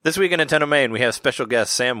This week in Nintendo Main, we have special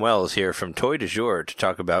guest Sam Wells here from Toy Du Jour to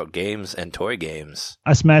talk about games and toy games.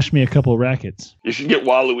 I smashed me a couple rackets. You should get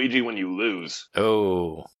Waluigi when you lose.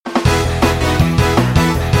 Oh.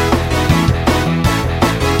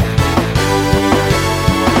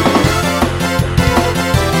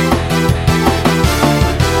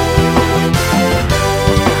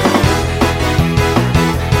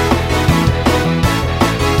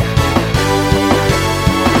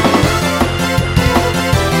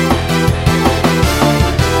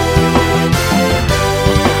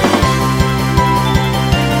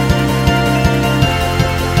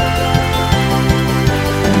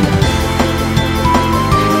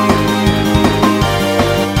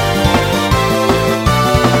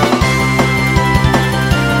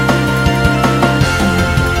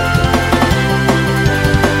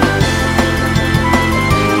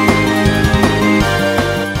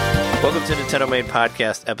 Nintendo Main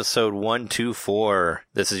Podcast, episode 124.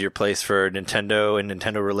 This is your place for Nintendo and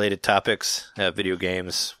Nintendo-related topics, video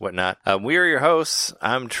games, whatnot. We are your hosts.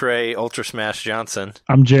 I'm Trey Ultra Smash Johnson.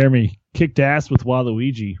 I'm Jeremy. Kicked ass with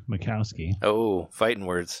Waluigi Mikowski. Oh, fighting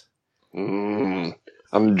words. I'm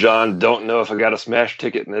John. Don't know if I got a Smash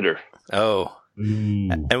ticket knitter. Oh. Ooh.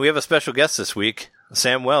 And we have a special guest this week,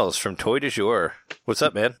 Sam Wells from Toy Du Jour. What's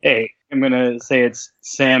up, man? Hey, I'm going to say it's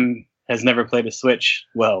Sam has never played a Switch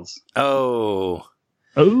Wells. Oh.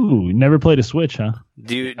 Oh, never played a Switch, huh?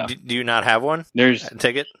 Do you not have one? There's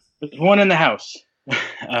Take it? one in the house.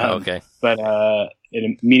 Okay. But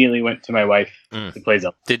it immediately went to my wife who plays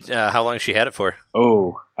up. How long has she had it for?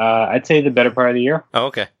 I'd say the better part of the year. Oh,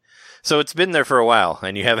 okay. So it's been there for a while,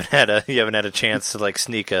 and you haven't had a chance to like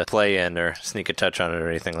sneak a play in or sneak a touch on it or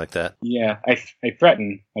anything like that. Yeah, I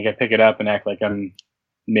threaten. Like I pick it up and act like I'm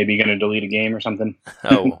maybe going to delete a game or something.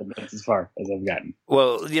 Oh. That's as far as I've gotten.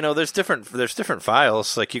 Well, there's different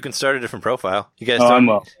files. Like you can start a different profile. You guys I'm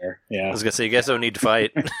well there. Yeah. I was gonna say you guys don't need to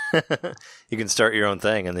fight. You can start your own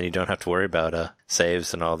thing, and then you don't have to worry about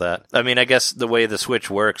saves and all that. I mean, I guess the way the Switch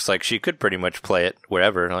works, like she could pretty much play it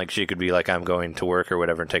wherever. Like she could be like, I'm going to work or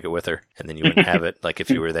whatever, and take it with her, and then you wouldn't have it like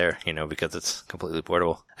if you were there, because it's completely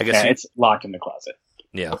portable. I guess it's locked in the closet.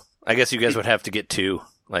 Yeah, I guess you guys would have to get two,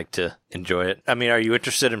 like to enjoy it. I mean, are you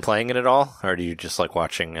interested in playing it at all, or do you just like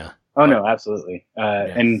watching? Oh no, absolutely.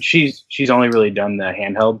 And she's only really done the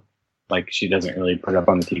handheld. Like she doesn't really put it up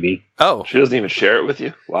on the TV. Oh, she doesn't even share it with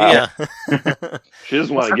you. Wow. Yeah. She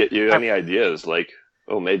doesn't want to get you any ideas. Like,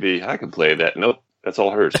 oh, maybe I could play that. Nope, that's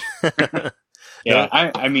all hers. Yeah,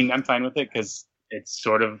 I mean, I'm fine with it because it's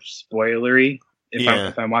sort of spoilery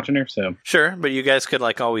if I'm watching her. So sure, but you guys could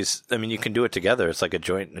like always. I mean, you can do it together. It's like a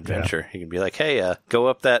joint adventure. Yeah. You can be like, hey, go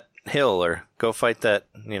up that hill or go fight that.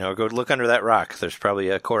 Go look under that rock. There's probably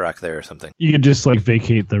a Korok there or something. You could just like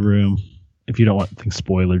vacate the room if you don't want things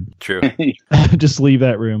spoilered. True. Just leave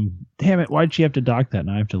that room. Damn it! Why'd she have to dock that?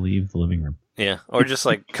 Now I have to leave the living room. Yeah, or just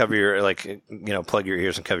like cover your plug your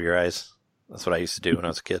ears and cover your eyes. That's what I used to do when I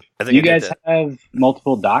was a kid. I think you guys have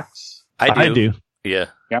multiple docks? I do. Yeah.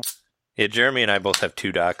 Yeah, Jeremy and I both have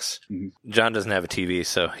two docks. Mm-hmm. John doesn't have a TV,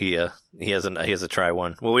 so he has a Tri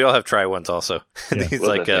One. Well, we all have Tri Ones also. Yeah. These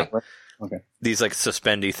these like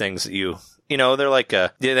suspendy things that they're like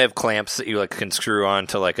they have clamps that you like can screw on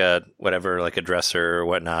to like a whatever, like a dresser or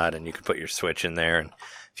whatnot, and you can put your Switch in there, and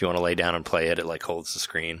if you want to lay down and play it, it like holds the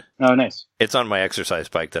screen. Oh, nice. It's on my exercise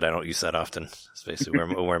bike that I don't use that often. It's basically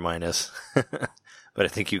where mine is. But I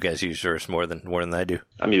think you guys use yours more than I do.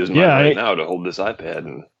 I'm using mine right now to hold this iPad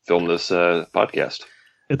and film this podcast.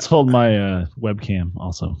 It's holding my webcam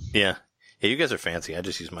also. Yeah, you guys are fancy. I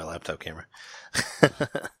just use my laptop camera.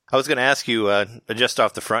 I was going to ask you just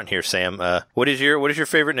off the front here, Sam. What is your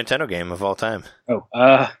favorite Nintendo game of all time? Oh,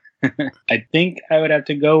 I think I would have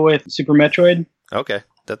to go with Super Metroid. Okay,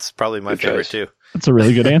 that's probably my favorite too. That's a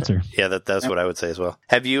really good answer. Yeah, that's what I would say as well.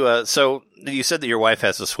 Have you? So you said that your wife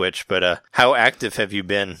has a Switch, but how active have you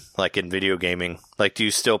been, like in video gaming? Like, do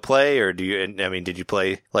you still play, or do you? I mean, did you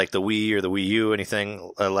play like the Wii or the Wii U,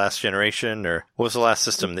 anything last generation, or what was the last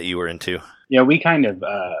system that you were into? Yeah, we kind of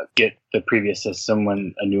get the previous system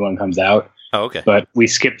when a new one comes out. Oh, okay. But we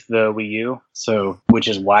skipped the Wii U, which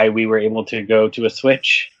is why we were able to go to a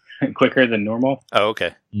Switch quicker than normal. Oh,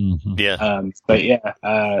 okay. Mm-hmm. Yeah. But yeah,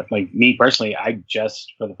 like me personally, I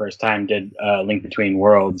just for the first time did Link Between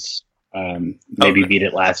Worlds. Beat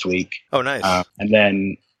it last week. Oh, nice. And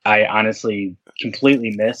then I honestly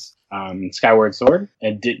completely missed Skyward Sword,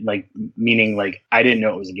 and meaning I didn't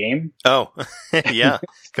know it was a game. Oh, yeah,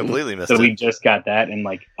 completely missed it. So we just got that, and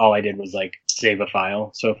all I did was save a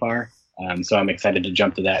file so far. So I'm excited to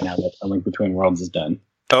jump to that now that A Link Between Worlds is done.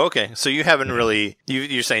 Oh, okay. So you haven't really,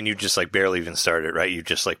 you're saying you just like barely even started, right? You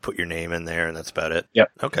just like put your name in there and that's about it?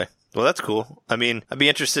 Yep. Okay. Well, that's cool. I mean, I'd be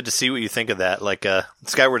interested to see what you think of that. Like,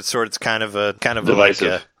 Skyward Sword, it's kind of a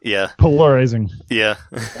Divisive. like, yeah, Polarizing. yeah.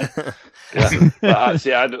 Yeah.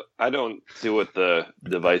 See, I don't see what the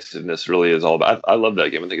divisiveness really is all about. I love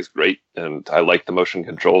that game. I think it's great, and I like the motion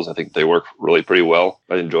controls. I think they work really pretty well.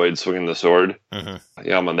 I enjoyed swinging the sword. Mm-hmm.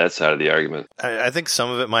 Yeah, I'm on that side of the argument. I think some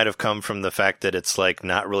of it might have come from the fact that it's like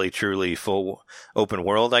not really truly full open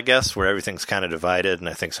world, I guess, where everything's kind of divided, and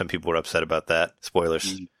I think some people were upset about that.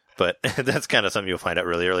 Spoilers. Mm. But that's kind of something you'll find out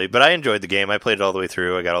really early. But I enjoyed the game. I played it all the way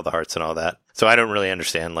through. I got all the hearts and all that. So I don't really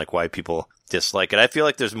understand like why people dislike it. I feel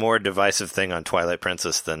like there's more divisive thing on Twilight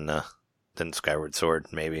Princess than Skyward Sword,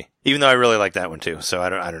 maybe. Even though I really like that one too. So I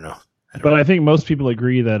don't know. But I think most people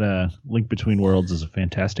agree that Link Between Worlds is a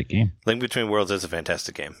fantastic game. Link Between Worlds is a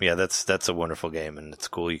fantastic game. Yeah, that's a wonderful game, and it's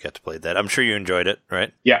cool you got to play that. I'm sure you enjoyed it,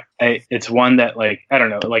 right? Yeah, it's one that like I don't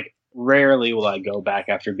know, like rarely will I go back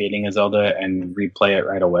after beating a Zelda and replay it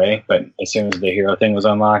right away. But as soon as the hero thing was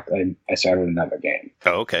unlocked, I started another game.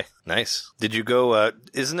 Oh, okay, nice. Did you go?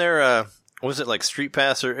 Isn't there? Was it like Street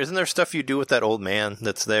Pass, or isn't there stuff you do with that old man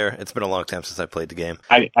that's there? It's been a long time since I played the game.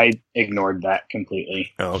 I ignored that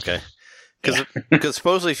completely. Oh, okay. Because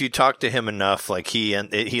supposedly if you talk to him enough, like he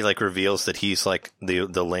like reveals that he's like the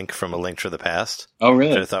Link from A Link to the Past. Oh,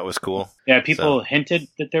 really? Which I thought was cool. Yeah, people hinted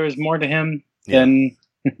that there was more to him than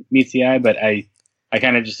meets the eye, but I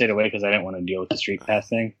kind of just stayed away because I didn't want to deal with the Street Pass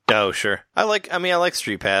thing. Oh, sure. I like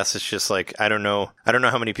Street Pass. It's just like I don't know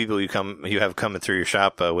how many people you have coming through your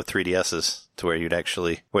shop with 3DSs to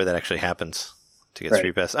where that actually happens to get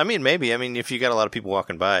Street Pass. I mean, maybe. I mean, if you got a lot of people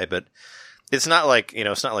walking by, but it's not like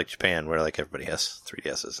it's not like Japan where like everybody has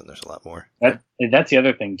 3DSs and there's a lot more. That's the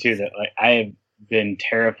other thing too, that like I have been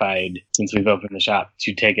terrified since we've opened the shop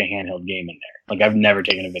to take a handheld game in there. Like I've never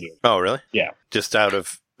taken a video. Oh, really? Yeah. Just out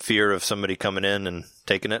of fear of somebody coming in and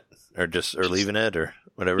taking it, or leaving it, or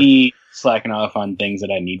whatever. Slacking off on things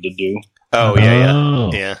that I need to do. Oh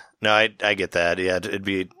yeah. No, I get that. Yeah, it'd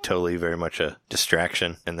be totally very much a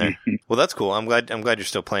distraction in there. Well, that's cool. I'm glad you're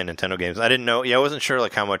still playing Nintendo games. I didn't know. Yeah, I wasn't sure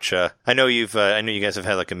like how much. I know you guys have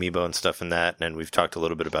had like Amiibo and stuff in that, and we've talked a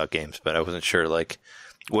little bit about games, but I wasn't sure like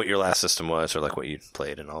what your last system was or like what you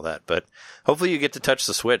played and all that. But hopefully you get to touch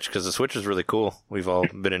the Switch, because the Switch is really cool. We've all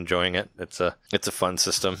been enjoying it. It's a fun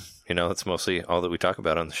system. That's mostly all that we talk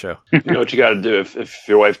about on the show. You know what you got to do if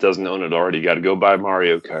your wife doesn't own it already? You got to go buy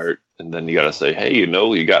Mario Kart, and then you got to say, hey,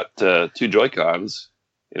 you got 2 Joy-Cons.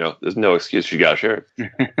 There's no excuse. You got to share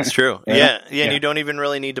it. It's true. Yeah. And you don't even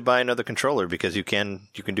really need to buy another controller, because you can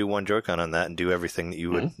do one Joy-Con on that and do everything that you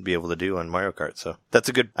would be able to do on Mario Kart. So that's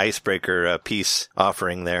a good icebreaker piece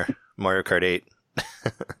offering there. Mario Kart 8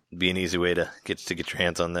 be an easy way to get your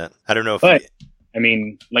hands on that. I don't know if. But I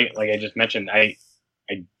mean, like I just mentioned, I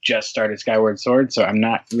just started Skyward Sword, so I'm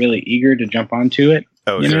not really eager to jump onto it.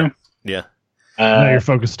 Oh, sure. Yeah. Now you're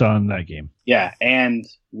focused on that game. Yeah, and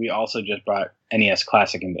we also just brought NES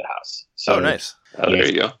Classic into the house. So, nice. Oh, there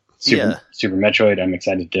you go. Super Metroid, I'm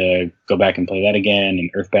excited to go back and play that again, and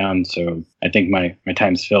Earthbound, so I think my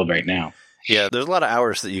time's filled right now. Yeah, there's a lot of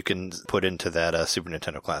hours that you can put into that Super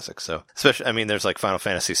Nintendo Classic. So, especially, I mean, there's like Final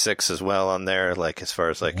Fantasy VI as well on there, like as far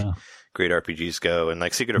as like great RPGs go, and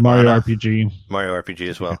like Secret of Mario Mana, RPG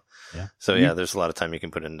as well. Yeah. So yeah, there's a lot of time you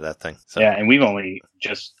can put into that thing. So. Yeah, and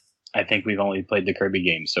I think we've only played the Kirby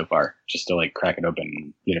games so far, just to like crack it open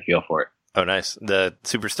and get a feel for it. Oh, nice. The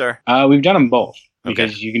Superstar? We've done them both,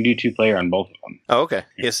 because you can do 2-player on both of them. Oh, okay.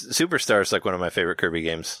 Yes, Superstar is like one of my favorite Kirby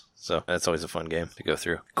games. So that's always a fun game to go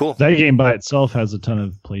through. Cool. That game by itself has a ton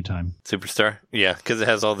of playtime. Superstar? Yeah, because it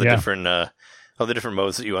has all the different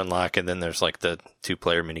modes that you unlock, and then there's like the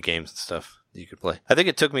 2-player mini games and stuff that you could play. I think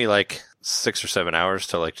it took me like 6 or 7 hours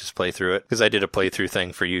to like just play through it, because I did a playthrough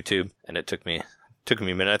thing for YouTube, and it took me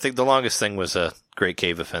a minute. I think the longest thing was a Great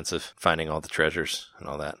Cave Offensive, finding all the treasures and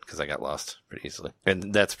all that, because I got lost pretty easily.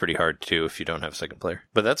 And that's pretty hard too if you don't have a second player.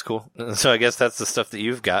 But that's cool. So I guess that's the stuff that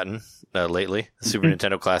you've gotten lately: the Super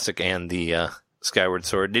Nintendo Classic and the Skyward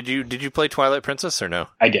Sword. Did you play Twilight Princess or no?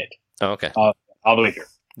 I did. Oh, okay. All the way through.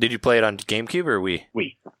 Did you play it on GameCube or Wii?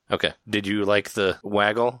 Wii. Okay. Did you like the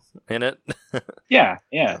waggle in it? Yeah.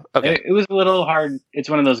 Okay. It was a little hard. It's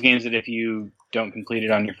one of those games that if you don't complete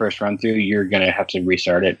it on your first run through, you're going to have to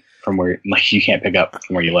restart it from where, like, you can't pick up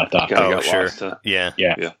from where you left off. Oh, sure. Lost, Yeah,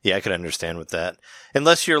 I could understand with that.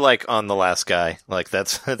 Unless you're like on the last guy, like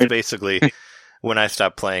that's basically when I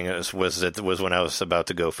stopped playing. It was when I was about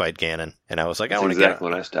to go fight Ganon, and I was like, I want to get. Exactly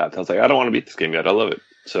when I stopped. I was like, I don't want to beat this game yet. I love it,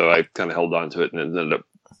 so I kind of held on to it, and then ended up.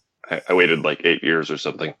 I waited like 8 years or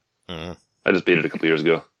something. Mm-hmm. I just beat it a couple years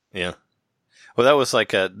ago. Yeah. Well, that was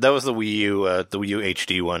the Wii U, the Wii U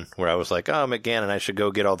HD one, where I was like, oh, McGannon, I should go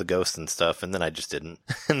get all the ghosts and stuff, and then I just didn't,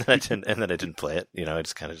 and then I didn't play it. You know, I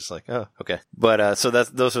just kind of just like, oh, okay. But so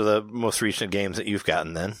those are the most recent games that you've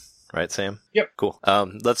gotten then, right, Sam? Yep. Cool.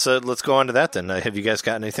 Let's go on to that then. Have you guys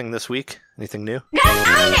got anything this week? Anything new?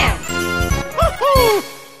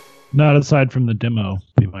 Not aside from the demo,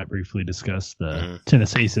 we might briefly discuss the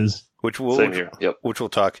Tennis Aces. Same here. Yep. Which we'll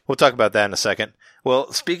talk about that in a second.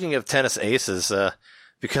 Well, speaking of Tennis Aces,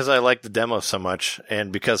 because I like the demo so much,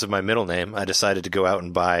 and because of my middle name, I decided to go out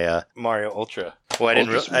and buy Mario Ultra. Well, I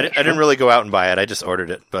didn't really go out and buy it. I just ordered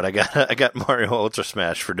it, but I got Mario Ultra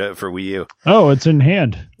Smash for Wii U. Oh, it's in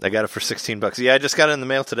hand. I got it for $16. Yeah, I just got it in the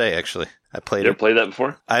mail today. Actually, I played it. You ever played that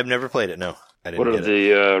before? I've never played it. No, I didn't. What are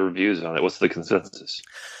the reviews on it? What's the consensus?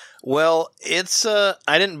 Well, it's I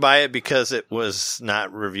didn't buy it because it was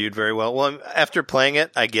not reviewed very well. Well, after playing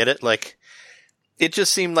it, I get it. Like, it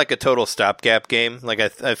just seemed like a total stopgap game. Like,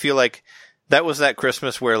 I feel like that was that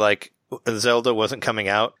Christmas where, like, Zelda wasn't coming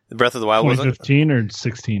out. Breath of the Wild wasn't. 2015 or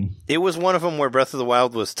 16? It was one of them where Breath of the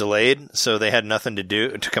Wild was delayed, so they had nothing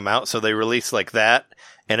to come out. So they released like that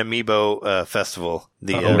and Amiibo Festival.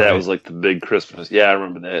 That was like the big Christmas. Yeah, I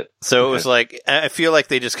remember that. So it was like, I feel like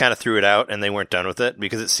they just kind of threw it out and they weren't done with it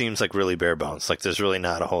because it seems like really bare bones. Like there's really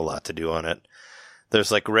not a whole lot to do on it.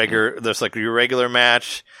 There's like your regular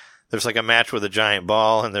match. There's like a match with a giant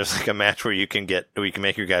ball, and there's like a match where you can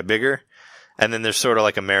make your guy bigger. And then there's sort of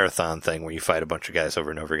like a marathon thing where you fight a bunch of guys over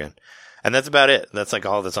and over again. And that's about it. That's like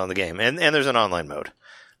all that's on the game. And there's an online mode.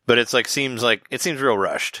 But it seems real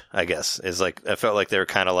rushed, I guess. I felt like they were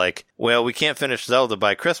kind of like, well, we can't finish Zelda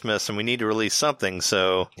by Christmas and we need to release something.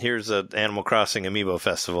 So here's a Animal Crossing Amiibo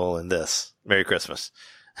Festival and this. Merry Christmas.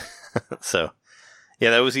 So yeah,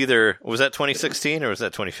 that was that 2016 or was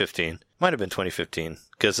that 2015? Might have been 2015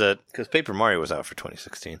 because Paper Mario was out for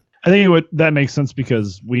 2016. I think that makes sense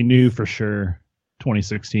because we knew for sure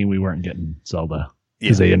 2016 we weren't getting Zelda.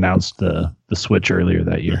 Because they announced the Switch earlier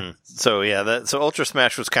that year. Mm-hmm. So yeah, so Ultra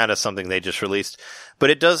Smash was kind of something they just released, but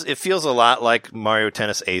it feels a lot like Mario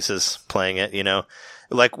Tennis Aces playing it, you know,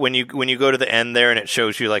 like when you go to the end there and it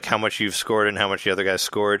shows you like how much you've scored and how much the other guy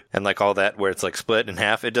scored and like all that where it's like split in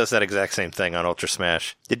half. It does that exact same thing on Ultra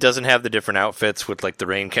Smash. It doesn't have the different outfits with like the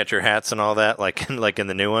rain catcher hats and all that like in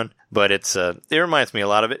the new one, but it reminds me a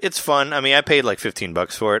lot of it. It's fun. I mean, I paid like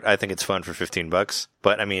 $15 for it. I think it's fun for $15.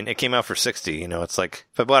 But, I mean, it came out for $60, you know, it's like,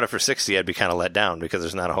 if I bought it for $60, I'd be kind of let down because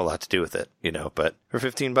there's not a whole lot to do with it, you know, but for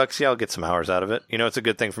 $15, yeah, I'll get some hours out of it. You know, it's a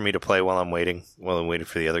good thing for me to play while I'm waiting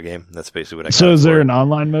for the other game. That's basically what I got. So is there an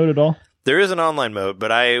online mode at all? There is an online mode,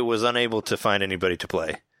 but I was unable to find anybody to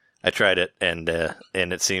play. I tried it and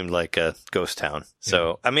it seemed like a ghost town.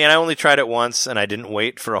 So, I mean, I only tried it once and I didn't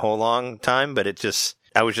wait for a whole long time, but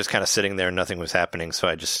I was just kind of sitting there and nothing was happening. So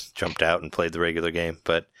I just jumped out and played the regular game,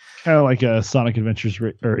 but kind of like a Sonic Adventures,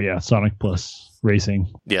 Sonic Plus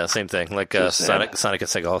Racing. Yeah, same thing, like Sonic and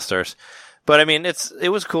Sega All Stars. But I mean,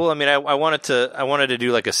 it was cool. I mean, I wanted to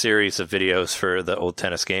do like a series of videos for the old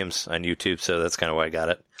tennis games on YouTube, so that's kind of why I got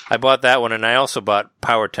it. I bought that one, and I also bought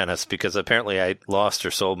Power Tennis because apparently I lost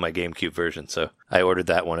or sold my GameCube version, so I ordered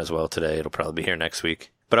that one as well today. It'll probably be here next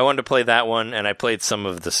week. But I wanted to play that one, and I played some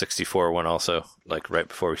of the 64 one also, like right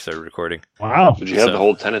before we started recording. Wow! Did you have the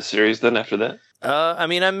whole tennis series then after that? I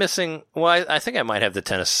mean, I'm missing. Well, I think I might have the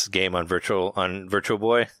tennis game on Virtual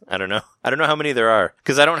Boy. I don't know. I don't know how many there are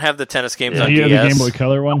because I don't have the tennis games on DS. You have the Game Boy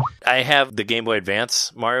Color one. I have the Game Boy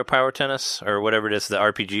Advance Mario Power Tennis or whatever it is, the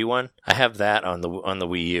RPG one. I have that on the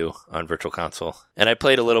Wii U on Virtual Console, and I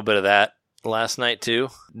played a little bit of that last night too.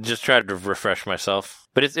 Just tried to refresh myself.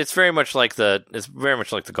 But it's very much like the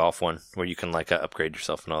golf one where you can like upgrade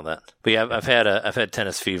yourself and all that. But yeah, I've had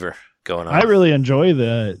tennis fever going on. I really enjoy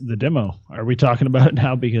the demo. Are we talking about it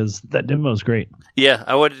now? Because that demo is great. Yeah,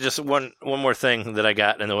 I would just one more thing that I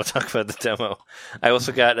got, and then we'll talk about the demo. I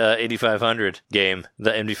also got 8500 game,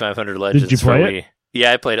 the MD500 Legends. Did you play it?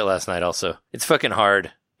 Yeah, I played it last night also. It's fucking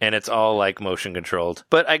hard. And it's all like motion controlled.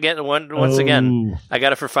 But I get once again, I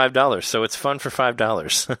got it for $5, so it's fun for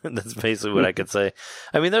 $5. That's basically what I could say.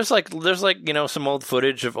 I mean, there's like you know some old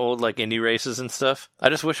footage of old like indie races and stuff. I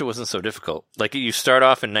just wish it wasn't so difficult. Like you start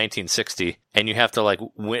off in 1960, and you have to like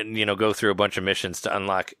go through a bunch of missions to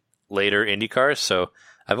unlock later Indy cars. So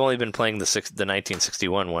I've only been playing the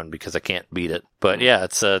 1961 one because I can't beat it. But yeah,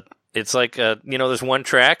 it's like, there's one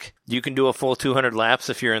track. You can do a full 200 laps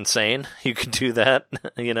if you're insane. You can do that,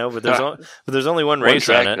 but there's only one race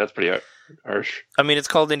track, on it. That's pretty harsh. I mean, it's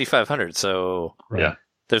called Indy 500, so yeah.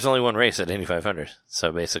 There's only one race at Indy 500.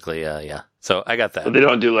 So basically, yeah. So I got that. But they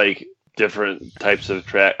don't do like different types of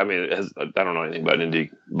track? I mean, I don't know anything about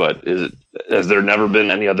Indy, but has there never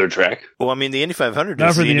been any other track? Well, I mean, the Indy 500 Not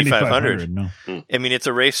is for the Indy 500. No. I mean, it's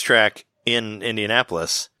a racetrack in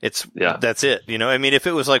Indianapolis. Yeah. That's it. You know, I mean, if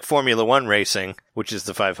it was like Formula One racing, which is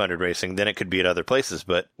the 500 racing, then it could be at other places.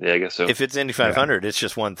 But Yeah, I guess so. if it's Indy 500, it's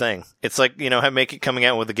just one thing. It's like, you know, make it coming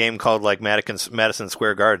out with a game called like Madison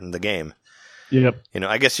Square Garden, the game. Yep. You know,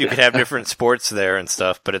 I guess you could have different sports there and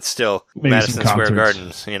stuff, but it's still Maybe Madison some Square concerts.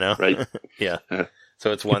 Gardens, you know? Right. Yeah.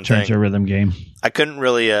 So it's one Change thing. a rhythm game. I couldn't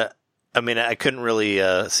really, I couldn't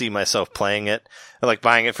really see myself playing it, like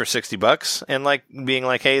buying it for $60 and like being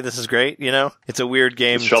like, hey, this is great, you know? It's a weird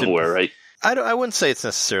game. It's shovelware, right? I wouldn't say it's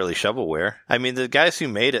necessarily shovelware. I mean, the guys who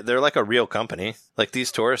made it, they're like a real company. Like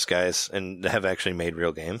these tourist guys and have actually made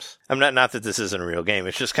real games. I'm not that this isn't a real game.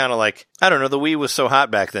 It's just kind of like, I don't know, the Wii was so hot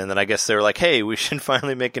back then that I guess they were like, hey, we should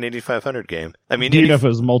finally make an 8500 game. I mean, Do you know if it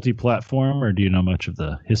was multi-platform, or do you know much of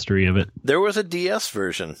the history of it? there was a DS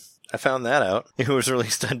version. I found that out. It was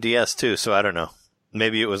released on DS too, so I don't know.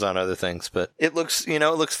 Maybe it was on other things, but it looks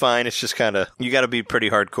fine. It's just kind of, you got to be pretty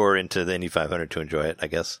hardcore into the Indy 500 to enjoy it, I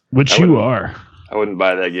guess. Which I you wouldn't- are. I wouldn't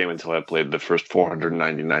buy that game until I played the first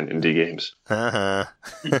 499 indie games. Uh-huh.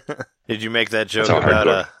 Did you make that joke That's how about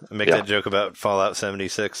hardcore. Yeah. that joke about Fallout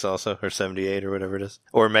 76 also, or 78 or whatever it is,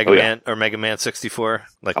 or Mega Oh, yeah. Man 64,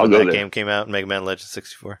 like I'll when go that there. game came out, Mega Man Legends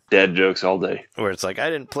 64, Dad jokes all day. where it's like I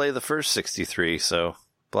didn't play the first 63, so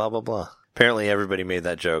blah blah blah. Apparently, everybody made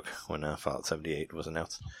that joke when Fallout 78 was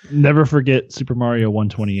announced. Never forget Super Mario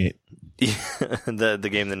 128. the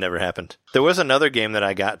game that never happened. There was another game that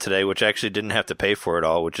I got today, which actually didn't have to pay for at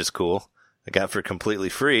all, which is cool. I got for completely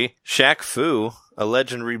free. Shaq Fu, A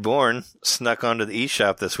Legend Reborn, snuck onto the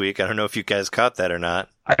eShop this week. I don't know if you guys caught that or not.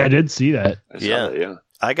 I did see that. I saw Yeah. that, yeah.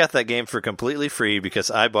 I got that game for completely free because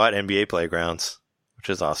I bought NBA Playgrounds, which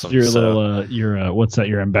is awesome. Your So- little, what's that?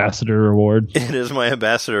 Your ambassador award. It is my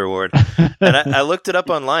ambassador award. And I looked it up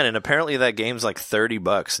online, and apparently that game's like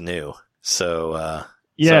 $30 new. So,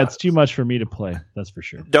 Yeah, So- it's too much for me to play. That's for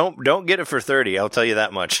sure. Don't get it for 30. I'll tell you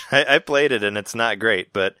that much. I played it and it's not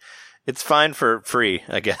great, but it's fine for free,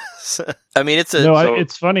 I guess. I mean, it's a So-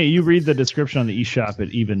 it's funny. You read the description on the eShop,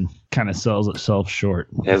 it even kind of sells itself short.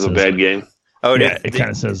 It has It a says- bad game. oh, Yeah, did, it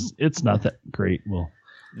kind of says it's not that great. Well,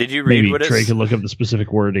 did you read maybe what Trey it could look up the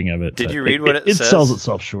specific wording of it. Did but you read what it It says? sells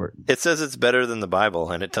itself short. It says it's better than the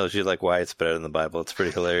Bible, and it tells you like why it's better than the Bible. It's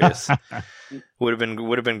pretty hilarious. would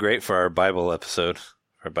have been great for our Bible episode,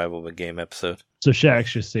 our Bible game episode. So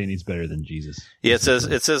Shaq's just saying he's better than Jesus. Yeah, it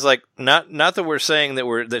says like not that we're saying that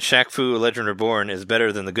Shaq Fu Legend Reborn is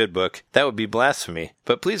better than the good book. That would be blasphemy.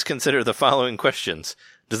 But please consider the following questions.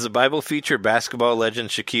 Does the Bible feature basketball legend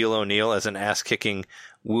Shaquille O'Neal as an ass-kicking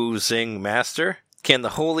Wu Zing master? Can the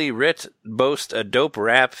Holy Writ boast a dope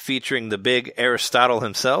rap featuring the big Aristotle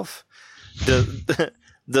himself?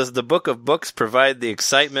 Does the Book of Books provide the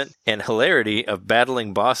excitement and hilarity of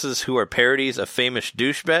battling bosses who are parodies of famous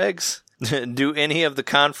douchebags? Do any of the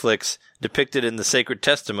conflicts depicted in the Sacred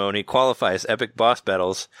Testimony qualify as epic boss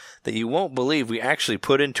battles that you won't believe we actually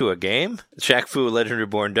put into a game? Shaq Fu Legend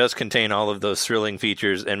Reborn does contain all of those thrilling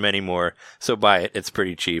features and many more, so buy it. It's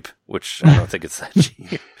pretty cheap, which I don't think it's that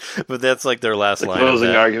cheap. But that's like their last The line. of closing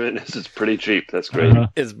that. argument is it's pretty cheap. That's great. Uh-huh.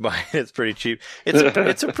 It's pretty cheap.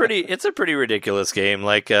 It's a pretty ridiculous game.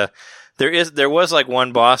 Like there was like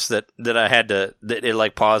one boss that I had to that it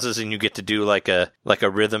like pauses and you get to do like a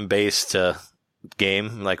rhythm based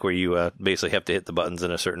game, like where you basically have to hit the buttons in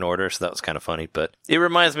a certain order. So that was kind of funny. But it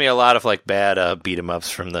reminds me a lot of like bad beat 'em ups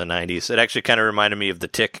from the 90s. It actually kind of reminded me of the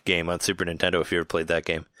Tick game on Super Nintendo. If you ever played that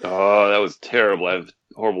game. Oh, that was terrible. I have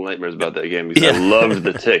horrible nightmares about that game because I Yeah. loved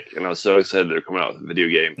the Tick, and I was so excited they're coming out with a video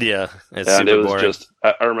game. Yeah, it's And super it was boring. just,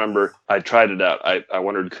 I remember I tried it out. I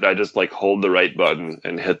wondered, could I just like hold the right button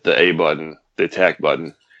and hit the A button, the attack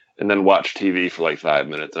button, and then watch TV for like 5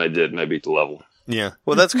 minutes? And I did, and I beat the level. Yeah.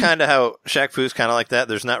 Well, that's kind of how Shaq Fu's kind of like that.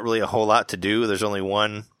 There's not really a whole lot to do. There's only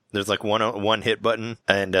one. There's like one hit button,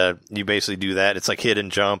 and you basically do that. It's like hit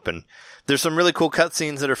and jump, and there's some really cool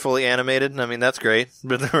cutscenes that are fully animated. I mean, that's great,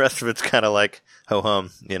 but the rest of it's kind of like ho hum.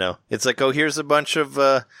 You know, it's like, oh, here's a bunch of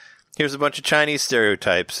Chinese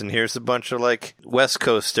stereotypes, and here's a bunch of like West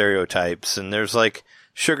Coast stereotypes, and there's like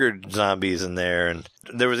sugar zombies in there, and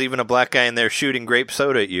there was even a black guy in there shooting grape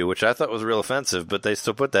soda at you, which I thought was real offensive, but they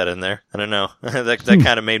still put that in there. I don't know. that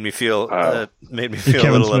kind of made me feel a Kevin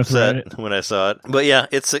little Smith upset write it? when I saw it. But yeah,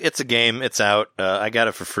 it's a game. It's out. I got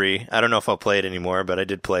it for free. I don't know if I'll play it anymore, but I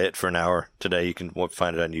did play it for an hour today. You can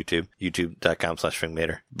find it on YouTube,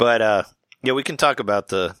 youtube.com/Fingmater. But yeah, we can talk about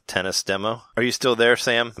the tennis demo. Are you still there,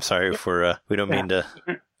 Sam? I'm sorry for we don't mean to.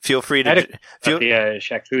 Feel free to The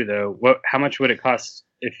Shaq Fu though. How much would it cost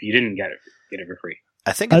if you didn't get it for free?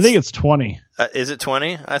 I think it's 20. Is it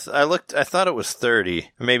 20? I looked. I thought it was 30.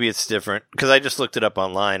 Maybe it's different because I just looked it up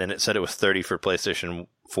online and it said it was 30 for PlayStation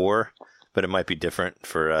 4, but it might be different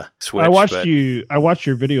for Switch. I watched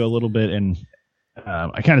your video a little bit and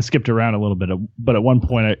I kind of skipped around a little bit, but at one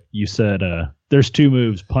point you said there's 2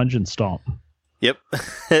 moves: punch and stomp. Yep,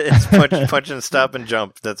 it's punch and stop and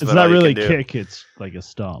jump. That's it's about not all really you can do. kick. It's like a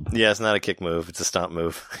stomp. Yeah, it's not a kick move. It's a stomp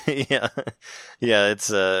move. yeah.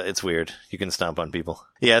 It's weird. You can stomp on people.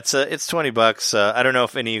 Yeah, it's $20. I don't know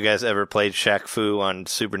if any of you guys ever played Shaq Fu on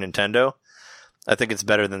Super Nintendo. I think it's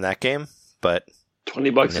better than that game, but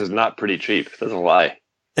 $20 is not pretty cheap. It doesn't lie.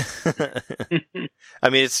 I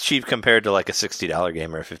mean, it's cheap compared to like a $60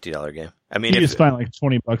 game or a $50 game. I mean, you just find like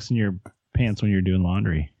 $20 in your pants when you're doing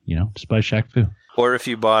laundry, just buy Shaq Fu. Or if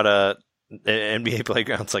you bought a NBA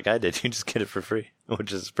Playgrounds like I did, you just get it for free,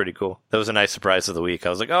 which is pretty cool. That was a nice surprise of the week. I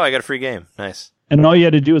was like, oh, I got a free game. Nice. And all you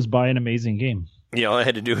had to do was buy an amazing game. Yeah, all I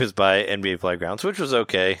had to do was buy NBA Playgrounds, which was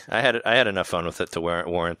okay. I had enough fun with it to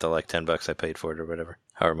warrant the like $10 I paid for it or whatever,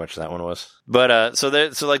 however much that one was. But so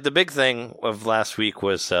like the big thing of last week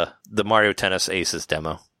was the Mario Tennis Aces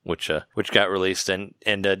demo, which got released. And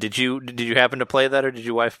did you happen to play that, or did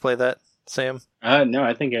your wife play that, Sam? No,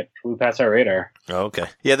 I think it flew past our radar. Oh, okay.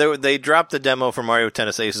 Yeah, they dropped the demo for Mario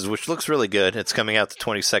Tennis Aces, which looks really good. It's coming out the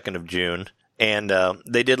 22nd of June. And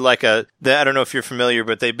they did like I don't know if you're familiar,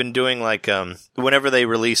 but they've been doing like whenever they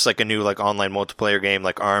release like a new like online multiplayer game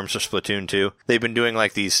like ARMS or Splatoon 2, they've been doing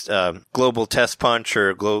like these global test punch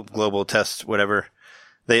or global test whatever.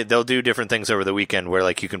 They'll do different things over the weekend where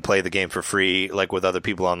like you can play the game for free like with other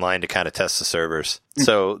people online to kind of test the servers.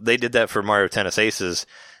 So they did that for Mario Tennis Aces,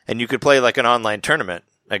 and you could play like an online tournament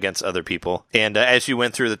against other people. And as you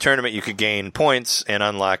went through the tournament, you could gain points and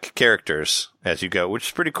unlock characters as you go, which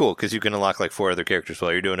is pretty cool because you can unlock like 4 other characters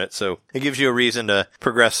while you're doing it. So it gives you a reason to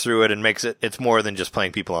progress through it and makes it's more than just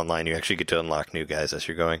playing people online. You actually get to unlock new guys as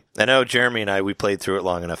you're going. I know Jeremy and I, we played through it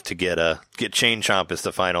long enough to get Chain Chomp as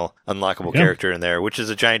the final unlockable character in there, which is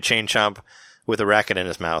a giant chain chomp with a racket in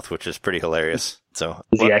his mouth, which is pretty hilarious. So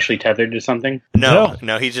is he actually tethered to something? No,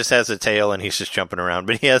 he just has a tail and he's just jumping around.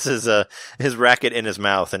 But he has his racket in his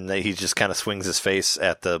mouth and he just kind of swings his face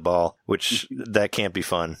at the ball, which that can't be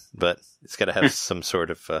fun. But it's got to have some sort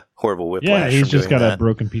of horrible whiplash. Yeah, he's from just doing got that. a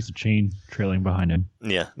broken piece of chain trailing behind him.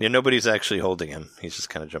 Yeah, nobody's actually holding him. He's just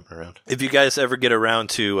kind of jumping around. If you guys ever get around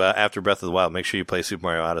to after Breath of the Wild, make sure you play Super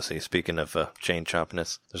Mario Odyssey. Speaking of chain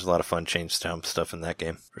chompiness, there's a lot of fun chain stomp stuff in that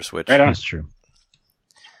game for Switch. Right on. That's true.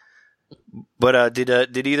 But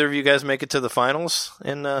did either of you guys make it to the finals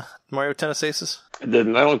in Mario Tennis Aces? I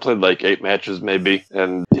didn't. I only played like 8 matches maybe,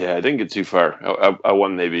 and yeah, I didn't get too far. I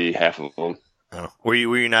won maybe half of them. Oh. Were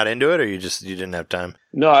you not into it, or you didn't have time?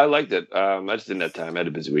 No, I liked it. I just didn't have time. I had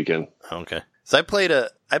a busy weekend. Okay. So I played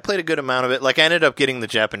a good amount of it. Like I ended up getting the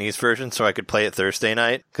Japanese version so I could play it Thursday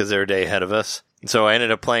night because they're a day ahead of us. So I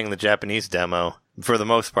ended up playing the Japanese demo for the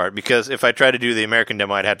most part because if I tried to do the American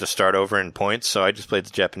demo, I'd have to start over in points. So I just played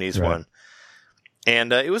the Japanese one.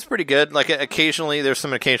 And it was pretty good. Like occasionally, there's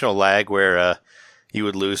some occasional lag where you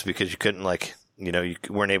would lose because you couldn't you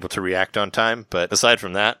weren't able to react on time. But aside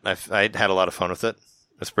from that, I had a lot of fun with it.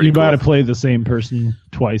 It's pretty. You cool. might have played the same person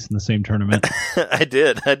twice in the same tournament. I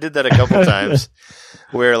did that a couple times,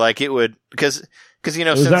 where like it would because it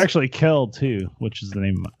was actually Kel too, which is the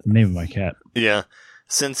name of my cat. Yeah,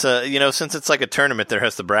 since it's like a tournament, there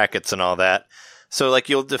has the brackets and all that. So like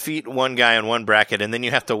you'll defeat one guy in one bracket, and then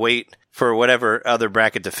you have to wait for whatever other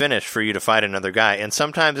bracket to finish for you to fight another guy. And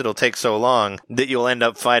sometimes it'll take so long that you'll end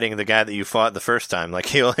up fighting the guy that you fought the first time. Like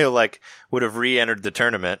he'll like would have re-entered the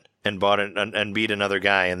tournament and beat another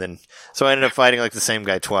guy, and then so I ended up fighting like the same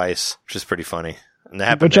guy twice, which is pretty funny. And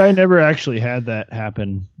I never actually had that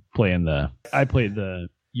happen. I played the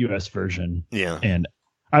US version, and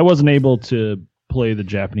I wasn't able to play the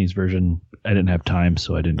Japanese version. I didn't have time,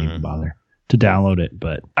 so I didn't even bother to download it.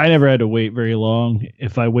 But I never had to wait very long.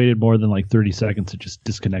 If I waited more than like 30 seconds, it just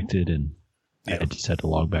disconnected, and I just had to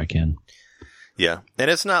log back in. Yeah,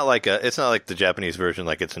 and it's not like the Japanese version,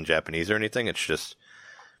 like it's in Japanese or anything.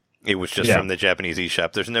 It was just from the Japanese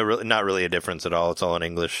eShop. There's not really a difference at all. It's all in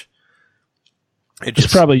English.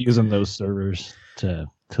 It's probably using those servers to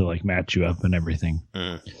like match you up and everything.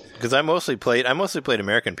 Because I mostly played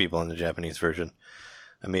American people in the Japanese version.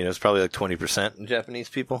 I mean, it was probably like 20% Japanese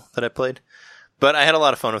people that I played. But I had a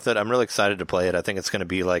lot of fun with it. I'm really excited to play it. I think it's going to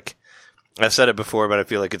be like, I've said it before, but I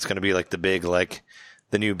feel like it's going to be like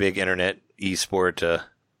the new big internet esport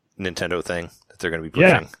Nintendo thing that they're going to be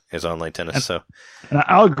pushing is online tennis. And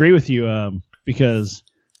I'll agree with you because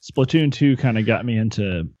Splatoon 2 kind of got me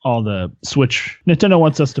into all the Switch. Nintendo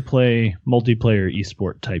wants us to play multiplayer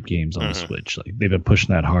esport type games on the Switch. Like they've been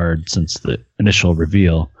pushing that hard since the initial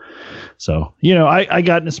reveal. So, I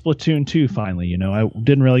got into Splatoon 2 finally. I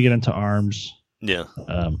didn't really get into ARMS. Yeah.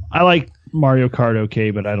 I like Mario Kart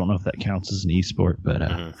okay, but I don't know if that counts as an esport.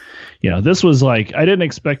 But, this was like, I didn't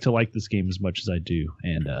expect to like this game as much as I do.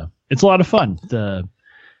 And it's a lot of fun.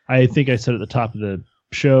 I think I said at the top of the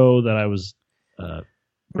show that I was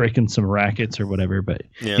breaking some rackets or whatever. But,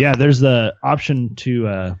 there's the option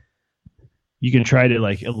to, you can try to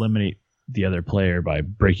like eliminate the other player by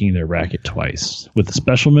breaking their racket twice with a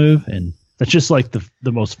special move, and that's just like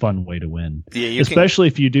the most fun way to win. Yeah, especially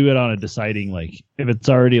if you do it on a deciding, like if it's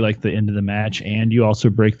already like the end of the match and you also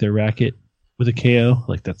break their racket with a KO,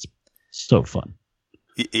 like that's so fun.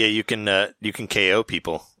 Yeah, you can KO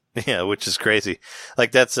people. Yeah, which is crazy.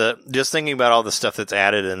 Like that's just thinking about all the stuff that's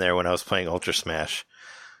added in there when I was playing Ultra Smash.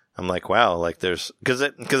 I'm like, wow, like there's because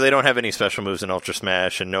they don't have any special moves in Ultra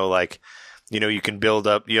Smash and no like. You can build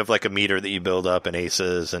up, you have like a meter that you build up in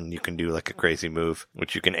aces and you can do like a crazy move,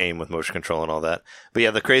 which you can aim with motion control and all that. But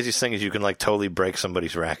yeah, the craziest thing is you can like totally break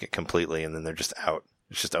somebody's racket completely and then they're just out.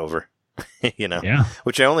 It's just over, Yeah.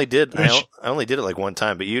 Which I only did. I only did it like one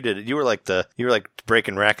time, but you did it. You were like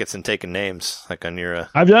breaking rackets and taking names like on your,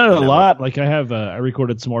 I've done it a lot. Like I have, I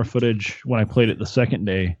recorded some more footage when I played it the second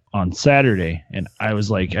day on Saturday and I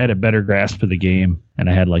was like, I had a better grasp of the game and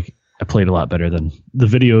I played a lot better than the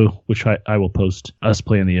video, which I will post us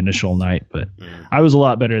playing the initial night. But I was a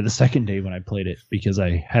lot better the second day when I played it because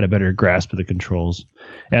I had a better grasp of the controls.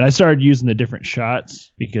 And I started using the different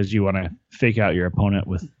shots because you want to fake out your opponent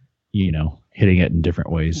with, hitting it in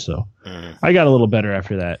different ways. So I got a little better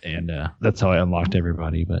after that. And that's how I unlocked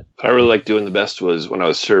everybody. But what I really liked doing the best was when I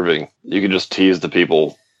was serving, you could just tease the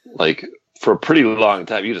people like for a pretty long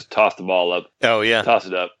time. You just toss the ball up. Oh, yeah. Toss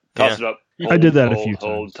it up. Toss it up. I did that a few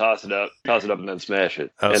times. Toss it up, and then smash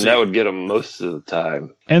it. And that would get them most of the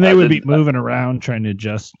time. And they would be moving around trying to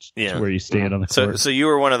adjust to where you stand on the court. So you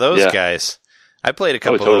were one of those guys. I played a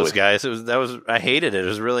couple of those guys. I hated it. It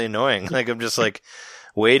was really annoying. Like I'm just like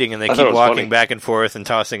waiting and they keep walking back and forth and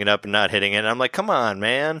tossing it up and not hitting it. And I'm like, come on,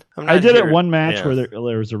 man. I did it one match where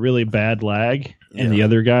there was a really bad lag and the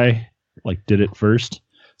other guy like did it first.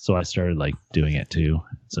 So I started like doing it too.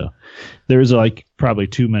 So there was like probably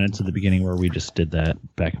 2 minutes at the beginning where we just did that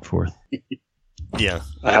back and forth. Yeah.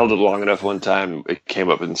 I held it long enough one time. It came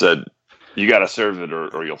up and said, you got to serve it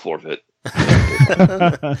or you'll forfeit.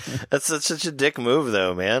 That's such a dick move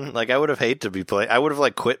though, man. Like I would have hated to be playing. I would have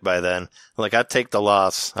like quit by then. Like I'd take the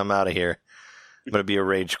loss. I'm out of here. I'm going to be a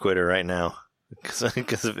rage quitter right now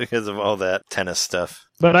because of all that tennis stuff.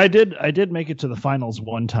 But I did make it to the finals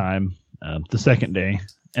one time, the second day.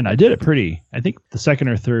 And I did it I think the second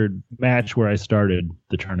or third match where I started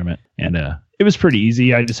the tournament. And it was pretty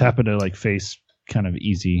easy. I just happened to like face kind of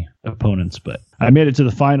easy opponents. But I made it to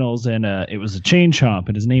the finals and it was a chain chomp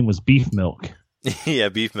and his name was Beef Milk. Yeah,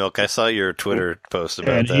 Beef Milk. I saw your Twitter post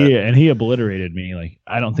about that. And he obliterated me. Like,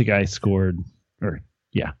 I don't think I scored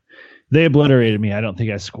they obliterated me. I don't think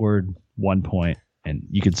I scored 1 point. And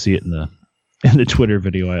you could see it in the Twitter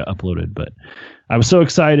video I uploaded. But I was so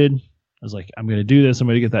excited. I was like, I'm going to do this. I'm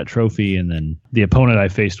going to get that trophy. And then the opponent I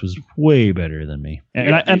faced was way better than me.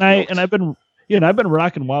 I've been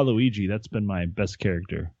rocking Waluigi. That's been my best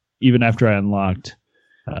character. Even after I unlocked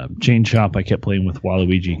Chain Chomp, I kept playing with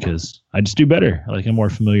Waluigi because I just do better. Like I'm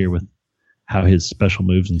more familiar with how his special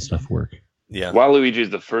moves and stuff work. Yeah. Waluigi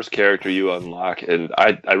is the first character you unlock. And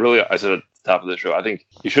I said at the top of the show, I think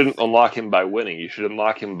you shouldn't unlock him by winning. You should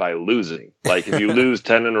unlock him by losing. Like if you lose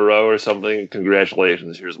 10 in a row or something,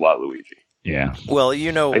 congratulations, here's Waluigi. Yeah. Well, I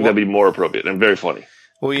think that'd be more appropriate and very funny.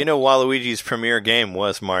 Well, Waluigi's premier game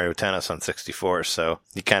was Mario Tennis on 64, so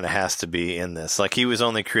he kind of has to be in this. Like he was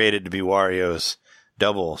only created to be Wario's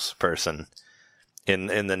doubles person in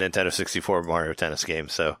the Nintendo 64 Mario Tennis game,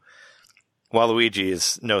 so Waluigi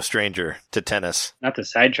is no stranger to tennis. Not to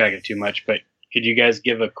sidetrack it too much, but could you guys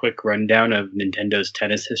give a quick rundown of Nintendo's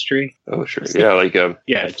tennis history? Oh, sure.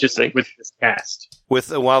 Yeah, just like with this cast. With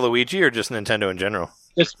Waluigi or just Nintendo in general?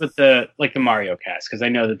 Just with the Mario cast, because I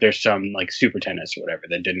know that there's some like Super Tennis or whatever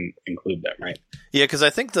that didn't include them, right? Yeah, because I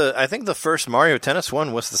think the first Mario Tennis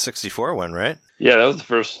one was the 64 one, right? Yeah, that was the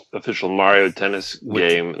first official Mario Tennis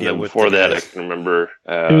game. And then before that, I can remember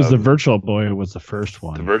it was the Virtual Boy was the first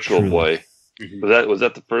one. The Virtual Boy. Mm-hmm. Was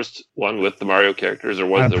that the first one with the Mario characters, or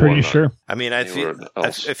was I'm there pretty one sure. I mean, I feel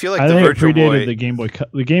like I the think Virtual it predated Boy. The Game Boy.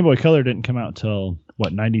 The Game Boy Color didn't come out till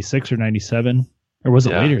 96 or 97, or was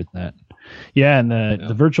it later than that? Yeah, and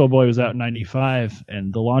the Virtual Boy was out in 95,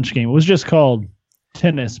 and the launch game was just called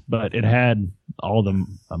Tennis, but it had all of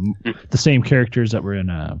them, the same characters that were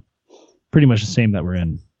in, pretty much the same that were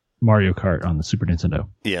in Mario Kart on the Super Nintendo.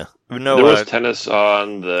 Yeah. No, there was tennis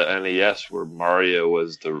on the NES where Mario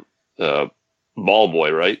was the ball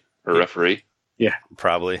boy, right? Or referee? Yeah.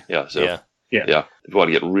 Probably. Yeah. So, yeah. If you want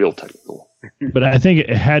to get real technical. But I think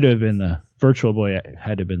it had to have been the Virtual Boy. It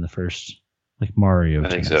had to have been the first, like Mario. I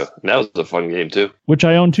think so. And that was a fun game too. Which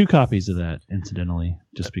I own 2 copies of that, incidentally,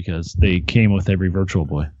 just because they came with every Virtual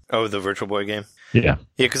Boy. Oh, the Virtual Boy game? Yeah.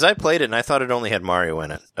 Yeah, because I played it and I thought it only had Mario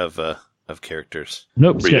in it of characters.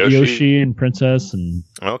 Nope, it's got Yoshi and Princess and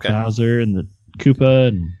Bowser and the Koopa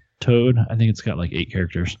and Toad. I think it's got like 8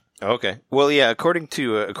 characters. Okay. Well, yeah. According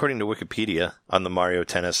to Wikipedia on the Mario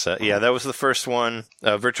Tennis, that was the first one.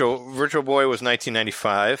 Virtual Boy was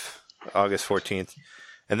 1995, August 14th,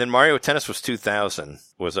 and then Mario Tennis was 2000,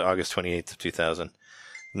 was August 28th of 2000,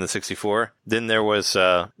 in the 64. Then there was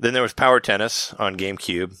Power Tennis on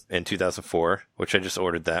GameCube in 2004, which I just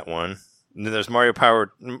ordered that one. And then there's Mario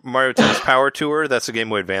Tennis Power Tour. That's a Game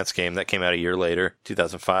Boy Advance game that came out a year later,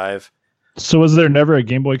 2005. So was there never a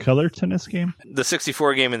Game Boy Color tennis game? The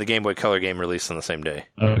 64 game and the Game Boy Color game released on the same day.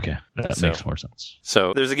 Oh, okay. That makes more sense.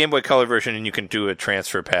 So there's a Game Boy Color version, and you can do a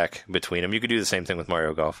transfer pack between them. You could do the same thing with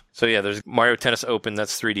Mario Golf. So yeah, there's Mario Tennis Open.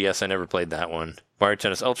 That's 3DS. I never played that one. Mario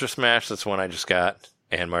Tennis Ultra Smash. That's one I just got.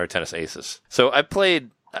 And Mario Tennis Aces. So I've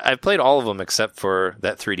played all of them except for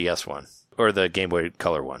that 3DS one. Or the Game Boy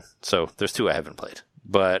Color one. So there's 2 I haven't played.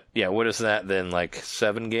 But yeah, what is that then? Like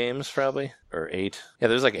 7 games probably? Or 8? Yeah,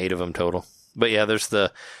 there's like 8 of them total. But yeah, there's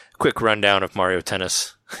the quick rundown of Mario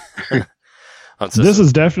Tennis. This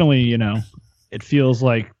is definitely, it feels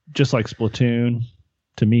like just like Splatoon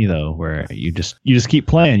to me though, where you just keep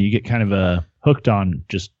playing. You get kind of hooked on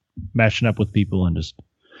just matching up with people and just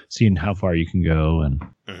seeing how far you can go, and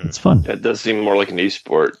it's fun. It does seem more like an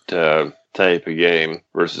esport type of game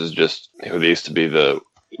versus just they used to be the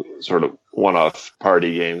sort of one-off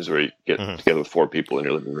party games where you get together with 4 people in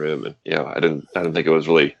your living room, and I didn't think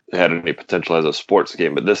it had any potential as a sports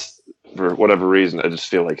game. But this, for whatever reason, I just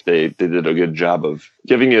feel like they did a good job of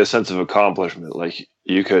giving you a sense of accomplishment. Like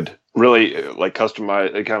you could really like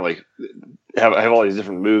customize, kind of like have all these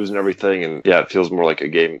different moves and everything, and yeah, it feels more like a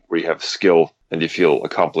game where you have skill and you feel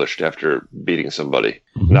accomplished after beating somebody.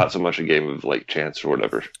 Not so much a game of like chance or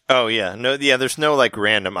whatever. Oh yeah, there's no like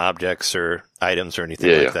random objects or items or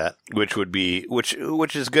anything like that,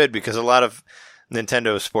 which is good because a lot of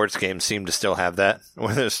Nintendo sports games seem to still have that,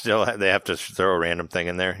 where they have to throw a random thing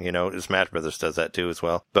in there. Smash Brothers does that too as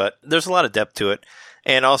well. But there's a lot of depth to it.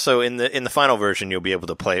 And also in the final version, you'll be able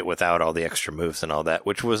to play it without all the extra moves and all that,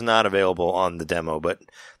 which was not available on the demo, but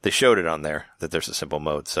they showed it on there that there's a simple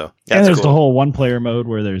mode. So and there's the whole 1-player mode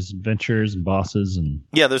where there's adventures and bosses and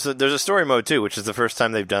there's a story mode too, which is the first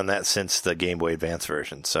time they've done that since the Game Boy Advance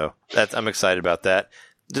version. So I'm excited about that.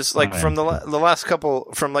 Just like from the last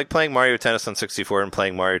couple, from like playing Mario Tennis on 64 and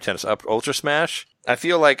playing Mario Tennis Ultra Smash, I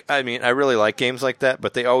feel like, I really like games like that,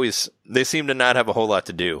 but they seem to not have a whole lot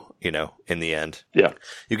to do, in the end. Yeah.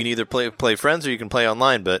 You can either play friends or you can play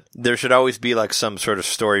online, but there should always be like some sort of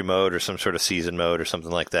story mode or some sort of season mode or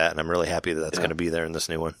something like that, and I'm really happy that that's going to be there in this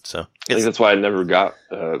new one. So I think that's why I never got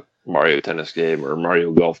a Mario Tennis game or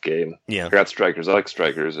Mario Golf game. Yeah. I got Strikers. I like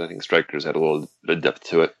Strikers. I think Strikers had a little bit of depth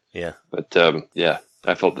to it. Yeah. But,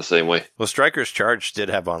 I felt the same way. Well, Strikers Charged did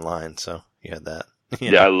have online, so you had that.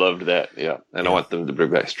 Yeah, I loved that. Yeah, and I want them to bring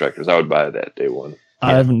back Strikers. I would buy that day one.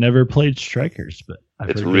 I've never played Strikers, but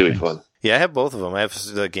it's really fun. Yeah, I have both of them. I have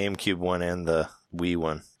the GameCube one and the Wii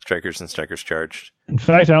one. Strikers and Strikers Charged. In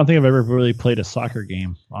fact, I don't think I've ever really played a soccer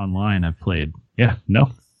game online.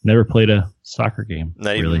 Never played a soccer game.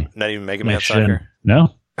 Not even Mega Man Soccer?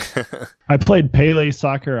 No. I played Pele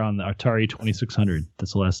Soccer on the Atari 2600.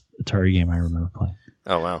 That's the last Atari game I remember playing.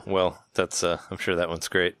 Oh, wow. Well, that's I'm sure that one's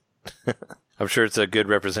great. I'm sure it's a good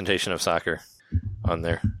representation of soccer on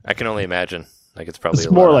there. I can only imagine. Like it's probably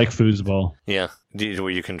more like foosball. Yeah. Where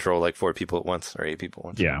you control like 4 people at once or 8 people at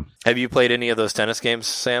once. Yeah. Have you played any of those tennis games,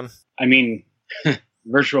 Sam?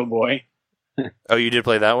 Virtual Boy. Oh, you did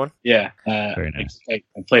play that one? Yeah. Very nice. I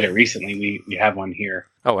played it recently. We have one here.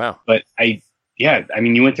 Oh, wow. But you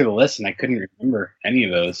went through the list and I couldn't remember any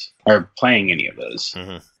of those or playing any of those.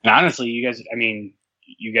 Mm-hmm. And honestly, you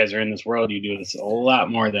guys are in this world. You do this a whole lot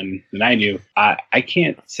more than I do. I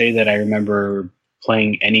can't say that I remember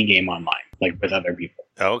playing any game online, like with other people.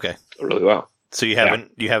 Oh, okay. Really well. So you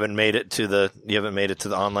haven't made it to the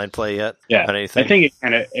online play yet? Yeah. On anything? I think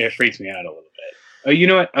it freaks me out a little bit. Oh, you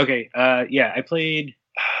know what? Okay. I played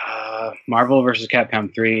Marvel vs.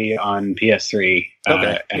 Capcom 3 on PS3.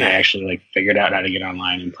 I actually figured out how to get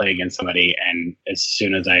online and play against somebody. And as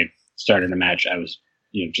soon as I started a match, I was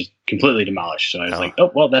just completely demolished. So I was like,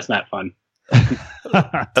 oh, well, that's not fun.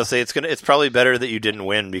 I'll say it's probably better that you didn't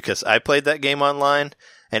win, because I played that game online,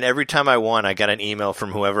 and every time I won, I got an email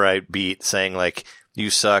from whoever I beat saying like, you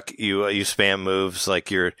suck, you spam moves,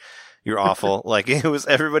 like you're awful. Like, it was,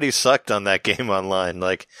 everybody sucked on that game online.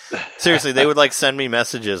 Like, seriously, they would like send me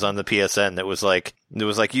messages on the PSN that was like,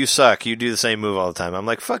 you suck, you do the same move all the time. I'm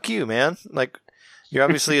like, fuck you, man. Like, you're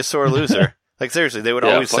obviously a sore loser. Like, seriously, they would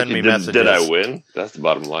always send me messages. Did I win? That's the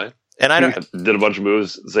bottom line. And I did a bunch of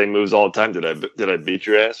moves, same moves all the time. Did I beat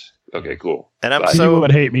your ass? Okay, cool. And people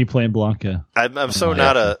would hate me playing Blanca. I'm so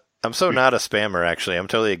not a spammer, actually. I'm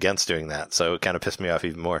totally against doing that. So it kind of pissed me off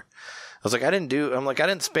even more. I was like, I didn't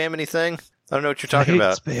spam anything. I don't know what you're talking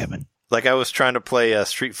about. Spamming. Like, I was trying to play a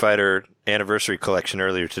Street Fighter Anniversary Collection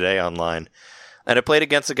earlier today online, and I played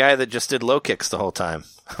against a guy that just did low kicks the whole time.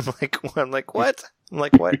 I'm like, what? I'm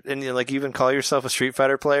like, what? And you like even call yourself a Street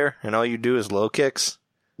Fighter player, and all you do is low kicks?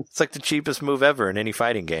 It's like the cheapest move ever in any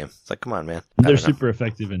fighting game. It's like, come on, man. They're super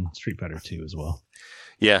effective in Street Fighter 2 as well.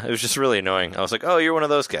 Yeah, it was just really annoying. I was like, oh, you're one of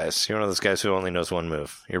those guys. You're one of those guys who only knows one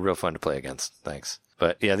move. You're real fun to play against. Thanks.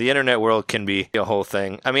 But yeah, the internet world can be a whole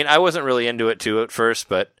thing. I mean, I wasn't really into it too at first,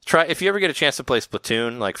 but if you ever get a chance to play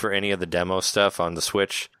Splatoon, like for any of the demo stuff on the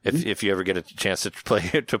Switch, if you ever get a chance to play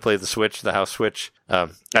the Switch, the house Switch,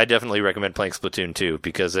 I definitely recommend playing Splatoon 2,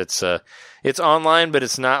 because it's online, but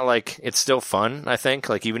it's not like, it's still fun. I think,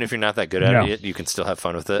 like, even if you're not that good at it, you can still have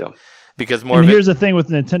fun with it. Yeah. Because here's the thing with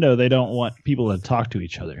Nintendo, they don't want people to talk to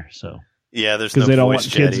each other. So yeah, there's because they don't want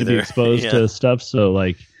kids to be exposed to stuff. So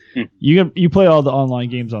like, you play all the online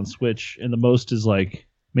games on Switch, and the most is like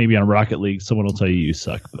maybe on Rocket League, someone will tell you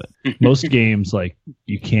suck. But most games, like,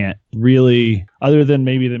 you can't really, other than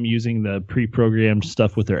maybe them using the pre-programmed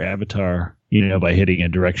stuff with their avatar, by hitting a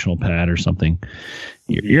directional pad or something.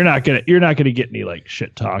 You're not gonna get any like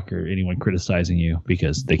shit talk or anyone criticizing you,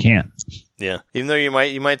 because they can't. Yeah, even though you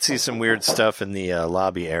might see some weird stuff in the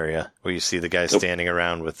lobby area where you see the guys standing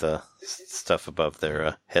around with stuff above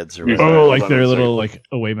their heads or whatever. Oh, like their little like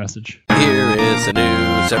away message. Here is the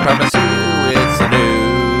news. I promise you, it's the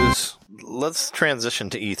news. Let's transition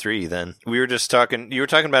to E3 then. We were just talking. You were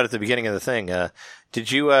talking about at the beginning of the thing. Did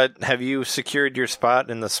you have you secured your spot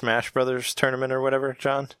in the Smash Brothers tournament or whatever,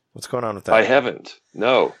 John? What's going on with that? I haven't.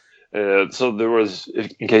 No. So there was,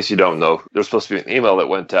 in case you don't know, there's supposed to be an email that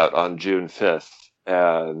went out on June 5th,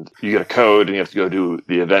 and you get a code, and you have to go to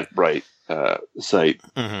the Eventbrite site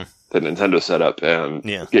that Nintendo set up and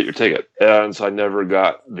get your ticket. And so I never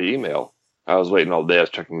got the email. I was waiting all day. I was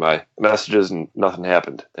checking my messages, and nothing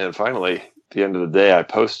happened. And finally, at the end of the day, I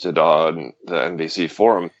posted on the NBC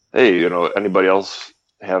forum, hey, anybody else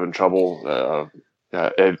having trouble?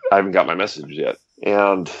 I haven't got my message yet.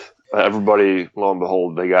 And everybody, lo and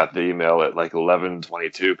behold, they got the email at like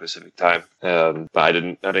 11:22 Pacific time, and I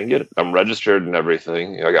didn't get it. I'm registered and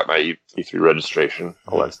everything. I got my E3 registration,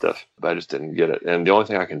 all that stuff, but I just didn't get it. And the only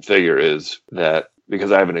thing I can figure is that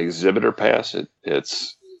because I have an exhibitor pass,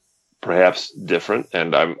 it's perhaps different,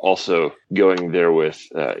 and I'm also going there with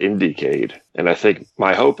Indiecade. And I think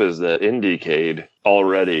my hope is that Indiecade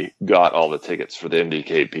already got all the tickets for the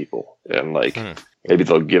Indiecade people, and like maybe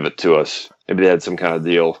they'll give it to us. Maybe they had some kind of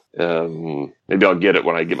deal. Maybe I'll get it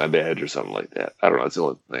when I get my badge or something like that. I don't know. It's the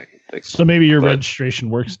only thing I think. So maybe your registration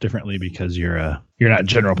works differently because you're not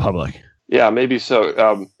general public. Yeah, maybe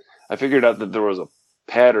so. I figured out that there was a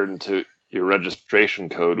pattern to your registration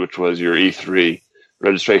code, which was your E3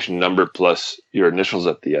 registration number plus your initials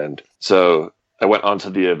at the end. So I went onto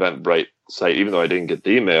the Eventbrite site, even though I didn't get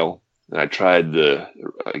the email, and I tried to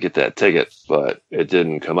get that ticket, but it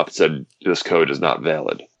didn't come up. It said this code is not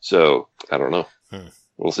valid. So I don't know.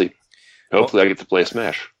 We'll see. Hopefully I get to play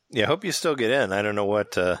Smash. Yeah, I hope you still get in. I don't know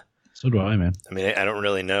what... so do I, man. I mean, I don't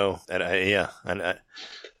really know. I don't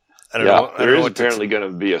know. There is apparently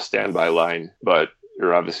going to be a standby line, but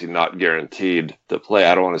you're obviously not guaranteed to play.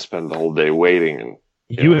 I don't want to spend the whole day waiting. And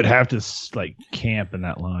you would have to like camp in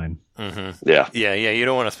that line. Mm-hmm. Yeah. You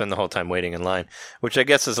don't want to spend the whole time waiting in line, which I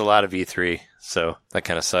guess is a lot of E3. So that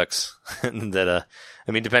kind of sucks. That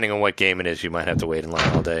I mean, depending on what game it is, you might have to wait in line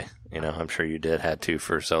all day. I'm sure you had to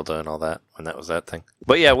for Zelda and all that when that was that thing.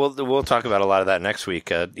 But yeah, we'll talk about a lot of that next week.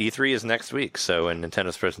 E3 is next week, so and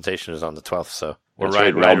Nintendo's presentation is on the 12th. So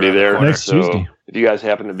I'll be there next Tuesday. If you guys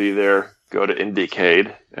happen to be there, go to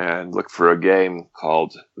Indiecade and look for a game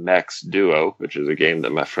called Max Duo, which is a game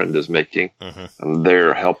that my friend is making. And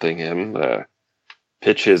they're helping him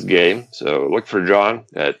pitch his game. So look for John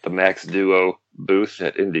at the Max Duo booth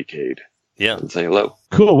at Indiecade. Yeah. And say hello.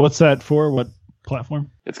 Cool. What's that for? What platform?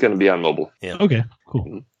 It's going to be on mobile. Yeah. Okay,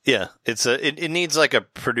 cool. Yeah, it needs like a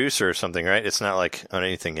producer or something, right? It's not like on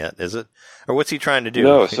anything yet, is it? Or what's he trying to do?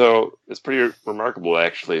 No, so it's pretty remarkable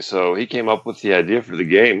actually. So he came up with the idea for the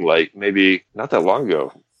game like maybe not that long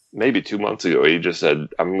ago, maybe 2 months ago. He just said,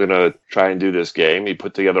 "I'm gonna try and do this game." He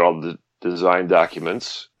put together all the design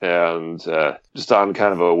documents and just on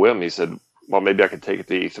kind of a whim, he said, "Well, maybe I could take it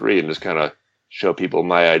to E3 and just kind of show people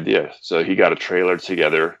my idea." So he got a trailer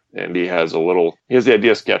together and he has the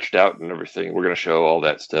idea sketched out and everything. We're going to show all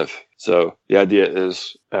that stuff. So the idea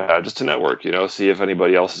is just to network, see if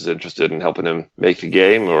anybody else is interested in helping him make the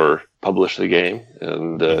game or publish the game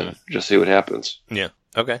and just see what happens. Yeah.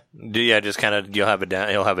 Okay. Just kind of, he'll have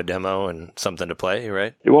a demo and something to play,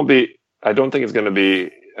 right? It won't be, I don't think it's going to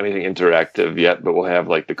be anything interactive yet, but we'll have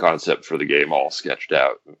like the concept for the game all sketched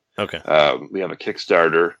out. Okay. We have a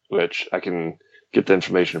Kickstarter, which I can get the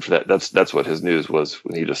information for that. That's what his news was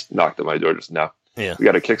when he just knocked on my door just now. Yeah. We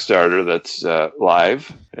got a Kickstarter that's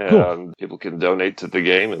live, and people can donate to the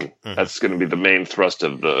game, and that's going to be the main thrust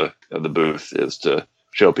of the booth is to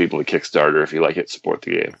show people the Kickstarter. If you like it, support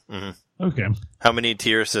the game. Mm-hmm. Okay. How many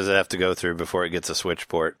tiers does it have to go through before it gets a Switch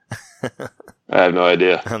port? I have no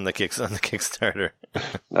idea. on the Kickstarter.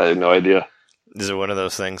 I have no idea. Is it one of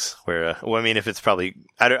those things where, if it's probably,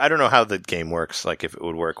 I don't know how the game works, like if it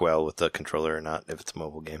would work well with the controller or not, if it's a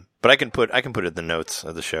mobile game. But I can put it in the notes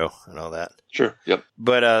of the show and all that. Sure. Yep.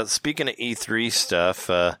 But speaking of E3 stuff,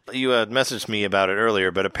 you messaged me about it earlier,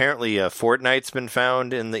 but apparently Fortnite's been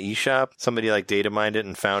found in the eShop. Somebody data mined it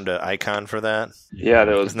and found an icon for that. Yeah,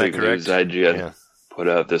 that was big news. IGN put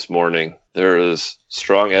out this morning. There is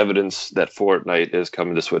strong evidence that Fortnite is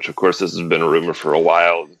coming to Switch. Of course, this has been a rumor for a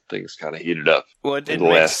while. And things kind of heated up in the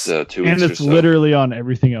last 2 weeks. And it's literally on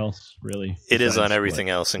everything else, really. It is on everything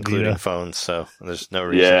else, including phones. So there's no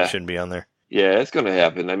reason it shouldn't be on there. Yeah, it's going to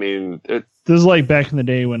happen. I mean, this is like back in the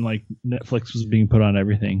day when Netflix was being put on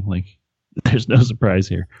everything. There's no surprise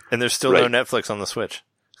here. And there's still no Netflix on the Switch.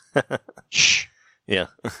 Shh. Yeah.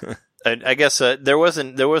 I guess there was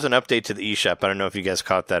an update to the eShop. I don't know if you guys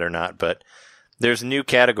caught that or not, but there's new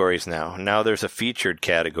categories now. Now there's a featured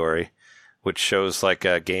category, which shows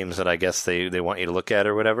games that I guess they want you to look at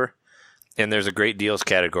or whatever. And there's a great deals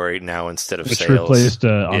category now instead of sales. Which replaced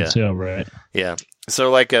on sale, right? Yeah.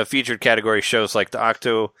 So a featured category shows the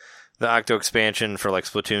Octo expansion for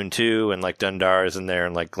Splatoon 2 and Dundar is in there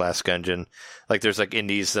and Glass Gungeon. There's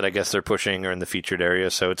indies that I guess they're pushing or in the featured area.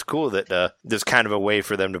 So it's cool that there's kind of a way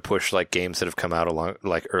for them to push games that have come out along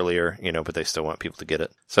earlier, but they still want people to get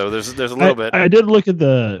it. So there's a little bit. I did look at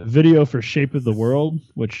the video for Shape of the World,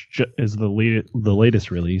 which is the latest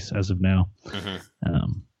release as of now.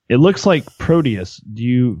 Mm-hmm. It looks like Proteus.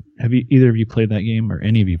 Have either of you played that game or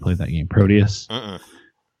any of you played that game? Proteus. Mm-mm.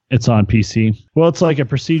 It's on PC. Well, it's like a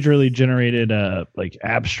procedurally generated,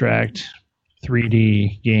 abstract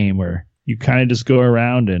 3D game where you kind of just go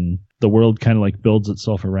around and the world kind of builds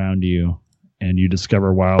itself around you, and you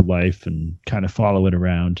discover wildlife and kind of follow it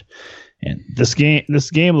around. And this game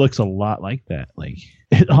looks a lot like that.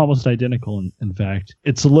 It's almost identical. In fact,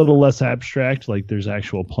 it's a little less abstract. There's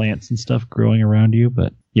actual plants and stuff growing around you.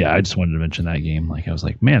 But yeah, I just wanted to mention that game. I was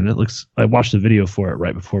like, man, I watched the video for it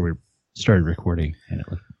right before we started recording, and it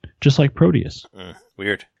looked just like Proteus.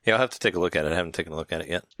 Weird. Yeah, I'll have to take a look at it. I haven't taken a look at it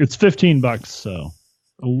yet. It's $15, so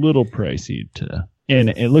a little pricey and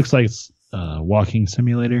it looks like it's a walking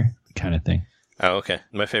simulator kind of thing. Oh, okay.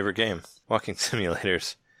 My favorite game, walking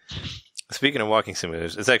simulators. Speaking of walking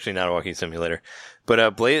simulators, it's actually not a walking simulator,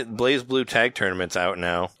 but Blaze Blue Tag Tournament's out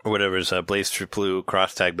now, or whatever is Blaze Blue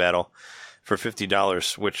Cross Tag Battle for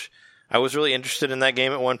 $50, which I was really interested in that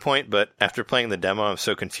game at one point, but after playing the demo, I'm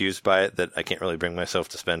so confused by it that I can't really bring myself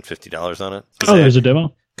to spend $50 on it. Oh, there's a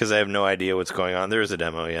demo? Because I have no idea what's going on. There is a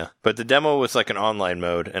demo, yeah. But the demo was an online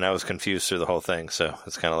mode, and I was confused through the whole thing, so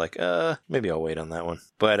it's kind of maybe I'll wait on that one.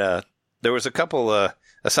 But there was a couple,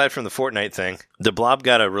 aside from the Fortnite thing, The Blob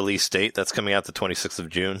got a release date. That's coming out the 26th of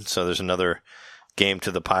June, so there's another game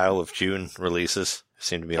to the pile of June releases.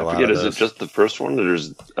 Seem to be a lot of those. Is it just the first one, or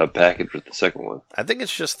there's a package with the second one? I think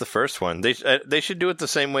it's just the first one. They should do it the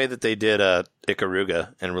same way that they did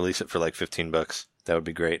Ikaruga and release it for $15. That would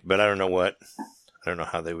be great. But I don't know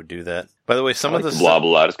how they would do that. By the way, some of the Blob a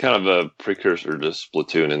lot. It's kind of a precursor to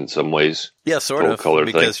Splatoon in some ways. Yeah, sort of,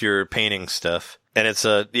 because you're painting stuff. And it's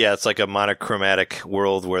like a monochromatic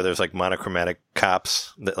world where there's monochromatic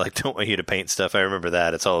cops that don't want you to paint stuff. I remember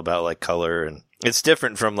that. It's all about color, and it's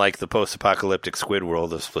different from the post-apocalyptic squid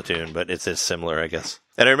world of Splatoon, but it's similar, I guess.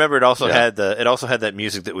 And I remember it also had that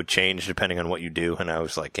music that would change depending on what you do, and I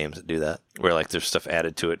always like games that do that, where there's stuff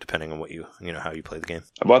added to it depending on what how you play the game.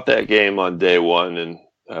 I bought that game on day one, and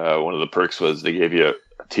one of the perks was they gave you a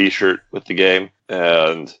T-shirt with the game.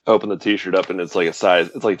 and open the T-shirt up, and it's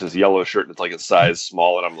like this yellow shirt, and it's like a size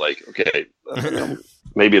small, and I'm like, okay,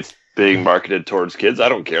 maybe it's being marketed towards kids. I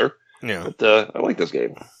don't care. Yeah. But I like this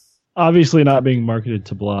game. Obviously not being marketed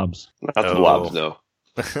to blobs. Not to blobs, no.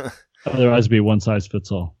 Otherwise it'd be one size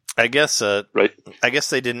fits all. I guess right. I guess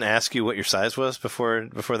they didn't ask you what your size was before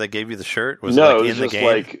they gave you the shirt? It was in the game?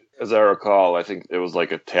 Like, as I recall, I think it was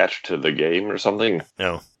like attached to the game or something.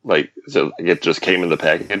 No. Like, so it just came in the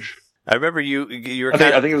package. I remember you were I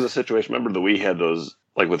think it was a situation. Remember the Wii had those,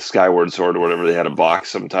 like with Skyward Sword or whatever, they had a box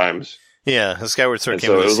sometimes. Yeah, the Skyward Sword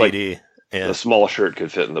came with a CD. Like, a small shirt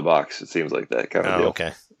could fit in the box. It seems like that kind of deal.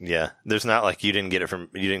 Okay. Yeah. There's not like you didn't get it from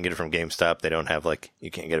GameStop. They don't have like you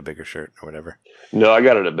can't get a bigger shirt or whatever. No, I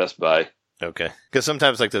got it at Best Buy. Okay. Because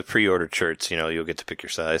sometimes like the pre-ordered shirts, you'll get to pick your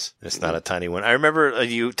size. It's not a tiny one. I remember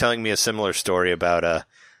you telling me a similar story about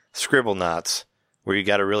Scribblenauts, where you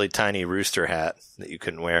got a really tiny rooster hat that you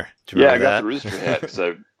couldn't wear. Do you remember I got the rooster hat because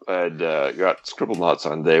I'd got Scribblenauts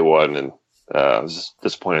on day one, and I was just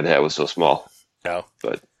disappointed the hat was so small. Oh.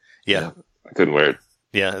 But yeah, I couldn't wear it.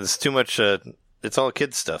 Yeah, it's too much. It's all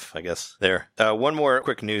kids stuff, I guess. There. One more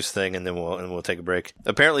quick news thing, and then we'll take a break.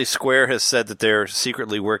 Apparently, Square has said that they're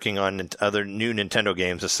secretly working on other new Nintendo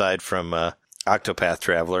games aside from Octopath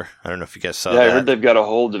Traveler. I don't know if you guys saw that. Yeah, I heard they've got a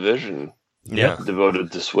whole division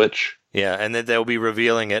devoted to Switch. Yeah, and that they'll be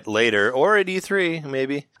revealing it later, or at E3,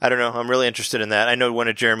 maybe. I don't know. I'm really interested in that. I know one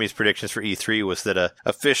of Jeremy's predictions for E3 was that a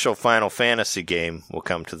official Final Fantasy game will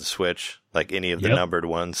come to the Switch, like any of the numbered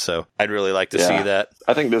ones. So I'd really like to see that.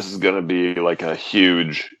 I think this is going to be like a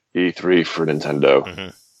huge E3 for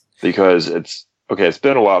Nintendo because it's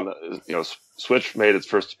been a while. Switch made its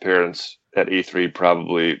first appearance at E3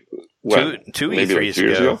 probably two E3s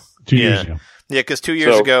ago. 2 years ago. Yeah, because 2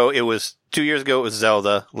 years ago it was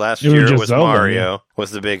Zelda. Last year it was Zelda, Mario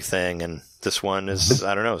was the big thing, and this one is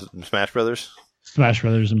I don't know, Smash Brothers. Smash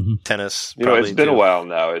Brothers, tennis. It's been a while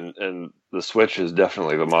now, and the Switch is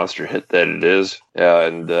definitely the monster hit that it is.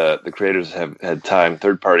 And the creators have had time.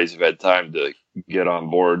 Third parties have had time to get on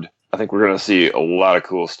board. I think we're going to see a lot of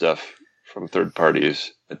cool stuff from third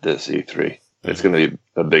parties at this E3. It's going to be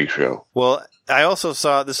a big show. Well, I also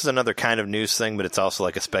saw, this is another kind of news thing, but it's also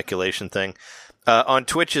like a speculation thing. On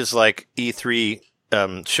Twitch's like E3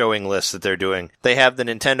 showing list that they're doing, they have the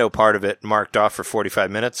Nintendo part of it marked off for 45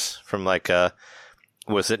 minutes from like,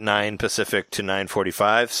 was it 9 Pacific to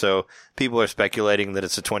 9:45? So people are speculating that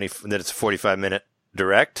it's a 45-minute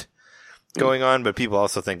direct going on, but people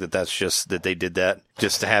also think that that's just that they did that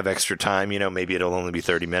just to have extra time. Maybe it'll only be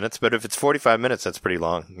 30 minutes, but if it's 45 minutes, that's pretty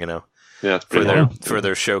long, Yeah, for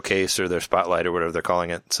their showcase or their spotlight or whatever they're calling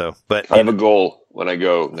it. So, but I have a goal when I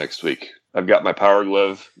go next week. I've got my Power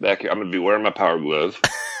Glove back here. I'm going to be wearing my Power Glove.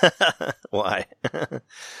 Why?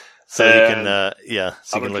 So you can,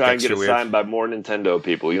 so I'm going to try and get it signed by more Nintendo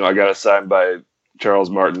people. I got it signed by Charles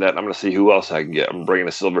Martinet. I'm going to see who else I can get. I'm bringing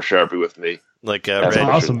a silver Sharpie with me. Like that's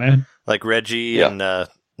awesome, man. Like Reggie and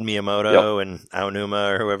Miyamoto and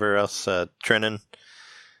Aonuma or whoever else, Trenin,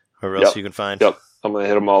 whoever else you can find. Yep. I'm going to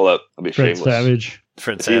hit them all up. I'll be Fred shameless. Savage.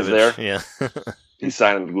 Fred Savage. He's there. Yeah. He's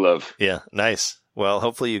signing the glove. Yeah. Nice. Well,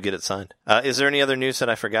 hopefully you get it signed. Is there any other news that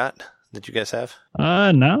I forgot that you guys have?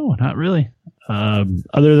 No, not really.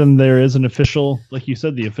 Other than there is an official, like you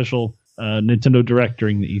said, the official Nintendo Direct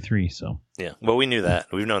during the E3. So yeah. Well, we knew that.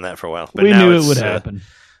 We've known that for a while. But we knew it would happen.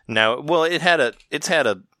 Now, well, it's had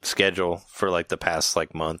a schedule for like the past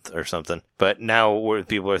like month or something, but now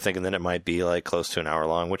people are thinking that it might be like close to an hour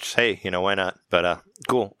long, which, hey, why not? But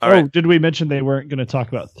cool. All right. Did we mention they weren't going to talk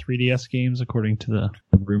about 3DS games according to the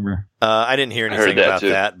rumor? I didn't hear anything about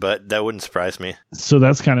that, but that wouldn't surprise me. So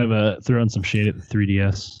that's kind of throwing some shade at the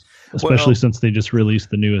 3DS, especially since they just released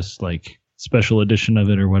the newest like special edition of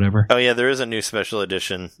it or whatever. Oh yeah, there is a new special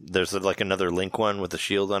edition. There's like another Link one with a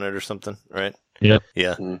shield on it or something, right? Yep.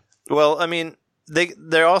 Yeah. Well, I mean,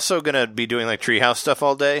 they're also going to be doing like Treehouse stuff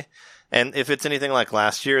all day. And if it's anything like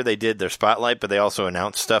last year, they did their Spotlight, but they also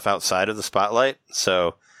announced stuff outside of the Spotlight.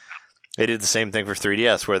 So they did the same thing for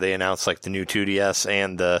 3DS, where they announced like the new 2DS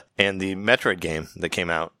and the Metroid game that came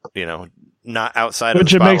out, not outside of the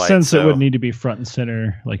Spotlight. Which it makes sense. It would need to be front and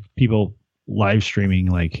center, like people live streaming.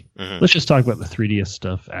 Like, let's just talk about the 3DS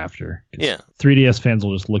stuff after. Yeah. 3DS fans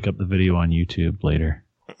will just look up the video on YouTube later.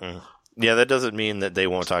 Yeah, that doesn't mean that they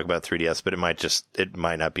won't talk about 3DS, but it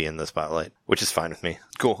might not be in the Spotlight, which is fine with me.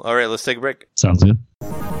 Cool. All right, let's take a break. Sounds good.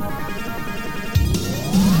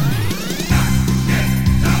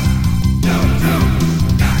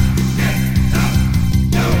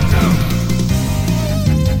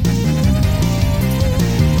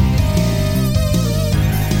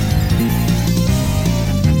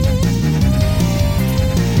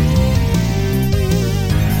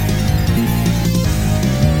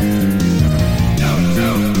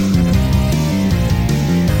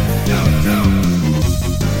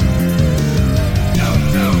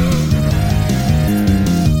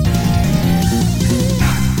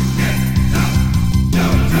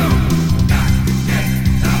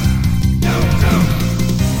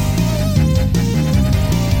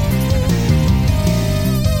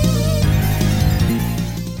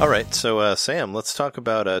 So, Sam, let's talk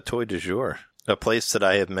about Toy du Jour, a place that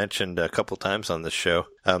I have mentioned a couple times on this show.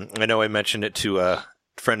 I know I mentioned it to a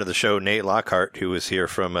friend of the show, Nate Lockhart, who was here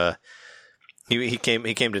from he came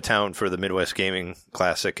to town for the Midwest Gaming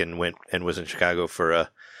Classic and was in Chicago for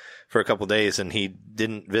a couple days, and he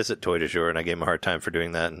didn't visit Toy du Jour, and I gave him a hard time for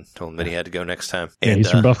doing that and told him that he had to go next time. Yeah, and, he's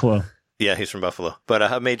from Buffalo. Yeah, he's from Buffalo. But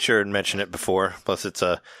I made sure and mention it before. Plus, it's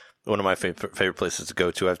one of my favorite places to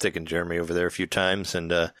go to. I've taken Jeremy over there a few times,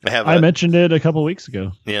 and I mentioned it a couple weeks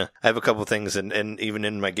ago. Yeah, I have a couple things, and even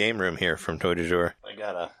in my game room here from Toy du Jour,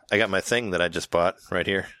 I got my thing that I just bought right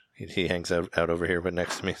here. He hangs out over here, but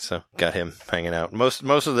next to me, so got him hanging out. Most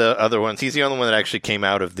of the other ones, he's the only one that actually came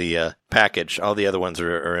out of the package. All the other ones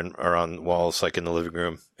are on walls, like in the living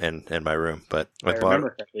room and my room. But I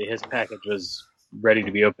remember correctly, his package was ready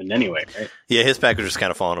to be opened anyway, right? Yeah, his package was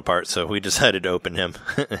kind of falling apart, so we decided to open him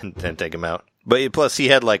and take him out. But plus, he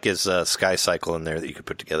had like his Sky Cycle in there that you could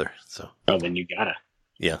put together. So then you gotta.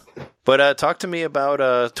 Yeah, but talk to me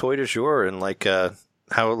about Toy du Jour and like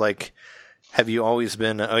how like. Have you always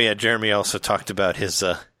been... Oh, yeah, Jeremy also talked about his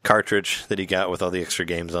cartridge that he got with all the extra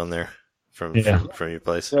games on there from your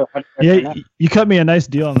place. So, you cut me a nice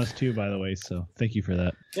deal on this, too, by the way, so thank you for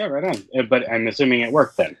that. Yeah, right on. But I'm assuming it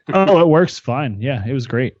worked then. Oh, it works fine. Yeah, it was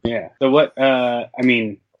great. Yeah. So what... I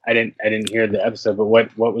mean, I didn't hear the episode, but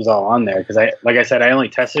what was all on there? Because like I said, I only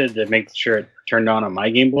tested it to make sure it turned on my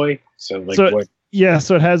Game Boy. So what... Yeah,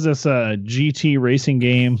 so it has this GT racing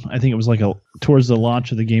game. I think it was like towards the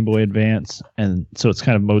launch of the Game Boy Advance, and so it's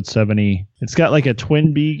kind of Mode 70. It's got like a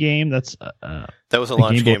Twin Bee game. That was a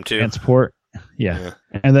launch game too. Port. Yeah,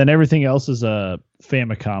 and then everything else is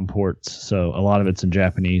Famicom ports. So a lot of it's in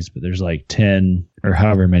Japanese, but there's like 10 or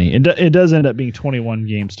however many. It does end up being 21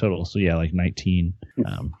 games total. So yeah, like 19.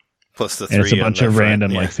 Plus the 3. And it's a bunch of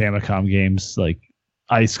random like Famicom games, like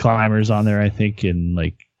Ice Climbers on there, I think, and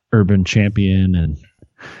like Urban Champion, and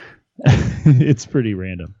it's pretty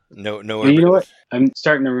random. No. You know what? I'm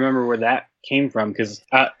starting to remember where that came from, because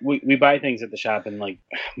we buy things at the shop, and like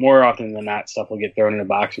more often than not, stuff will get thrown in a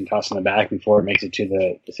box and tossed in the back before it makes it to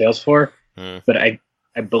the sales floor. But I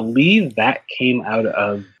believe that came out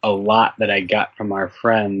of a lot that I got from our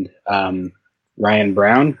friend Ryan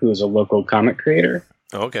Brown, who is a local comic creator.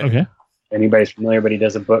 Okay. Anybody's familiar, but he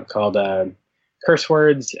does a book called Curse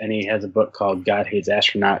Words, and he has a book called God Hates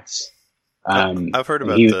Astronauts. I've heard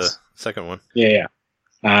about the second one. Yeah.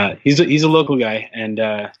 He's a local guy,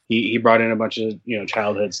 and he brought in a bunch of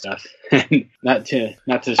childhood stuff. not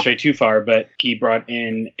to stray too far, but he brought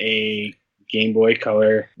in a Game Boy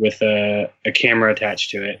Color with a camera attached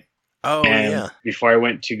to it. Oh, and yeah. Before I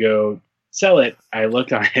went to go sell it, I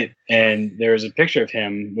looked on it, and there was a picture of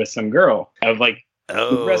him with some girl. The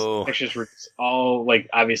rest of the pictures were all like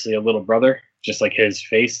obviously a little brother. Just like his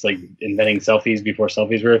face, like inventing selfies before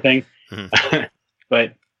selfies were a thing. Mm-hmm.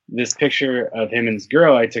 But this picture of him and his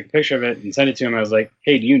girl, I took a picture of it and sent it to him. I was like,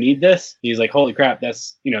 "Hey, do you need this?" He's like, "Holy crap,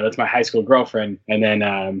 that's my high school girlfriend." And then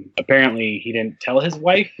apparently he didn't tell his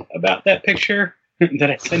wife about that picture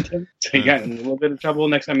that I sent him, so he got in a little bit of trouble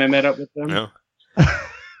next time I met up with them. No.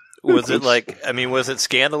 Was it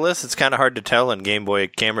scandalous? It's kind of hard to tell in Game Boy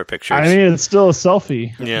camera pictures. I mean, it's still a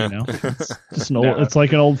selfie. Yeah. It's just it's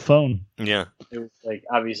like an old phone. Yeah. It was like,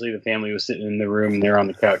 obviously the family was sitting in the room and they're on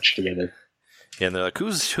the couch together. Yeah, and they're like, who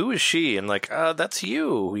is she? And like, that's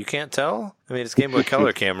you. You can't tell? I mean, it's Game Boy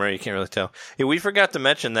Color camera. You can't really tell. Yeah, we forgot to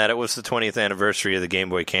mention that it was the 20th anniversary of the Game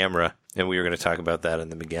Boy camera, and we were going to talk about that in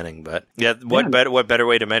the beginning. But yeah, what better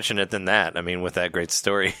way to mention it than that? I mean, with that great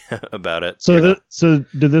story about it. So, so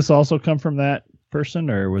did this also come from that person,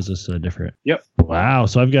 or was this different? Yep. Wow.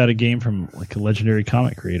 So I've got a game from like a legendary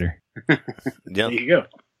comic creator. Yep. There you go.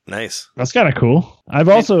 Nice. That's kind of cool. I've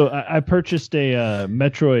also I purchased a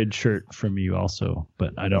Metroid shirt from you also,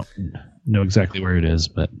 but I don't know exactly where it is.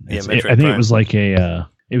 But I think Prime. It was like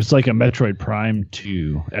a Metroid Prime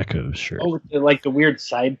 2 Echo shirt. Oh, like the weird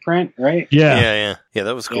side print, right? Yeah.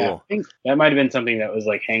 That was cool. Yeah, I think that might have been something that was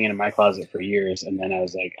like hanging in my closet for years, and then I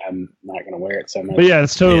was like, I'm not going to wear it so much. But yeah,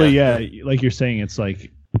 it's totally like you're saying, it's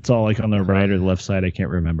like it's all like on the right or the left side. I can't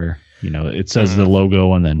remember. It says the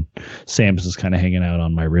logo, and then Sam's is kind of hanging out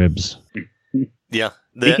on my ribs. Yeah.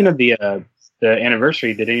 Speaking of the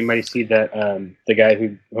anniversary, did anybody see that the guy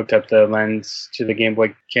who hooked up the lens to the Game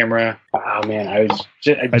Boy camera? Oh man, I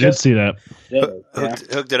did see that.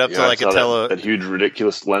 Hooked it up to like a that huge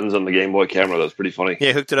ridiculous lens on the Game Boy camera. That was pretty funny.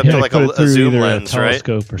 Yeah, hooked it up to like a zoom lens, right?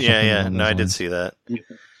 Yeah. No, I did see that.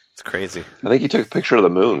 It's crazy. I think he took a picture of the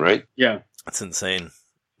moon, right? Yeah. That's insane.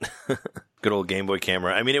 Good old Game Boy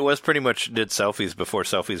camera. I mean, it was pretty much did selfies before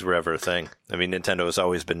selfies were ever a thing. I mean, Nintendo has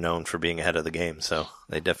always been known for being ahead of the game, so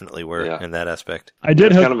they definitely were in that aspect. I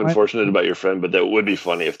did. It's kind of unfortunate about your friend, but that would be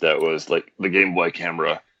funny if that was like the Game Boy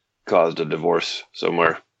camera caused a divorce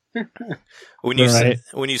somewhere. When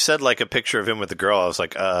you said like a picture of him with the girl, I was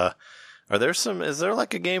like, is there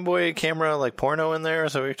like a Game Boy camera like porno in there?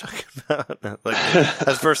 Is that what you're talking about? Like, that's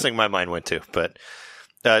the first thing my mind went to, but.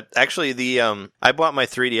 Actually, I bought my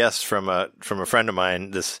 3DS from a friend of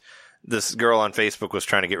mine. This girl on Facebook was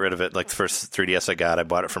trying to get rid of it. Like the first 3DS I got, I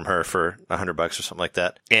bought it from her for $100 or something like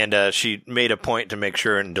that. And she made a point to make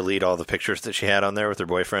sure and delete all the pictures that she had on there with her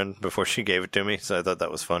boyfriend before she gave it to me. So I thought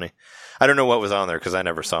that was funny. I don't know what was on there because I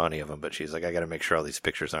never saw any of them. But she's like, I got to make sure all these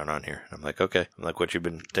pictures aren't on here. I'm like, okay. I'm like, what you've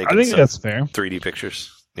been taking? I think that's fair. 3D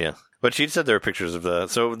pictures. Yeah. But she said there were pictures of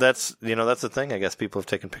so that's the thing. I guess people have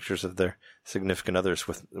taken pictures of their significant others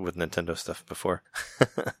with Nintendo stuff before.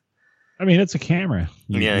 I mean, it's a camera.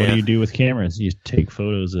 What do you do with cameras? You take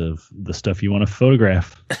photos of the stuff you want to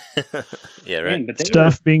photograph. Yeah, right. But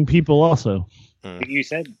stuff being people also. Like you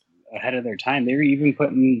said, ahead of their time. They were even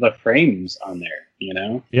putting the frames on there, you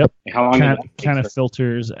know? Yep. How long kind of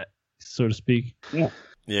filters, so to speak. Yeah.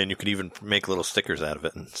 Yeah, and you could even make little stickers out of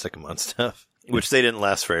it and stick them on stuff. Which they didn't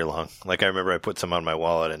last very long. Like I remember I put some on my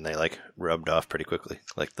wallet and they like rubbed off pretty quickly.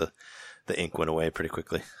 Like the ink went away pretty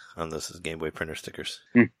quickly on those Game Boy printer stickers.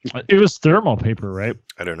 It was thermal paper, right?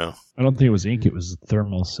 I don't know. I don't think it was ink, it was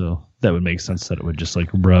thermal, so that would make sense that it would just like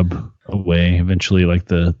rub away eventually, like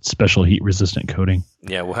the special heat resistant coating.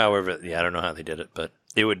 Yeah, well however I don't know how they did it, but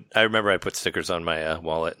it would I remember I put stickers on my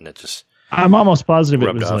wallet and it just I'm almost positive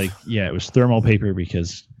it was off. it was thermal paper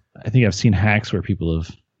because I think I've seen hacks where people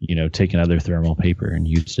have taken other thermal paper and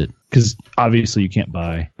used it. Because obviously you can't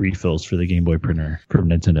buy refills for the Game Boy printer from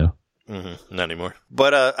Nintendo. Mm-hmm. Not anymore.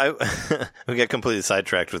 But we got completely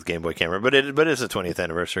sidetracked with Game Boy camera. But it's a 20th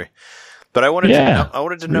anniversary. But I wanted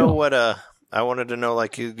to know what I wanted to know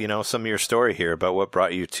like some of your story here about what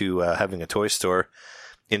brought you to having a toy store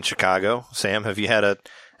in Chicago. Sam, have you had a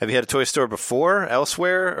toy store before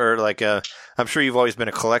elsewhere, or like I'm sure you've always been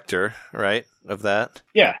a collector, right, of that?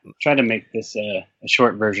 Yeah, try to make this a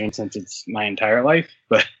short version since it's my entire life.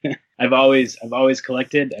 But I've always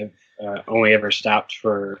collected. I've only ever stopped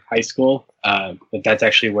for high school, but that's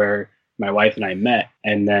actually where my wife and I met.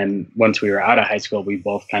 And then once we were out of high school, we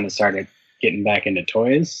both kind of started getting back into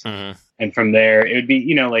toys. Mm-hmm. And from there, it would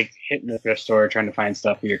be, like hitting the thrift store, trying to find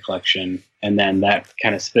stuff for your collection. And then that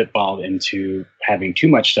kind of spitballed into having too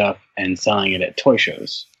much stuff and selling it at toy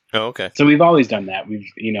shows. Oh, okay. So we've always done that. We've,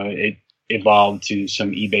 it evolved to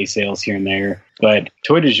some eBay sales here and there. But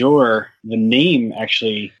Toy de Jour, the name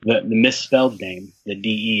actually, the misspelled name, the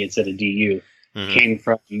DE instead of DU, came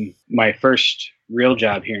from my first real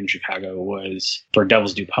job here in Chicago was for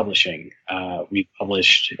Devil's Due Publishing. We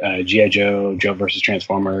published G.I. Joe, Joe versus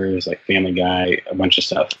Transformers, like Family Guy, a bunch of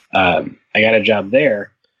stuff. I got a job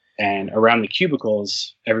there, and around the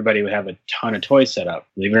cubicles, everybody would have a ton of toys set up.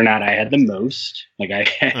 Believe it or not, I had the most. Like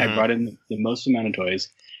I brought in the most amount of toys,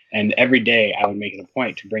 and every day I would make it a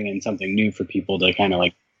point to bring in something new for people to kind of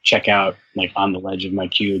like check out, like on the ledge of my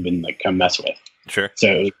cube and like come mess with. Sure. So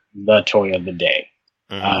it was the toy of the day.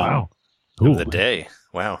 Wow. Of the day.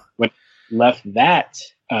 Wow. When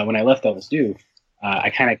I left Devil's Due, I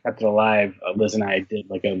kind of kept it alive. Liz and I did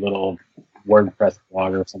like a little WordPress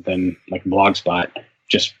blog or something, like Blogspot,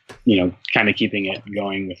 just, kind of keeping it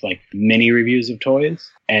going with like mini reviews of toys.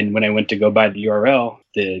 And when I went to go buy the URL,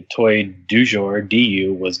 the Toy du Jour,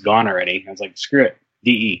 DU, was gone already. I was like, screw it,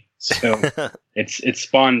 DE. So it's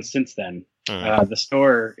spawned since then. The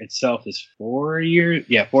store itself is 4 years.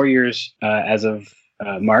 Yeah, 4 years as of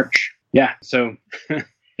March. Yeah, so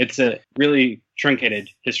it's a really truncated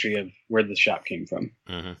history of where the shop came from.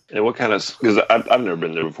 Mm-hmm. And what kind of, because I've never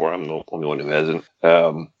been there before. I'm the only one who hasn't.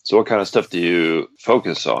 So what kind of stuff do you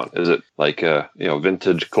focus on? Is it like,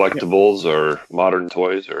 vintage collectibles or modern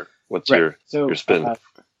toys, or what's your spin?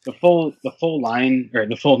 The full line, or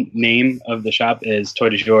the full name of the shop is Toy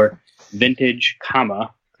de Jour Vintage,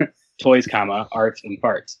 Toys, Arts and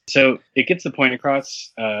Farts. So it gets the point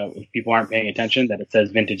across, if people aren't paying attention, that it says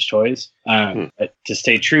vintage toys. But to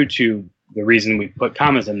stay true to the reason we put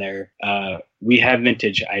commas in there, we have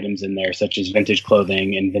vintage items in there, such as vintage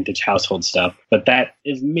clothing and vintage household stuff. But that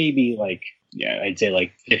is maybe like, I'd say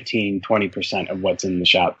like 15-20% of what's in the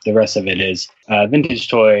shop. The rest of it is vintage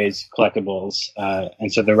toys, collectibles.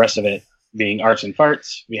 And so the rest of it being arts and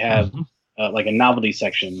farts, we have like a novelty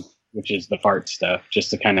section, which is the fart stuff,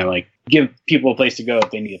 just to kind of like give people a place to go if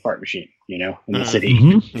they need a fart machine, in the city.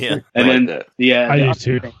 Yeah. And then the I do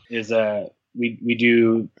too. Is we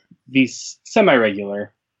do these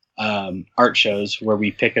semi-regular art shows where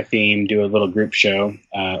we pick a theme, do a little group show,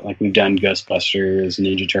 like we've done Ghostbusters,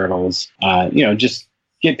 Ninja Turtles. Just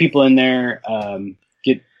get people in there,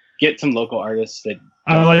 get some local artists that.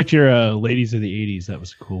 I liked your Ladies of the 80s. That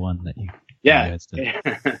was a cool one that you guys did.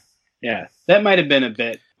 Yeah, that might have been a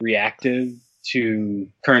bit reactive to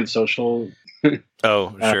current social.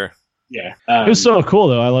 Oh, sure. Yeah, it was so cool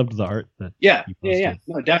though. I loved the art. Yeah.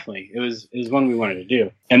 No, definitely. It was one we wanted to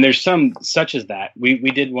do. And there's some such as that. We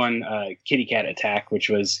did one Kitty Cat Attack, which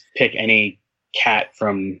was pick any cat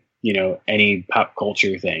from any pop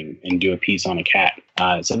culture thing and do a piece on a cat.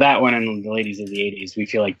 So that one and the Ladies of the 80s, we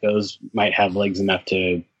feel like those might have legs enough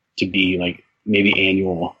to be like maybe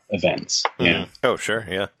annual events. Mm-hmm. Oh, sure,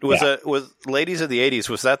 yeah. Was Ladies of the 80s?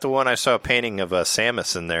 Was that the one I saw a painting of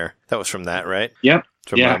Samus in there? That was from that, right? Yep.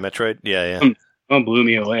 From Metroid? Yeah. One blew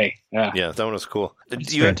me away. Yeah, that one was cool.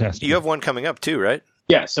 Fantastic. You have one coming up too, right?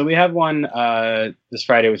 Yeah, so we have one this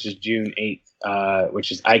Friday, which is June 8th,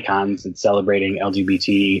 which is Icons. It's celebrating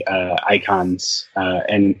LGBT icons.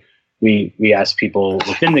 And we ask people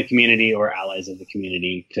within the community or allies of the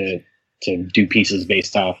community to do pieces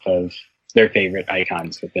based off of their favorite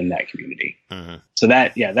icons within that community. Mm-hmm. So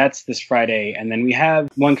that's this Friday. And then we have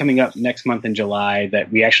one coming up next month in July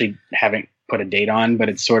that we actually haven't put a date on, but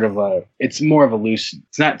it's it's more of a loose,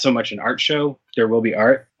 it's not so much an art show. There will be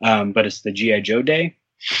art, but it's the G.I. Joe Day,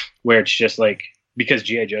 where it's just like, because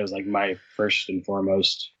G.I. Joe is like my first and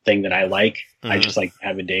foremost thing that I like. Mm-hmm. I just like to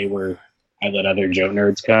have a day where I let other Joe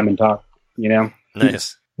nerds come and talk,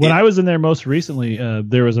 Nice. When I was in there most recently,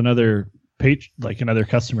 there was another another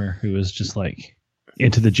customer who was just like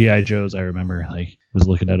into the G.I. Joes. I remember was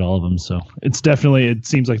looking at all of them. So it's definitely, it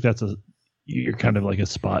seems like you're kind of like a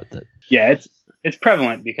spot that. Yeah, it's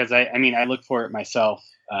prevalent because I look for it myself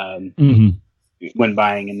when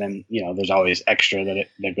buying, and then there's always extra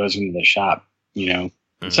that goes into the shop.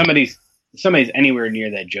 Mm-hmm. Somebody's anywhere near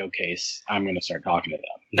that Joe case, I'm going to start talking to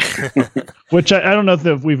them. Which I don't know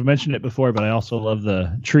if we've mentioned it before, but I also love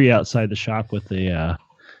the tree outside the shop with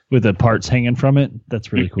the parts hanging from it.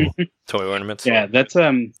 That's really cool. Toy ornaments. Yeah, that's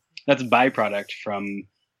a byproduct from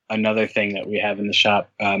another thing that we have in the shop.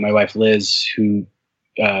 My wife Liz, who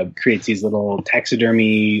creates these little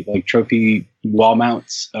taxidermy trophy wall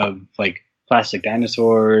mounts of plastic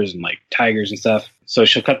dinosaurs and tigers and stuff. So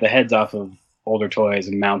she'll cut the heads off of older toys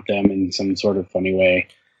and mount them in some sort of funny way.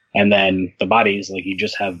 And then the bodies, you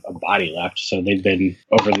just have a body left. So they've been,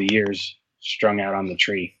 over the years, strung out on the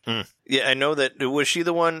tree. Yeah, I know that. Was she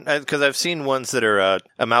the one? Because I've seen ones that are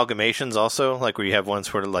amalgamations also, where you have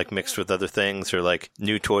ones sort of mixed with other things, or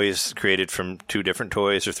new toys created from 2 different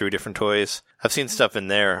toys or 3 different toys. I've seen stuff in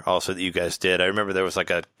there also that you guys did. I remember there was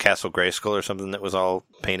a Castle Grayskull or something that was all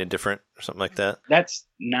painted different or something like that. That's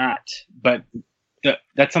not, but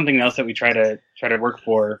that's something else that we try to work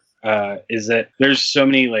for. Is that there's so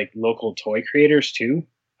many local toy creators too.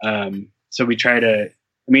 So we try to.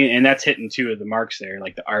 And that's hitting 2 of the marks there,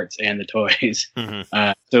 the arts and the toys.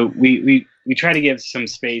 Mm-hmm. So we try to give some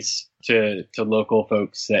space to local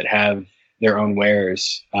folks that have their own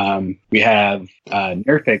wares. We have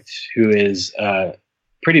Nerfict, who is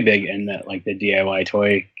pretty big in the DIY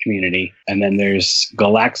toy community. And then there's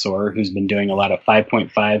Galaxor, who's been doing a lot of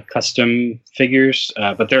 5.5 custom figures,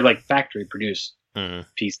 but they're factory produced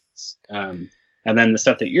pieces. And then the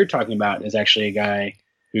stuff that you're talking about is actually a guy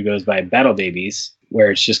who goes by Battle Babies, where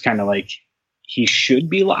it's just kind of he should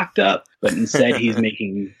be locked up, but instead he's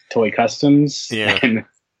making toy customs. Yeah. And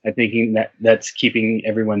I think that's keeping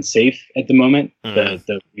everyone safe at the moment.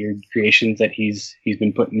 The weird creations that he's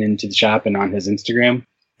been putting into the shop and on his Instagram.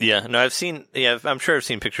 Yeah, no, I'm sure I've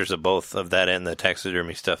seen pictures of both of that and the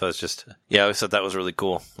taxidermy stuff. I always thought that was really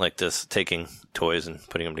cool. This taking toys and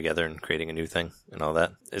putting them together and creating a new thing and all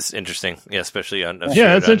that. It's interesting. Yeah, especially on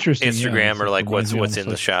it's interesting. Instagram or what's in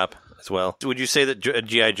the shop as well. Would you say that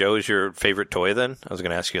G.I. Joe is your favorite toy then? I was going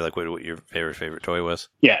to ask you what your favorite toy was.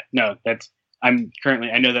 Yeah, no, I'm currently,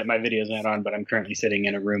 I know that my video's not on, but I'm currently sitting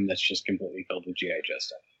in a room that's just completely filled with G.I. Joe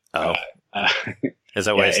stuff. Oh. Is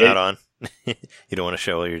that why it's not on? You don't want to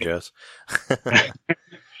show all your Joes?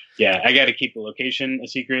 Yeah, I got to keep the location a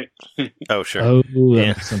secret. Oh, sure. Oh,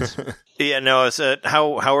 yeah. Yeah, no,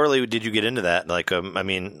 how early did you get into that?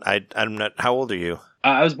 I'm not, how old are you?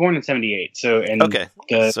 I was born in 1978. Okay.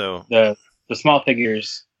 The small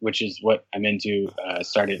figures, which is what I'm into,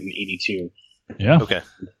 started in 1982. Yeah. Okay.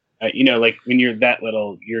 When you're that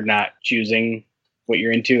little, you're not choosing what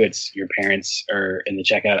you're into. It's your parents are in the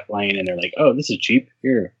checkout line and they're like, "Oh, this is cheap.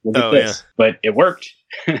 Here, we'll get this." Yeah. But it worked.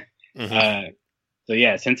 Mm-hmm. So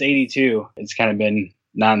yeah, since 1982, it's kind of been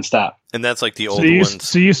nonstop. And that's the old ones.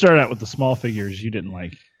 So you started out with the small figures. You didn't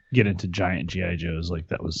get into giant GI Joes. Like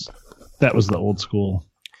that was the old school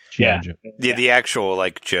GI Joe. The actual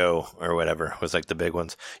like Joe or whatever was like the big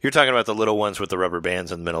ones. You're talking about the little ones with the rubber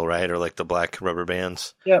bands in the middle, right? Or like the black rubber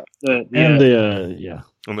bands. Yep.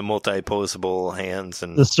 And the multi-posable hands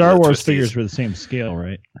and the Star Wars figures were the same scale,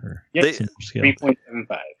 right? Yep.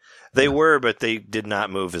 3.75. They were, but they did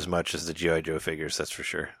not move as much as the G.I. Joe figures. That's for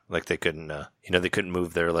sure. Like they couldn't, they couldn't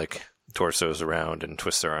move their like torsos around and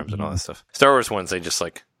twist their arms and all that stuff. Star Wars ones, they just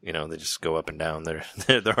like, they just go up and down. Their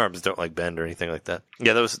arms don't like bend or anything like that.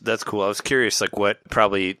 Yeah, that's cool. I was curious, like what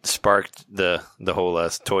probably sparked the whole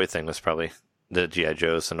toy thing was probably the G.I.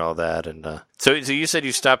 Joes and all that. And so you said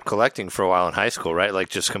you stopped collecting for a while in high school, right? Like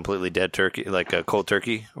just completely dead turkey, like a cold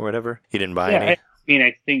turkey or whatever. You didn't buy any.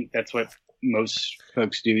 I think that's what most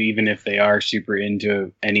folks do, even if they are super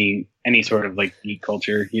into any sort of like geek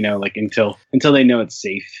culture, like until they know it's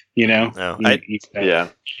safe, No,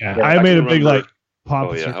 I made a big like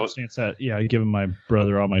pomp circumstance that giving my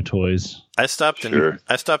brother all my toys. I stopped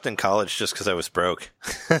in college just because I was broke,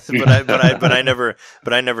 but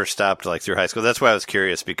I never stopped like through high school. That's why I was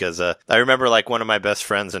curious because I remember like one of my best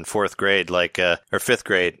friends in 4th grade, like or 5th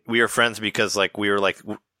grade. We were friends because like we were like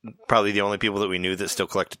probably the only people that we knew that still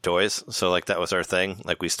collected toys. So like that was our thing.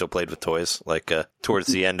 Like we still played with toys like towards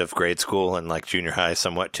the end of grade school and like junior high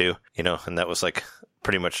somewhat too, and that was like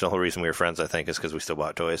pretty much the whole reason we were friends, I think, is because we still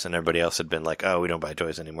bought toys and everybody else had been like, oh, we don't buy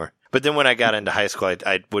toys anymore. But then when I got into high school,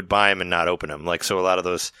 I would buy them and not open them. Like, so a lot of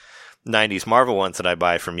those 90s Marvel ones that I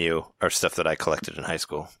buy from you are stuff that I collected in high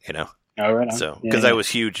school, Oh, right on. So, because I was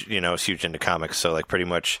huge, I was huge into comics. So like pretty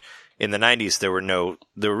much in the 90s, there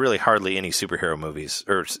were really hardly any superhero movies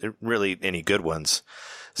or really any good ones.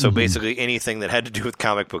 So basically anything that had to do with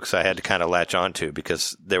comic books, I had to kind of latch onto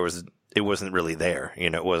because it wasn't really there.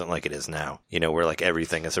 It wasn't like it is now, where like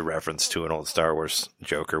everything is a reference to an old Star Wars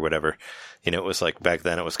joke or whatever. It was like back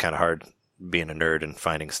then it was kind of hard being a nerd and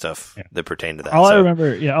finding stuff that pertained to that. All I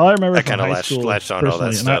remember I kind of latched on all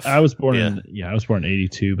that stuff. I was born in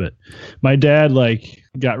 82, but my dad like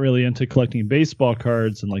got really into collecting baseball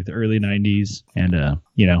cards in like the early 90s, and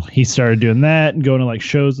he started doing that and going to like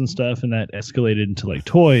shows and stuff, and that escalated into like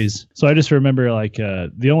toys. So I just remember like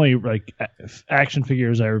the only like action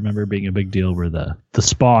figures I remember being a big deal were the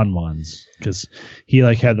Spawn ones, because he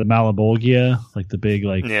like had the Malabolgia, like the big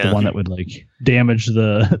like the one that would like damage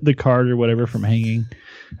the card or whatever from hanging.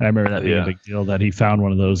 And I remember that being a big deal that he found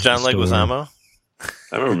one of those. John Leguizamo.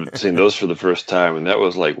 I remember seeing those for the first time, and that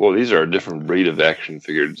was like, whoa, these are a different breed of action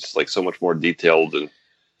figure. Just like so much more detailed, and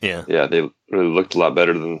they really looked a lot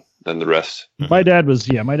better than the rest. My dad was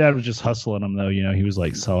just hustling them though. He was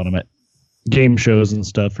like selling them at game shows and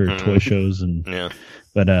stuff or toy shows and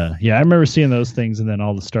But I remember seeing those things, and then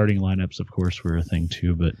all the starting lineups, of course, were a thing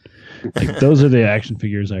too. But like those are the action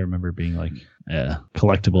figures I remember being like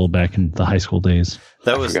collectible back in the high school days.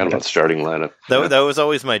 I forgot about starting lineup. That was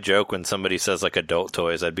always my joke when somebody says like adult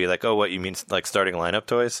toys. I'd be like, "Oh, what you mean like starting lineup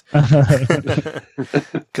toys?"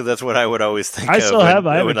 Because that's what I would always think. I have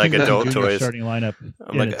like adult toys starting lineup.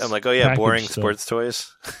 I'm like, oh yeah, boring sports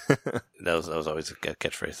toys. that was always a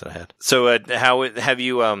catchphrase that I had. So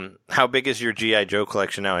how big is your G.I. Joe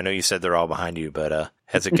collection now? I know you said they're all behind you, but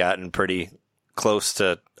has it gotten pretty close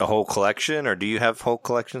to a whole collection, or do you have whole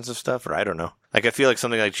collections of stuff? Or I don't know. Like I feel like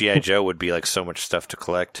something like G.I. Joe would be like so much stuff to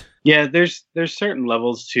collect. Yeah, there's certain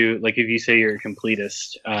levels to, like, if you say you're a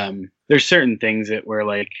completist, there's certain things that were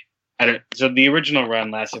like, so the original run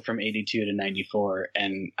lasted from 82 to 94,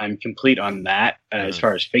 and I'm complete on that. As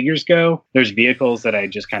far as figures go, there's vehicles that I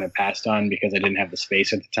just kind of passed on because I didn't have the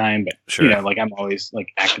space at the time, but like I'm always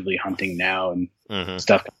like actively hunting now and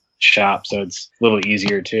stuff shop, so it's a little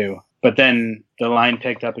easier too. But then the line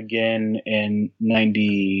picked up again in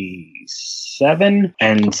 97.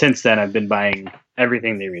 And since then, I've been buying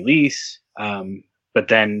everything they release. But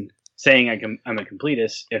then saying I'm a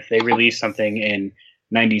completist, if they release something in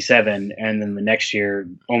 97 and then the next year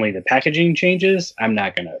only the packaging changes, I'm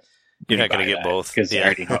not going to. You're not going to get both. Because I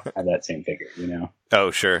already have that same figure, Oh,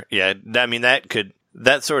 sure. Yeah. I mean,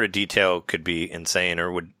 that sort of detail could be insane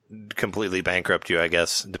or would completely bankrupt you, I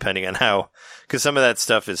guess, depending on how, because some of that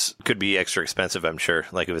stuff could be extra expensive, I'm sure,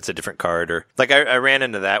 like if it's a different card, or like I ran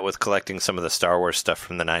into that with collecting some of the Star Wars stuff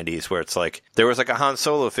from the 90s, where it's like there was like a Han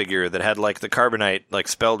Solo figure that had like the carbonite like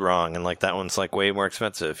spelled wrong, and like that one's like way more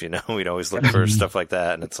expensive, we'd always look for stuff like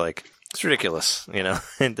that, and it's like it's ridiculous, I mean,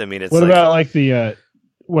 it's what about like the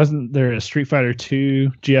wasn't there a Street Fighter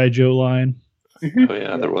 2 G.I. Joe line? Oh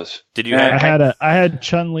yeah, there was. Did you? I had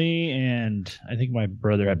Chun-Li, and I think my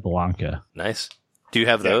brother had Blanca. Nice. Do you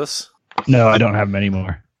have those? No, I don't have them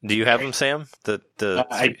anymore. Do you have them, Sam?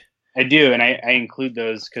 I do, and I include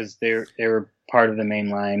those because they were part of the main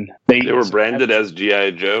line. They were branded as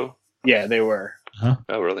G.I. Joe? Yeah, they were. Huh?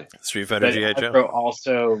 Oh, really? Street Fighter G.I. Joe? Hasbro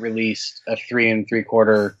also released a 3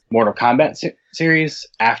 3/4 Mortal Kombat series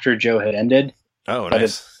after Joe had ended. Oh, but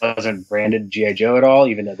nice. It wasn't branded G.I. Joe at all,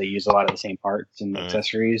 even though they use a lot of the same parts and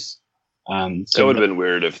accessories. So it would have been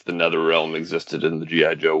weird if the Netherrealm existed in the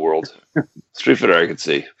G.I. Joe world. Street Fighter I could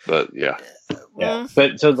see, but yeah. Yeah,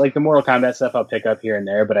 but so like the Mortal Kombat stuff I'll pick up here and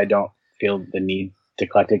there, but I don't feel the need to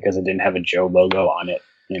collect it because it didn't have a Joe logo on it,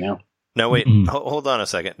 you know? No, wait, hold on a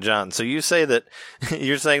second, John. So you say that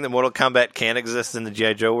you're saying that Mortal Kombat can't exist in the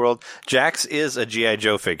G.I. Joe world? Jax is a G.I.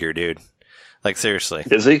 Joe figure, dude. Like, seriously.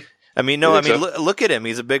 Is he? I mean, no, I mean, look at him.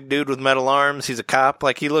 He's a big dude with metal arms. He's a cop.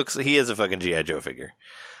 Like, he is a fucking G.I. Joe figure.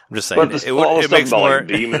 I'm just saying. But it makes more like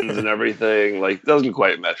demons and everything, like, doesn't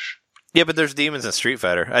quite mesh. Yeah, but there's demons in Street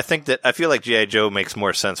Fighter. I feel like G.I. Joe makes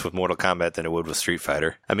more sense with Mortal Kombat than it would with Street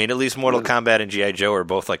Fighter. I mean, at least Mortal Kombat and G.I. Joe are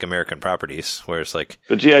both like American properties, whereas like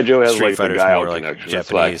but G.I. Joe has Street like Fighter's the Guile more like connection.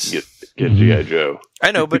 Japanese. Get G.I. Joe.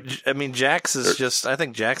 I know, but I mean, Jax is just. I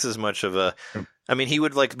think Jax is much of a. I mean, he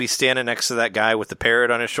would like be standing next to that guy with the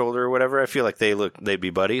parrot on his shoulder or whatever. I feel like they'd be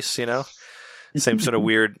buddies, you know. Same sort of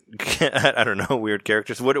weird. I don't know, weird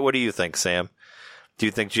characters. What do you think, Sam? Do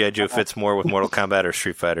you think G.I. Joe fits more with Mortal Kombat or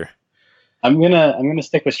Street Fighter? I'm gonna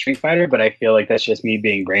stick with Street Fighter, but I feel like that's just me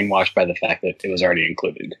being brainwashed by the fact that it was already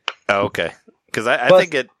included. Oh, okay. Because I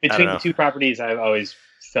think it between the two properties, I've always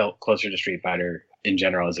felt closer to Street Fighter in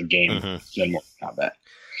general as a game than Mortal Kombat.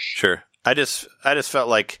 Sure, I just felt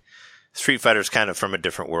like Street Fighter's kind of from a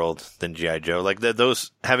different world than G.I. Joe. Like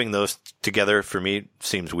having those together for me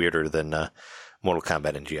seems weirder than Mortal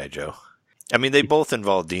Kombat and G.I. Joe. I mean, they both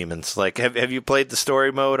involve demons. Like, have you played the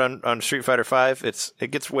story mode on Street Fighter V?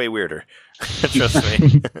 It gets way weirder. Trust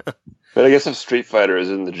me. But I guess if Street Fighter is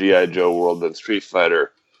in the G.I. Joe world, then Street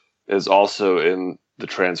Fighter is also in the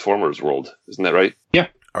Transformers world. Isn't that right? Yeah.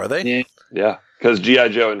 Are they? Yeah. Because G.I.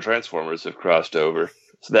 Joe and Transformers have crossed over.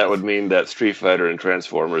 So that would mean that Street Fighter and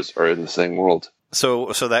Transformers are in the same world.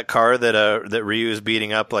 So that car that Ryu is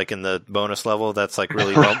beating up, like in the bonus level, that's like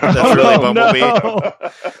really that's really Bumblebee. No.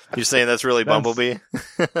 You're saying that's really Bumblebee?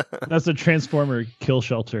 That's a Transformer kill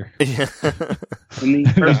shelter. Yeah. In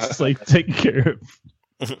the first, just like taken care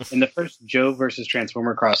of. In the first Joe versus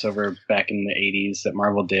Transformer crossover back in the 80s that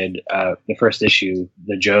Marvel did, the first issue,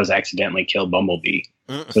 the Joes accidentally kill Bumblebee.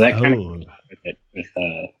 So that kind of with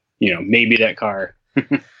maybe that car.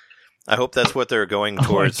 I hope that's what they're going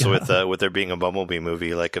towards with there being a Bumblebee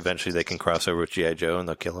movie. Like eventually they can cross over with G.I. Joe and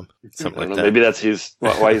they'll kill him. Something like that. Maybe that's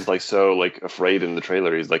why he's like so like afraid in the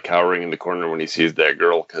trailer. He's like cowering in the corner when he sees that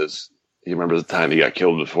girl because he remembers the time he got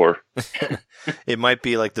killed before. It might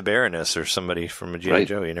be like the Baroness or somebody from a G.I.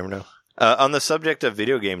 Joe. You never know. On the subject of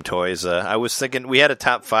video game toys, I was thinking we had a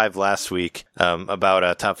top 5 last week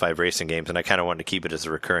about top 5 racing games, and I kind of wanted to keep it as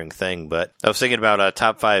a recurring thing. But I was thinking about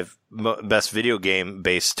top 5 best video game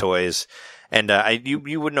based toys, and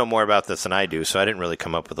you would know more about this than I do, so I didn't really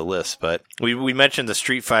come up with a list. But we mentioned the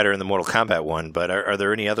Street Fighter and the Mortal Kombat one, but are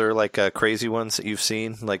there any other like crazy ones that you've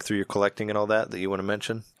seen like through your collecting and all that you want to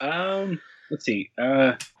mention? Let's see.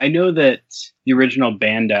 I know that the original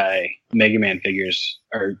Bandai Mega Man figures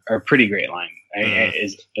are a pretty great line.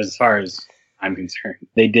 As far as I'm concerned,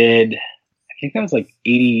 they did. I think that was like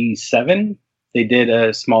 87. They did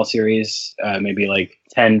a small series, maybe like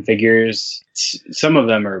 10 figures. Some of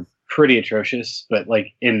them are pretty atrocious, but like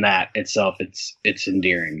in that itself, it's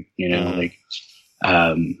endearing. You know, like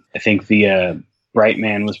I think the Bright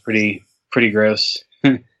Man was pretty gross.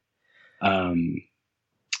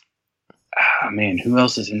 Man, who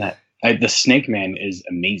else is in that? The Snake Man is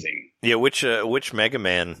amazing. Yeah, which Mega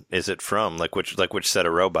Man is it from? Like which set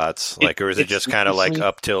of robots? Or is it just kind of like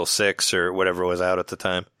up till 6 or whatever was out at the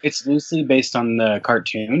time? It's loosely based on the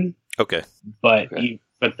cartoon. Okay, but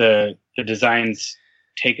the designs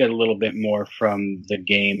take a little bit more from the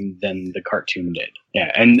game than the cartoon did.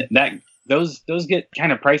 Yeah, and those get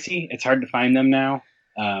kind of pricey. It's hard to find them now.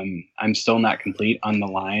 I'm still not complete on the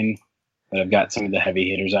line, but I've got some of the heavy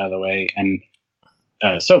hitters out of the way. And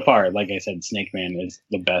so far, like I said, Snake Man is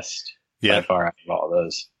the best by far out of all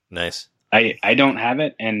those. Nice. I don't have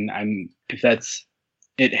it, and if that's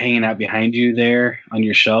it hanging out behind you there on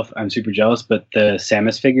your shelf, I'm super jealous. But the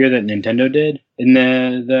Samus figure that Nintendo did in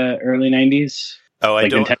the early 90s. Oh, I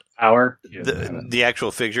don't. Nintendo Power. The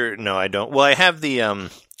actual figure? No, I don't. Well, I have the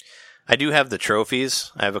I do have the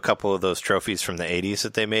trophies. I have a couple of those trophies from the 80s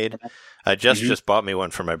that they made. Just bought me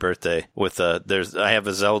one for my birthday. I have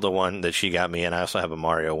a Zelda one that she got me, and I also have a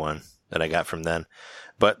Mario one that I got from then.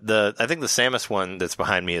 But I think the Samus one that's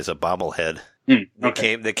behind me is a bobblehead.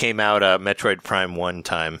 Okay. They came out Metroid Prime 1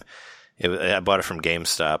 time. I bought it from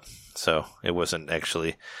GameStop, so it wasn't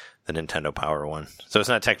actually the Nintendo Power one. So it's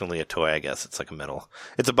not technically a toy, I guess. It's like a metal.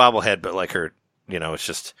 It's a bobblehead, but like her, it's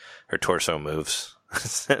just her torso moves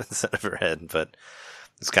instead of her head. But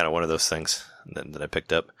it's kind of one of those things that I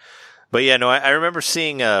picked up. But yeah, no, I remember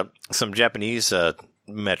seeing some Japanese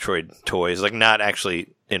Metroid toys, like not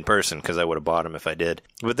actually in person because I would have bought them if I did.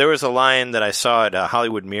 But there was a line that I saw at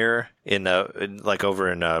Hollywood Mirror like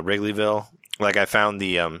over in Wrigleyville. Like I found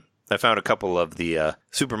a couple of the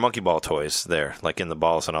Super Monkey Ball toys there, like in the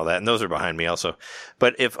balls and all that, and those are behind me also.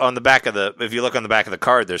 But if you look on the back of the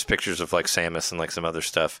card, there's pictures of like Samus and like some other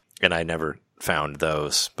stuff, and I never found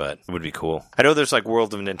those, but it would be cool. I know there's like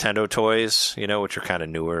World of Nintendo toys, which are kind of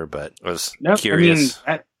newer, but I was curious.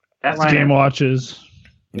 I mean, that line Game Watches.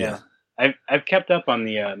 Yeah. I've kept up on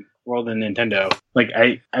the World of Nintendo. Like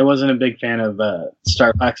I wasn't a big fan of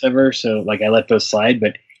Star Fox ever, so like I let those slide,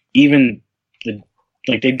 but even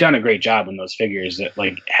they've done a great job on those figures that,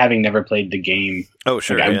 like, having never played the game. Oh,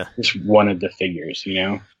 sure. Like, yeah. I just wanted the figures,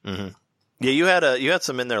 Mm-hmm. Yeah, you had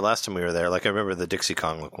some in there last time we were there. Like I remember the Dixie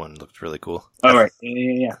Kong one looked really cool. Oh right,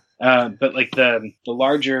 yeah. But like the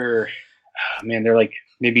larger, they're like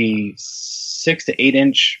maybe 6 to 8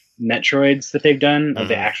 inch Metroids that they've done of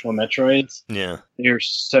the actual Metroids. Yeah, they're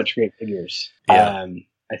such great figures. Yeah.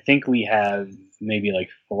 I think we have maybe like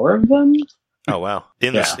 4 of them. Oh wow!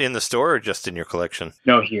 In the store or just in your collection?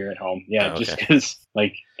 No, here at home. Yeah, just because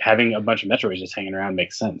like having a bunch of Metroids just hanging around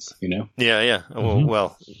makes sense, Yeah, yeah. Mm-hmm.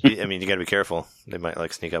 Well, I mean, you got to be careful. They might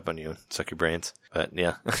like sneak up on you and suck your brains. But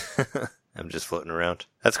yeah, I'm just floating around.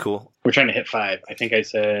 That's cool. We're trying to hit 5. I think I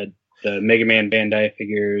said the Mega Man Bandai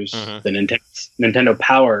figures, the Nintendo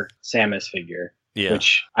Power Samus figure. Yeah.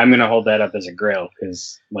 Which I'm gonna hold that up as a grail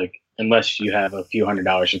because, like, unless you have a few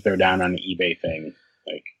 $100s to throw down on an eBay thing,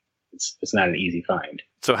 like. It's not an easy find.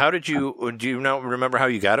 So how do you remember how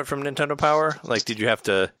you got it from Nintendo Power? Like, did you have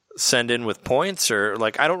to send in with points or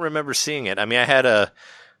like, I don't remember seeing it. I mean,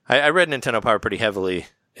 I read Nintendo Power pretty heavily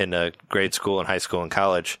in grade school and high school and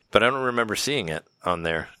college, but I don't remember seeing it on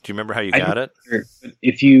there. Do you remember how you got it?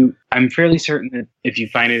 I'm fairly certain that if you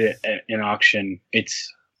find it at an auction,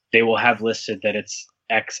 they will have listed that it's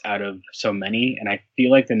X out of so many. And I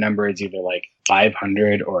feel like the number is either like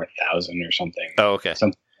 500 or 1,000 or something. Oh, okay.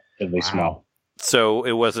 Something small. So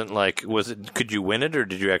it wasn't like, could you win it or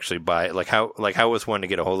did you actually buy it? Like how was one to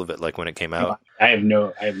get a hold of it? Like when it came out? I have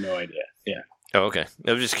no idea. Yeah. Oh, okay.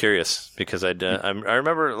 I was just curious because I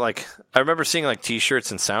remember seeing like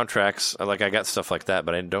t-shirts and soundtracks. Like I got stuff like that,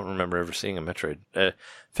 but I don't remember ever seeing a Metroid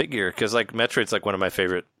figure. Cause like Metroid's like one of my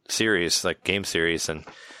favorite series, like game series, and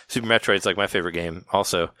Super Metroid's like my favorite game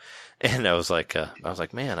also. And I was like,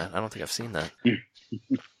 man, I don't think I've seen that.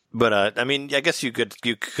 But I mean, I guess you could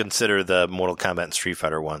consider the Mortal Kombat and Street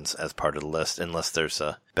Fighter ones as part of the list, unless there's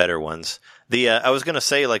better ones. I was gonna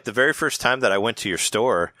say, like the very first time that I went to your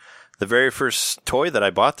store, the very first toy that I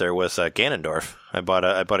bought there was Ganondorf. I bought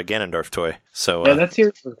a Ganondorf toy. So yeah, that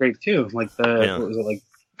series was great too. Like what was it, like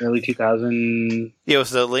early 2000? Yeah, it was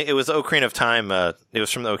the Ocarina of Time. It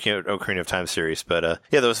was from the Ocarina of Time series. But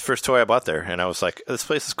yeah, that was the first toy I bought there, and I was like, this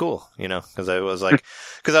place is cool, because I was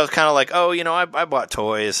kind of like, oh, I bought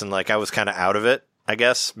toys, and like I was kind of out of it, I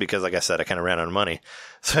guess, because like I said, I kind of ran out of money,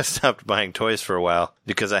 so I stopped buying toys for a while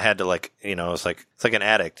because I had to like, it was like it's like an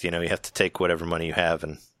addict, you have to take whatever money you have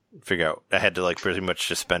and figure out. I had to like pretty much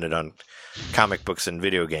just spend it on comic books and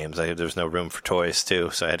video games. There's no room for toys too,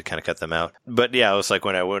 so I had to kind of cut them out. But yeah, I was like,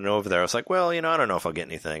 when I went over there, I was like, well, I don't know if I'll get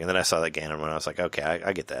anything. And then I saw that Ganon one, I was like, okay,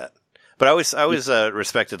 I get that. But I always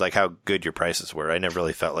respected like how good your prices were. I never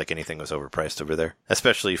really felt like anything was overpriced over there,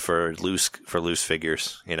 especially for loose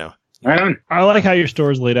figures. I like how your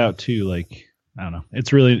store is laid out too. Like, I don't know,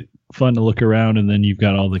 it's really fun to look around, and then you've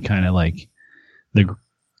got all the kind of like I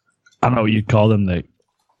don't know what you'd call them, the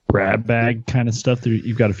grab bag kind of stuff.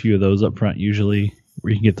 You've got a few of those up front usually,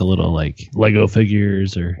 where you can get the little like Lego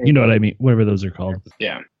figures, or you know what I mean, whatever those are called.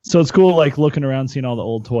 Yeah. So it's cool, like looking around, seeing all the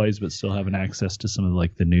old toys, but still having access to some of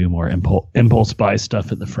like the new, more impulse buy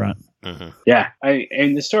stuff at the front. Mm-hmm. Yeah,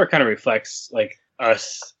 and the store kind of reflects like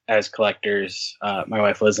us as collectors. My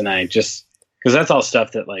wife Liz and I, just because that's all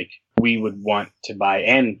stuff that like we would want to buy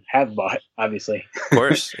and have bought, obviously. Of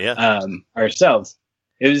course, yeah. Ourselves.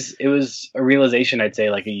 It was a realization, I'd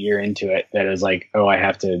say, like a year into it, that it was like, oh, I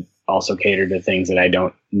have to also cater to things that I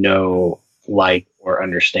don't know, like, or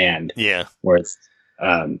understand. Yeah. Where it's,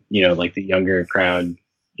 like the younger crowd,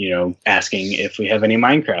 asking if we have any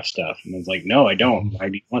Minecraft stuff. And it's like, no, I don't. Why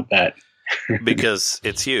do you want that? Because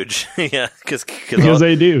it's huge. Yeah, because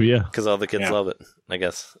they do. Yeah, because all the kids love it. I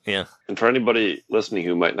guess. Yeah. And for anybody listening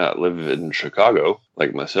who might not live in Chicago,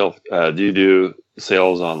 like myself, do you do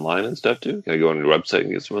sales online and stuff too? Can I go on your website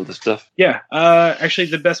and get some of the stuff? Yeah. Actually,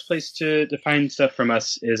 the best place to find stuff from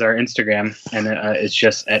us is our Instagram, and it's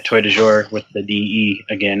just at Toy du Jour with the DE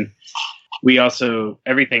again. We also,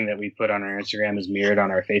 everything that we put on our Instagram is mirrored on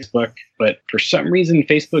our Facebook, but for some reason,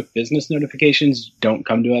 Facebook business notifications don't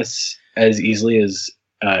come to us as easily as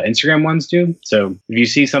Instagram ones do. So if you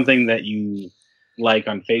see something that you like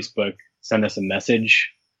on Facebook, send us a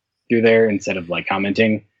message through there instead of like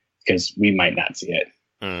commenting, because we might not see it.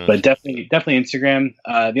 But definitely Instagram.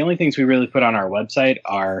 The only things we really put on our website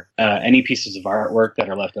are any pieces of artwork that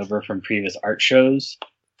are left over from previous art shows,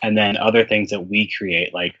 and then other things that we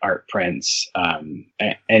create, like art prints,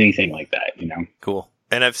 anything like that. Cool.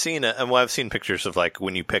 And I've seen pictures of like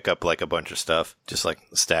when you pick up like a bunch of stuff, just like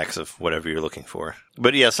stacks of whatever you're looking for.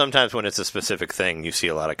 But yeah, sometimes when it's a specific thing, you see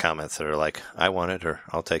a lot of comments that are like, "I want it," or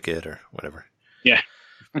 "I'll take it," or whatever. Yeah.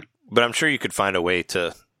 But I'm sure you could find a way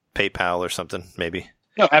to PayPal or something, maybe.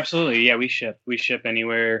 No, absolutely. Yeah, we ship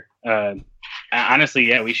anywhere. Honestly,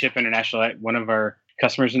 yeah, we ship international. One of our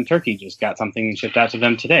customers in Turkey just got something shipped out to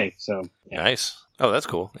them today. So yeah. Nice. Oh, that's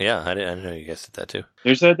cool. Yeah, I didn't know you guys did that too.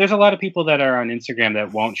 There's a lot of people that are on Instagram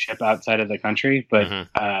that won't ship outside of the country, but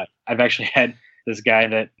I've actually had this guy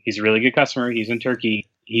that he's a really good customer. He's in Turkey.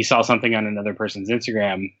 He saw something on another person's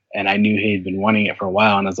Instagram, and I knew he'd been wanting it for a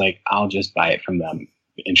while, and I was like, I'll just buy it from them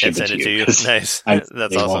and ship it to you. Nice.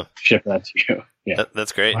 That's awesome. Ship that to you. Yeah,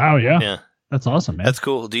 that's great. Wow. Yeah. That's awesome, man. That's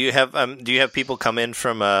cool. Do you have people come in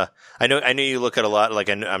from? I know you look at a lot. Like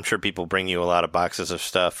I'm sure people bring you a lot of boxes of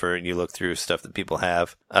stuff, or you look through stuff that people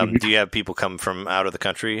have. Do you have people come from out of the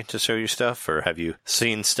country to show you stuff, or have you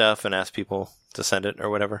seen stuff and asked people to send it or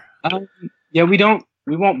whatever? Yeah, we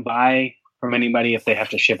won't buy from anybody if they have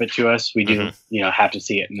to ship it to us. We do, have to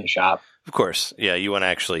see it in the shop. Of course, yeah. You want to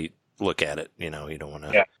actually look at it. You don't want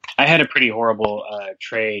to. Yeah, I had a pretty horrible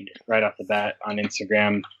trade right off the bat on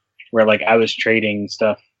Instagram, where like I was trading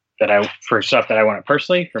stuff for stuff that I wanted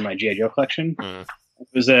personally for my G.I. Joe collection. It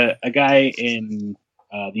was a guy in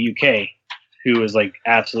the UK who was like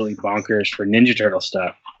absolutely bonkers for Ninja Turtle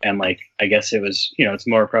stuff, and like I guess it was it's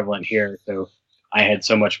more prevalent here, so I had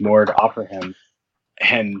so much more to offer him,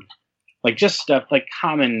 and like just stuff like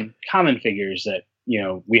common figures that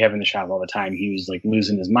we have in the shop all the time. He was like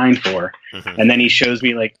losing his mind for, and then he shows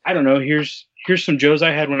me like, I don't know, here's some Joes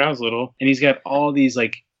I had when I was little, and he's got all these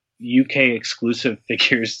like UK exclusive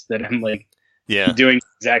figures that I'm like doing the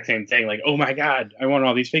exact same thing. Like, oh my God, I want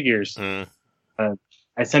all these figures.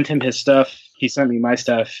 I sent him his stuff. He sent me my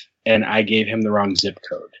stuff, and I gave him the wrong zip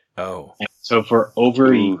code. Oh, and so for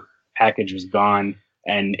over a year, package was gone.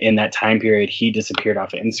 And in that time period, he disappeared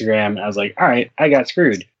off of Instagram. I was like, all right, I got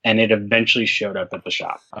screwed. And it eventually showed up at the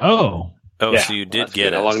shop. Oh, yeah. So you did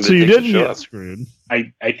get it. So you didn't get screwed.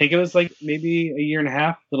 I think it was like maybe a year and a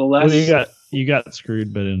half, a little less. Well, you got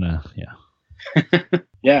screwed, but in a,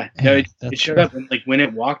 yeah. No, it showed up. And like when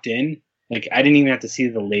it walked in, like I didn't even have to see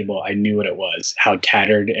the label. I knew what it was, how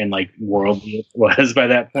tattered and like worldly it was by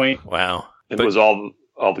that point. Wow. It was all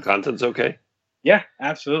the contents okay? Yeah,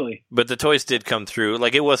 absolutely. But the toys did come through.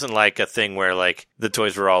 Like, it wasn't like a thing where, like, the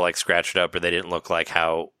toys were all, like, scratched up or they didn't look like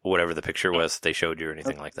how whatever the picture was they showed you or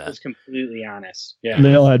anything like that. I was completely honest. Yeah.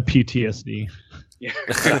 They all had PTSD. Yeah.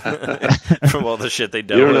 From all the shit they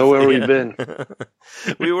done. You don't know where we've been.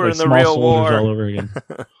 We were in the real war. All over again.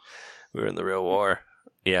 We were in the real war.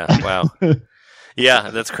 Yeah, wow. Yeah,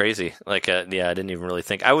 that's crazy. Like, I didn't even really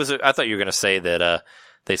think. I thought you were going to say that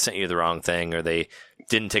they sent you the wrong thing, or they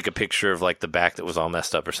didn't take a picture of like the back that was all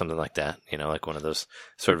messed up or something like that. Like one of those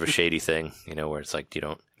sort of a shady thing, where it's like they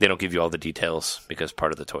don't give you all the details because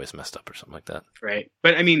part of the toy is messed up or something like that. Right.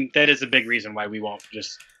 But I mean, that is a big reason why we won't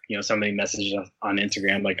just, somebody messages us on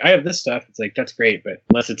Instagram like, I have this stuff. It's like, that's great, but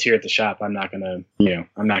unless it's here at the shop, I'm not gonna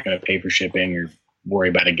pay for shipping or worry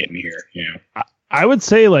about it getting here. I would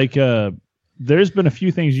say like there's been a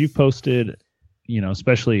few things you've posted,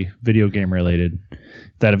 especially video game related,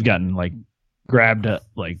 that have gotten like grabbed up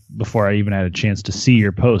like before I even had a chance to see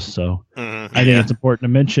your post. So I think it's important to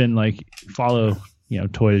mention, like, follow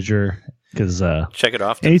Toy du Jour, because check it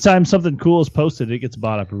off. Anytime something cool is posted, it gets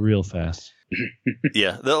bought up real fast.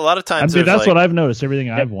 Yeah, a lot of times that's what I've noticed. Everything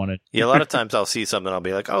I've wanted. Yeah, a lot of times I'll see something, I'll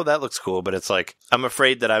be like, "Oh, that looks cool," but it's like I'm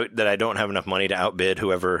afraid that I don't have enough money to outbid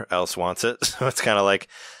whoever else wants it. So it's kind of like,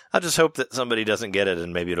 I'll just hope that somebody doesn't get it,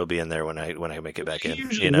 and maybe it'll be in there when I make it back in.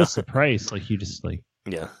 Usually, what's the price? Like, you just like.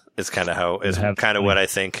 Yeah, It's kind of what I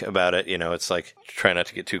think about it. You know, it's like try not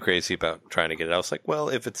to get too crazy about trying to get it. I was like, well,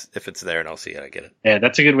 if it's there and I'll see it, I get it. Yeah,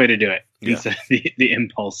 that's a good way to do it. Yeah. Instead of the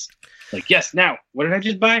impulse, like yes, now what did I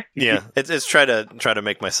just buy? Yeah, it's try to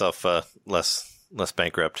make myself less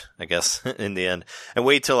bankrupt, I guess, in the end, and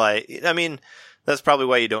wait till I mean, that's probably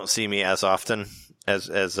why you don't see me as often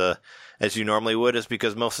as you normally would, is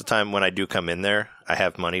because most of the time when I do come in there, I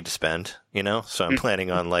have money to spend, you know, so I'm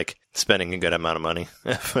planning on like spending a good amount of money,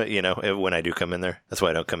 you know, when I do come in there. That's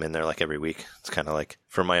why I don't come in there like every week. It's kind of like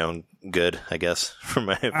for my own good, I guess.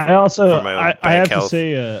 I have to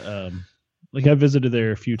say, like I visited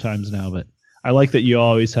there a few times now, but I like that you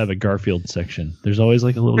always have a Garfield section. There's always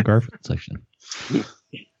like a little Garfield section.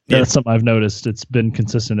 That's something I've noticed. It's been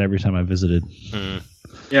consistent every time I visited.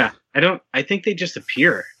 Yeah. I think they just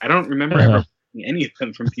appear. I don't remember ever seeing any of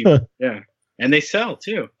them from people. Yeah. And they sell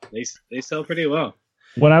too. They sell pretty well.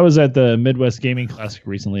 When I was at the Midwest Gaming Classic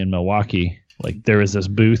recently in Milwaukee, like there was this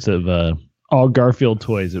booth of all Garfield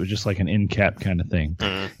toys. It was just like an end cap kind of thing.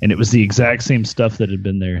 And it was the exact same stuff that had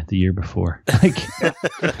been there the year before. Like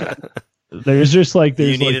there's just like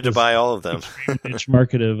you needed to buy all of them. Niche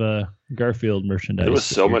market of Garfield merchandise. There was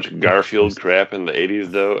so much Garfield crap in the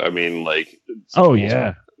 80s though. I mean, like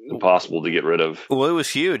impossible to get rid of. Well, it was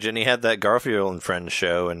huge, and he had that Garfield and Friends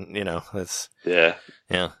show, and you know, it's yeah.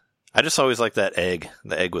 I just always liked that egg,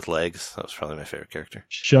 the egg with legs. That was probably my favorite character.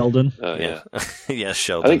 Sheldon. Yeah, yeah,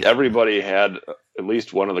 Sheldon. I think everybody had at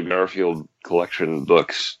least one of the Garfield collection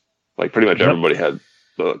books. Like pretty much everybody had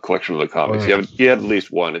the collection of the comics. You had at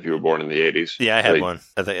least one if you were born in the 80s. Yeah, I had one.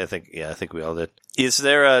 I think we all did. Is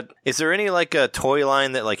there any like a toy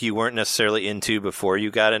line that like you weren't necessarily into before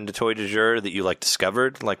you got into Toy du Jour that you like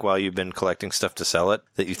discovered like while you've been collecting stuff to sell it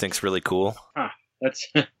that you think's really cool?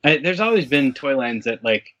 There's always been toy lines that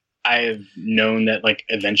like I've known that like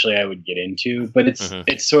eventually I would get into, but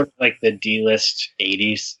it's sort of like the D-list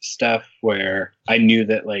 80s stuff where I knew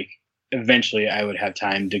that like eventually I would have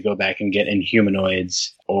time to go back and get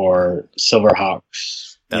Inhumanoids or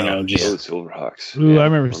Silverhawks. Silverhawks. Ooh, yeah, I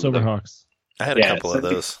remember Silverhawks. I had a couple of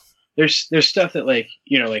those. There's stuff that like,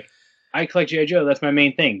 you know, like I collect G.I. Joe, that's my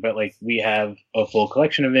main thing, but like we have a full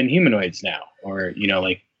collection of Inhumanoids now, or you know,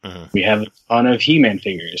 like we have a ton of He-Man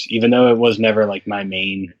figures, even though it was never like my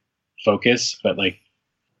main focus, but like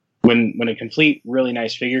when a complete really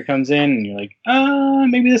nice figure comes in and you're like,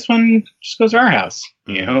 maybe this one just goes to our house,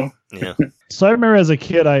 you know? Yeah. So I remember as a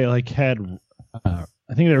kid I like had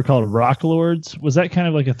I think they were called Rock Lords. Was that kind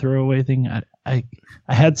of like a throwaway thing? I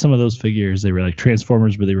had some of those figures. They were like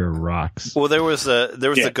Transformers, but they were rocks. Well, there was the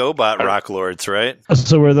GoBot Rock Lords, right?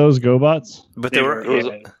 So were those GoBots? But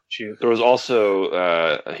there was also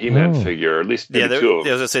a He-Man figure, or at least two of them. I was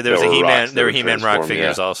gonna say there was a He-Man. There were He-Man rock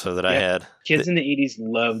figures also that I had. Kids in the 80s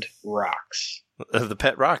loved rocks. The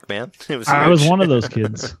pet rock, man. I was one of those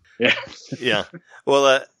kids. Yeah.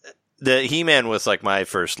 Well, the He-Man was like my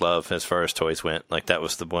first love as far as toys went. Like that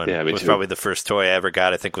was the one. Yeah, it was probably the first toy I ever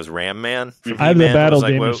got. I think was Ram Man. I have the Battle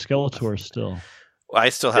Damage Skeletor still. I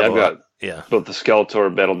still have both the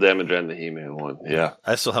Skeletor, Battle Damage, and the He-Man one. Yeah,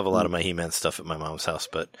 I still have a lot of my He-Man stuff at my mom's house,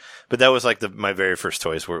 but that was like my very first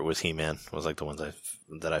toys where it was He-Man. It was like the ones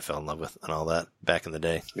that I fell in love with and all that back in the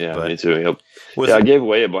day. Yeah, me too. Yep. I gave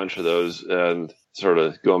away a bunch of those, and sort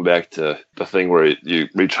of going back to the thing where you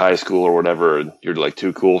reach high school or whatever, and you're like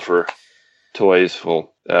too cool for toys.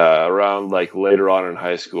 Well, around like later on in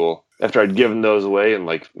high school, after I'd given those away in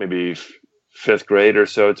like maybe 5th grade or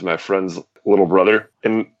so to my friend's little brother,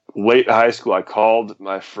 in late high school, I called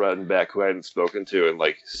my friend back who I hadn't spoken to in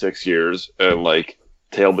like 6 years, and like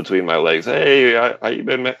tail between my legs. Hey, how you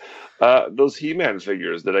been, man? Those He-Man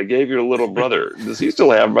figures that I gave your little brother, does he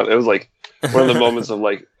still have them? It was like one of the moments of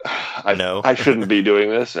like, I know I shouldn't be doing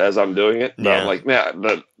this as I'm doing it. But I'm like, man,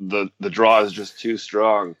 the draw is just too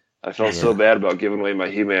strong. I felt so bad about giving away my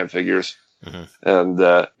He-Man figures. And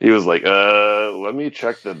he was like, let me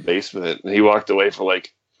check the basement. And he walked away for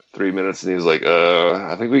like 3 minutes, and he was like,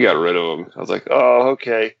 I think we got rid of them. I was like, oh,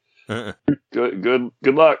 okay.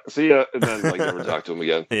 Good luck. See ya. And then like never talked to him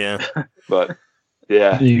again. Yeah. But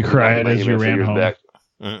yeah. You cried as you ran home. Back.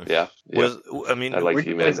 Yeah. I like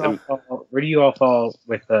He-Man. Where do you all fall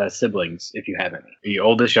with siblings, if you have any? Are you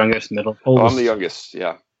oldest, youngest, middle? I'm the youngest,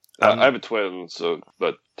 yeah. I have a twin,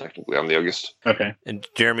 but technically I'm the youngest. Okay. And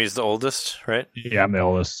Jeremy's the oldest, right? Yeah, I'm the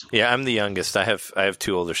oldest. Yeah, I'm the youngest. I have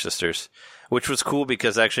 2 older sisters, which was cool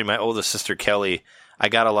because actually my oldest sister Kelly, I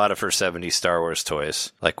got a lot of her 70s Star Wars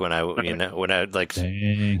toys. Like when I like,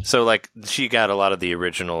 Dang. So like she got a lot of the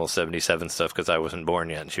original 77 stuff because I wasn't born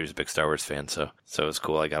yet, and she was a big Star Wars fan. So it was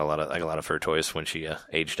cool. I got a lot of her toys when she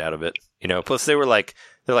aged out of it. You know, plus they were like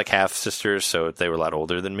they're like half sisters, so they were a lot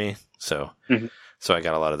older than me. So so I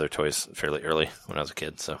got a lot of their toys fairly early when I was a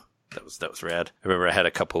kid. So that was rad. I remember I had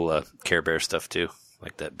a couple Care Bear stuff too,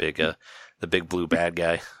 like that big the big blue bad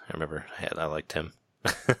guy. I liked him.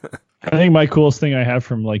 I think my coolest thing I have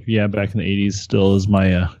from back in the 80s still is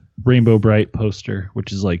my Rainbow Bright poster,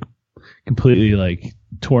 which is like completely like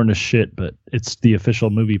torn to shit, but it's the official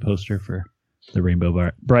movie poster for the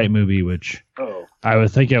Rainbow Bright movie, which I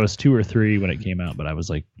would think I was 2 or 3 when it came out, but I was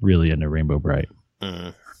like really into Rainbow Bright.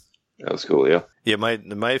 That was cool. Yeah.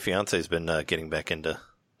 My fiance's been getting back into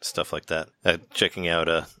stuff like that, checking out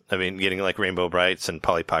getting like Rainbow Brights and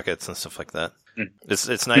Polly Pockets and stuff like that.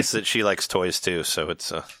 It's nice that she likes toys too, so it's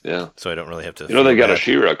so I don't really have to. They got a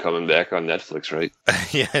She-Ra coming back on Netflix, right?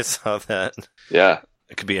 Yeah, I saw that. Yeah,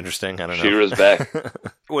 it could be interesting. I don't know. She-Ra's back.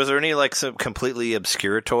 Was there any like some completely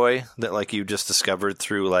obscure toy that like you just discovered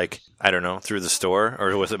through through the store,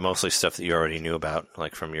 or was it mostly stuff that you already knew about,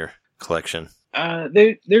 like from your collection?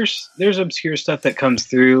 There's obscure stuff that comes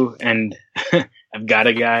through, and I've got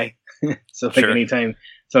a guy. So anytime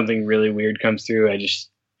something really weird comes through, I just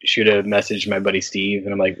shoot a message to my buddy Steve,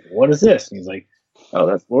 and I'm like, "What is this?" And he's like, "Oh,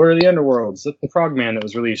 that's Lord of the Underworld. It's the Frogman that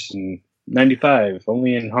was released in '95,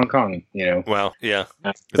 only in Hong Kong." Well, yeah,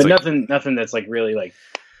 but nothing that's like really like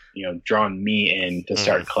drawn me in to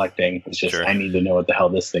start collecting. It's just I need to know what the hell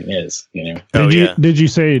this thing is. Did you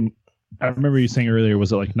say? I remember you saying earlier.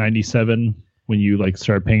 Was it like '97 when you like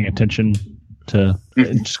started paying attention to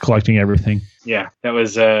just collecting everything? Yeah, that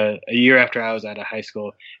was a year after I was out of high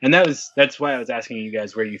school, and that's why I was asking you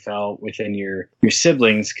guys where you fell within your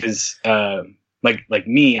siblings, because like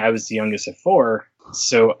me, I was the youngest of 4,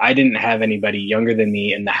 so I didn't have anybody younger than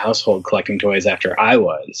me in the household collecting toys after I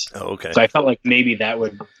was. Oh, okay. So I felt like maybe that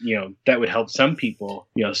would help some people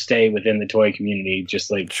stay within the toy community,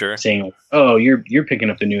 just like saying, oh, you're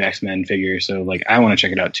picking up the new X-Men figure, so like I want to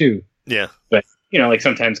check it out too. Yeah, but like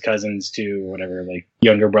sometimes cousins too, or whatever, like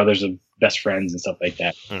younger brothers of best friends and stuff like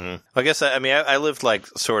that. Mm-hmm. I guess I lived like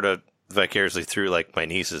sort of vicariously through like my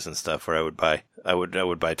nieces and stuff, where I would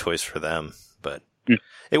buy toys for them, but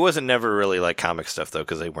it wasn't never really like comic stuff though,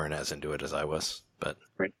 because they weren't as into it as I was. But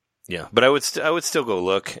yeah, but I would still go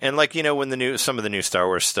look, and like when some of the new Star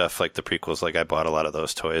Wars stuff, like the prequels, like I bought a lot of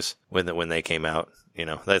those toys when they came out.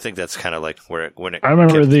 I think that's kind of like when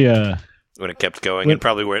it kept going, and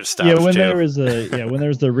probably where it stopped. Yeah, when there was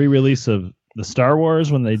the re-release of the Star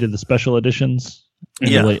Wars, when they did the special editions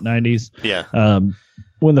in the late 90s. Yeah.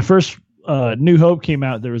 When the first New Hope came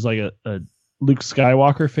out, there was like a Luke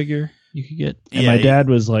Skywalker figure you could get. And my dad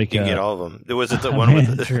was like, you can get all of them. Was it the one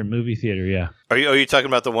with the movie theater? Yeah. Are you talking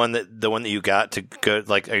about the one that you got to go?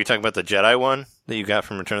 Like, are you talking about the Jedi one that you got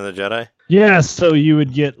from Return of the Jedi? Yeah. So you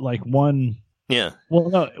would get like one. Yeah. Well,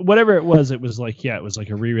 no, whatever it was like it was like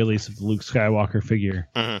a re-release of the Luke Skywalker figure,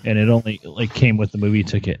 and it only like came with the movie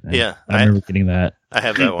ticket. Yeah, I remember getting that. I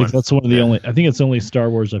have that one. That's one of the only. I think it's the only Star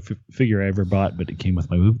Wars figure I ever bought, but it came with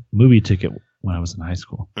my movie ticket when I was in high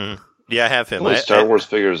school. Yeah, I have him. The only Star Wars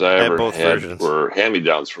figures I ever had were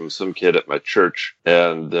hand-me-downs from some kid at my church,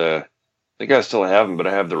 and I think I still have them, but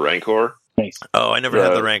I have the Rancor. Nice. Oh, I never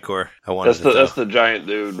had the Rancor. I wanted that's the giant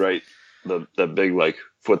dude, right? The big like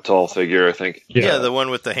foot tall figure, I think. Yeah, the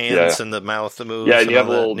one with the hands and the mouth that moves. Yeah, and you have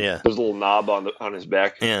there's a little knob on his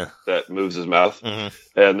back that moves his mouth.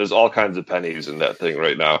 Mm-hmm. And there's all kinds of pennies in that thing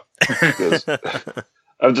right now.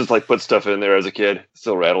 I've just like put stuff in there as a kid. It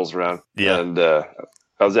still rattles around. Yeah. And I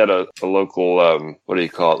was at a local, what do you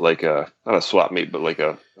call it? Like not a swap meet, but like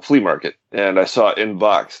a flea market. And I saw in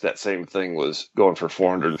box that same thing was going for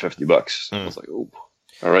 $450. I was like, oh,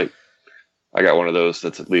 all right. I got one of those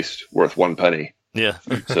that's at least worth 1 penny. Yeah.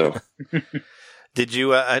 So, did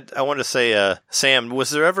you? I want to say, Sam, was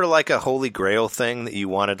there ever like a Holy Grail thing that you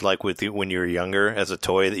wanted, like when you were younger, as a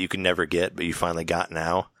toy that you could never get, but you finally got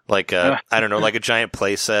now? Like I don't know, like a giant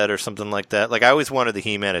play set or something like that. Like I always wanted the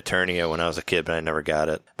He-Man Eternia when I was a kid, but I never got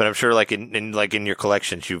it. But I'm sure, like in your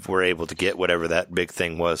collections, you were able to get whatever that big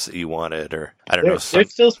thing was that you wanted, or I don't know.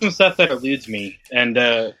 There's still some stuff that eludes me, and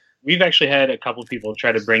we've actually had a couple people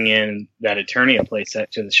try to bring in that Eternia playset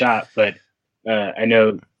to the shop, but I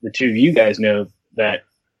know the two of you guys know that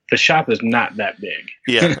the shop is not that big.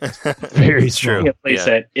 Yeah, very small. The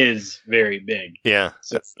playset is very big. Yeah,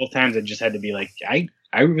 so sometimes I just had to be like,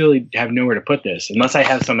 I really have nowhere to put this unless I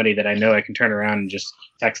have somebody that I know I can turn around and just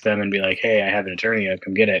text them and be like, hey, I have an Eternia,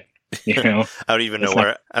 come get it. You know, I don't even know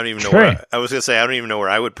where. I was gonna say I don't even know where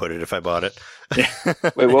I would put it if I bought it.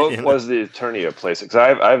 Wait, what was the Eternia place? Because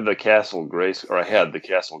I have the Castle Grayskull, or I had the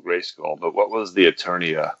Castle Grayskull, but what was the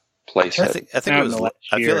Eternia place? I think it was.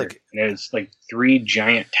 I feel like there's like 3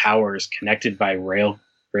 giant towers connected by rail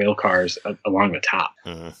rail cars along the top.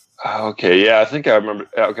 Mm-hmm. Okay, yeah, I think I remember.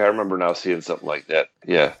 Okay, I remember now seeing something like that.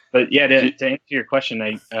 Yeah, but yeah, to answer your question,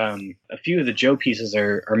 a few of the Joe pieces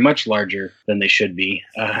are much larger than they should be.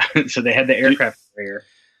 So they had the aircraft carrier.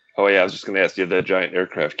 Oh yeah, I was just going to ask you that giant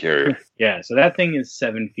aircraft carrier. Yeah, so that thing is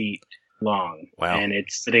 7 feet long. Wow. And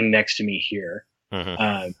it's sitting next to me here.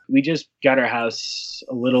 Mm-hmm. We just got our house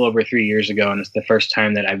a little over 3 years ago, and it's the first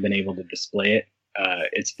time that I've been able to display it.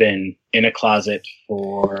 It's been in a closet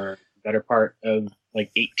for the better part of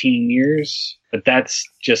like 18 years, but that's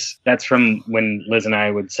from when Liz and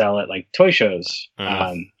I would sell at like toy shows.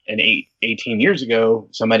 Mm-hmm. And 18 years ago,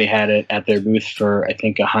 somebody had it at their booth for I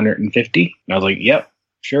think 150, and I was like, "Yep,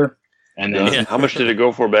 sure." And then how much did it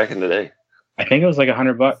go for back in the day? I think it was like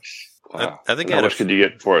 $100. Wow. I think how much could you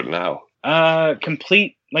get for it now?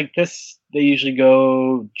 Complete like this, they usually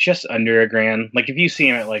go just under $1,000. Like if you see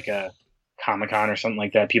them at like a Comic-Con or something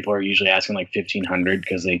like that, people are usually asking like $1,500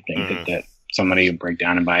 because they think that somebody would break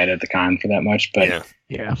down and buy it at the con for that much. But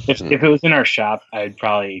yeah. If it was in our shop, I'd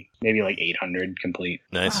probably maybe like 800 complete.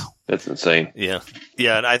 Nice. Wow. That's insane. Yeah.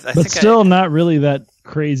 And I but think still not really that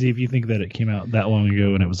crazy if you think that it came out that long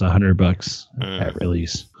ago and it was $100 at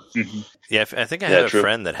release. Mm-hmm. Yeah, I think I had a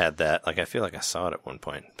friend that had that. Like, I feel like I saw it at one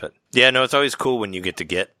point. But yeah, no, it's always cool when you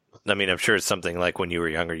get. I mean, I'm sure it's something like when you were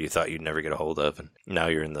younger, you thought you'd never get a hold of, and now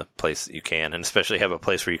you're in the place that you can, and especially have a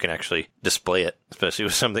place where you can actually display it, especially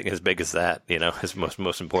with something as big as that, is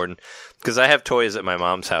most important. Because I have toys at my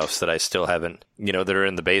mom's house that I still haven't, that are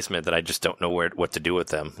in the basement that I just don't know what to do with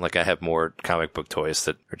them. Like, I have more comic book toys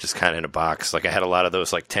that are just kind of in a box. Like, I had a lot of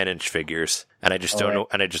those like 10-inch figures, and I just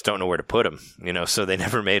don't know where to put them, so they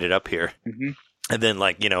never made it up here. Mm-hmm. And then,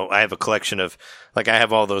 I have a collection of, I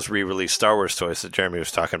have all those re-released Star Wars toys that Jeremy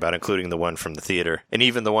was talking about, including the one from the theater. And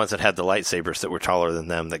even the ones that had the lightsabers that were taller than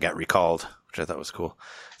them that got recalled, which I thought was cool.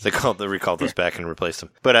 They recalled those back and replaced them.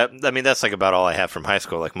 But, that's, about all I have from high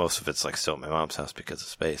school. Like, most of it's, still at my mom's house because of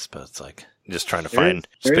space. But it's, just trying to find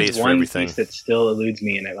space for everything. Piece that still eludes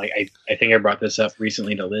me, and I think I brought this up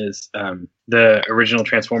recently to Liz. The original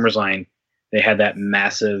Transformers line, they had that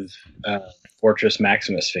massive Fortress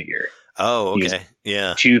Maximus figure. Oh, okay.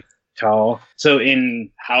 Yeah. 2 tall. So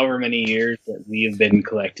in however many years that we have been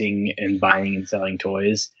collecting and buying and selling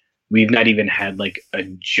toys, we've not even had a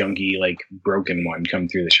junky, broken one come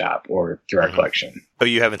through the shop or through our collection. Oh,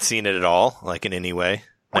 you haven't seen it at all? In any way?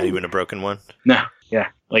 Not even a broken one? No. Yeah.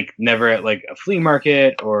 Never at a flea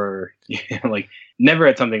market or never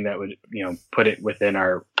at something that would, put it within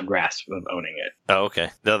our grasp of owning it. Oh,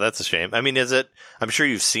 okay. No, that's a shame. I mean, I'm sure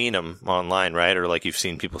you've seen them online, right? Or you've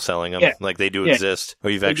seen people selling them. Yeah. They do exist. Or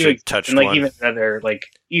you've actually touched one.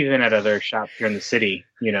 Even at other shops here in the city,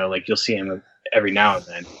 you'll see them every now and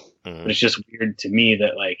then. Mm-hmm. But it's just weird to me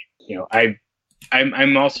that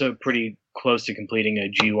I'm also pretty close to completing a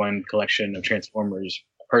G1 collection of Transformers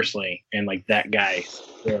personally, and that guy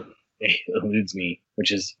eludes me,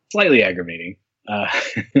 which is slightly aggravating.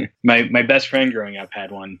 My best friend growing up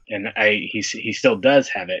had one, and he still does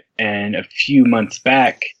have it. And a few months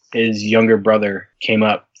back, his younger brother came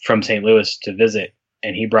up from St. Louis to visit,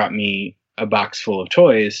 and he brought me a box full of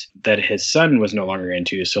toys that his son was no longer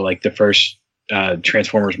into. So the first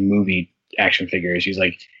Transformers movie action figures. He's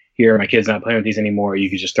like, "Here, my kid's not playing with these anymore. You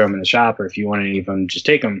could just throw them in the shop, or if you want any of them, just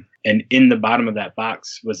take them." And in the bottom of that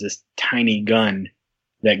box was this tiny gun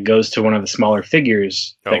that goes to one of the smaller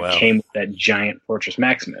figures that came with that giant Fortress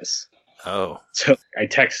Maximus. Oh. So I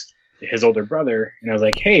text his older brother, and I was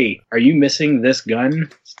like, "Hey, are you missing this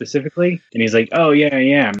gun specifically?" And he's like, "Oh, yeah, I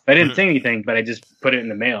am." I didn't say anything, but I just put it in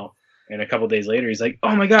the mail. And a couple days later, he's like,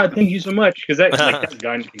 "Oh my God, thank you so much." Because that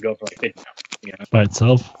gun can go for $50, by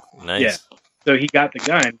itself. Nice. Yeah. So he got the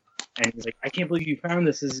gun, and he's like, "I can't believe you found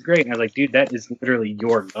this. This is great." And I was like, "Dude, that is literally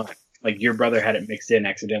your gun. Your brother had it mixed in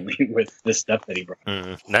accidentally with the stuff that he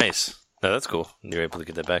brought." Nice. No, that's cool. You're able to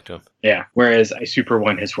get that back to him. Yeah. Whereas I super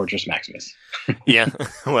won his Fortress Maximus. Yeah.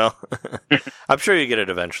 Well, I'm sure you get it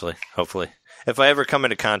eventually. Hopefully, if I ever come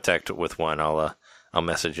into contact with one, I'll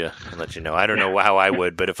message you and let you know. I don't know how I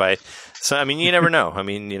would, but you never know.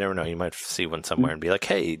 You never know. You might see one somewhere and be like,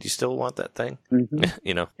 "Hey, do you still want that thing?" Mm-hmm.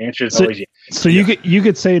 The answer is always yes. So you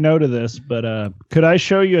could say no to this, but could I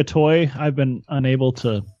show you a toy I've been unable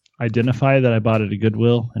to identify that I bought at a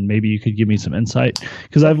Goodwill, and maybe you could give me some insight?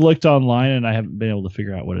 Because I've looked online and I haven't been able to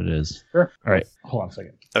figure out what it is. Sure. All right. Hold on a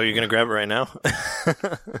second. Oh, you're going to grab it right now?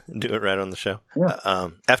 Do it right on the show. Yeah.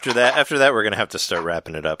 After that, we're going to have to start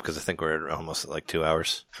wrapping it up because I think we're almost at 2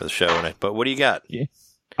 hours for the show. But what do you got? Yeah.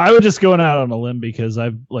 I was just going out on a limb because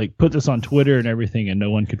I've put this on Twitter and everything, and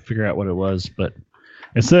no one could figure out what it was. But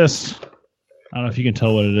it's this. I don't know if you can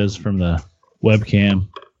tell what it is from the webcam.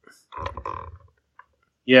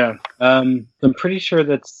 Yeah. I'm pretty sure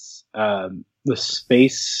that's the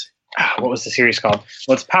space. What was the series called?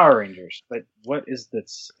 Well, it's Power Rangers, but what is the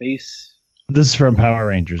space? This is from Power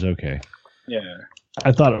Rangers. Okay. Yeah.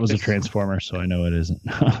 I thought it was a Transformer, so I know it isn't.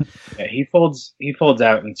 Yeah, he folds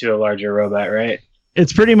out into a larger robot, right?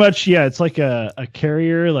 It's pretty much, yeah, it's like a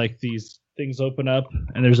carrier, like these things open up,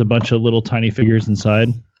 and there's a bunch of little tiny figures inside.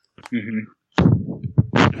 Mm-hmm.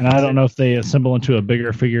 And I don't know if they assemble into a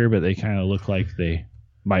bigger figure, but they kind of look like they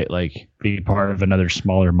might like be part of another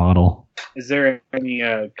smaller model. Is there any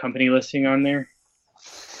company listing on there?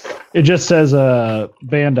 It just says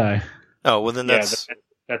Bandai. Oh, well then that's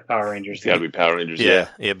Power Rangers. It's got to be Power Rangers. Yeah,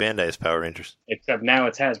 Bandai is Power Rangers. Except now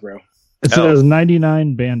it's Hasbro. It says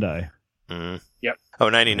 99 Bandai. Mm-hmm. Yep. Oh,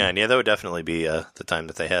 99. Yeah, that would definitely be the time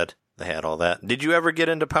that they had all that. Did you ever get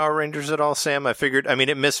into Power Rangers at all, Sam? I figured. I mean,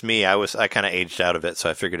 it missed me. I kind of aged out of it, so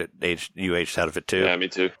I figured you aged out of it too. Yeah, me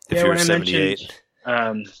too. If you were 78.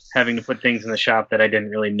 Having to put things in the shop that I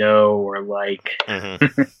didn't really know or like.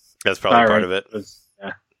 Mm-hmm. That's probably part of it.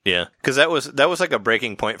 Yeah. Yeah, because that was like a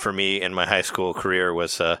breaking point for me in my high school career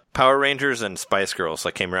was Power Rangers and Spice Girls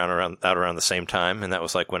like came around the same time, and that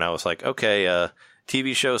was like when I was like, okay,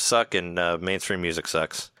 TV shows suck and mainstream music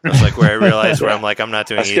sucks. That's like where I realized where I'm like, I'm not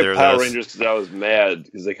doing either of those. I skipped Power Rangers because I was mad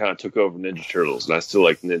because they kind of took over Ninja Turtles, and I still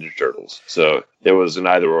like Ninja Turtles, so it was an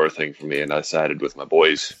either or thing for me, and I sided with my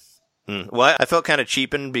boys. Well, I felt kind of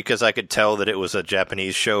cheapened because I could tell that it was a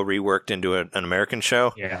Japanese show reworked into an American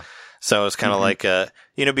show. Yeah. So it was kind of like,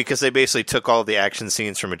 because they basically took all the action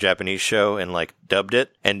scenes from a Japanese show and like dubbed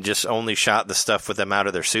it and just only shot the stuff with them out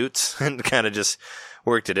of their suits and kind of just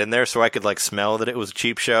worked it in there. So I could like smell that it was a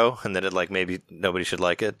cheap show and that it like maybe nobody should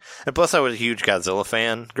like it. And plus I was a huge Godzilla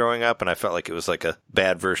fan growing up and I felt like it was like a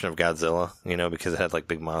bad version of Godzilla, because it had like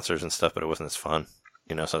big monsters and stuff, but it wasn't as fun.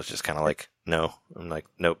 So it's just kind of like, no, I'm like,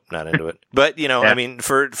 nope, not into it. But, I mean,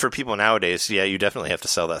 for people nowadays, yeah, you definitely have to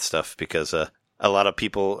sell that stuff because, a lot of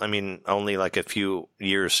people, I mean, only like a few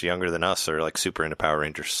years younger than us are like super into Power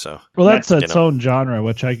Rangers. So, well, that's its own genre,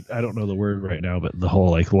 which I don't know the word right now, but the whole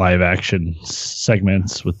like live action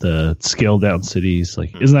segments with the scaled down cities,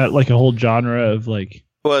 like, isn't that like a whole genre of like?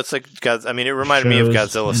 Well, it's like it reminded me of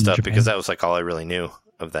Godzilla stuff Japan. Because that was like all I really knew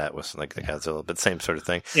of that was like the Godzilla, but same sort of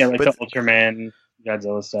thing. Yeah, like the Ultraman,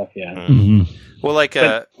 Godzilla stuff. Yeah. Mm-hmm. Well, like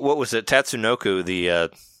what was it? Tatsunoko,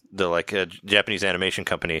 the like Japanese animation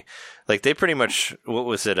company, like they pretty much, what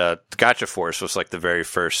was it? Gotcha Force was like the very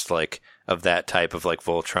first like of that type of like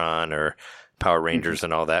Voltron or Power Rangers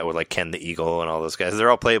and all that with like Ken the Eagle and all those guys. They're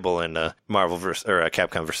all playable in Marvel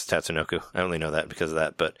Capcom versus Tatsunoko. I only know that because of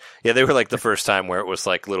that, but yeah, they were like the first time where it was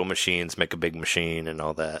like little machines make a big machine and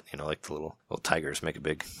all that. Like the little tigers make a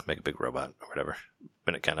big robot or whatever.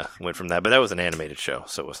 And it kind of went from that, but that was an animated show,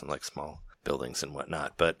 so it wasn't like small buildings and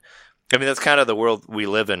whatnot. But I mean, that's kind of the world we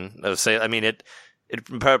live in. I mean, it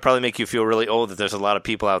probably make you feel really old that there's a lot of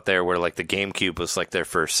people out there where like the GameCube was like their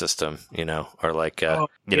first system, or like, I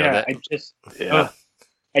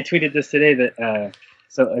tweeted this today that,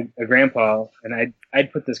 so a grandpa, and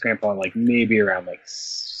I'd put this grandpa like maybe around like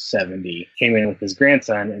 70, came in with his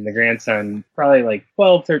grandson, and the grandson probably like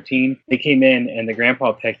 12, 13. They came in and the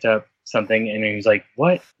grandpa picked up something and he was like,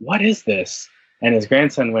 what is this? And his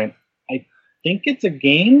grandson went, I think it's a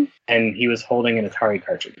game, and he was holding an Atari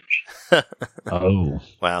cartridge. Oh,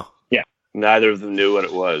 wow. Yeah. Neither of them knew what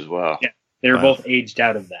it was. Wow. Yeah. They were both aged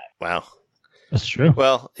out of that. Wow. That's true.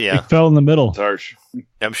 Well, yeah. It fell in the middle. It's harsh.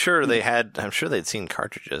 I'm sure they'd seen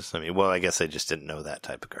cartridges. I mean, well, I guess they just didn't know that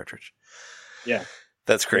type of cartridge. Yeah.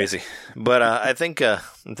 That's crazy. Yeah. But I think I'm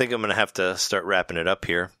going to have to start wrapping it up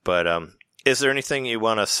here. But is there anything you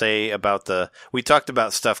want to say about we talked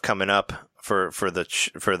about stuff coming up for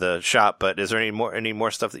the shop, but is there any more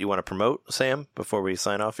stuff that you want to promote, Sam, before we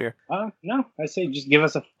sign off here? No, I say just give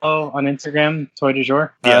us a follow on Instagram, Toy du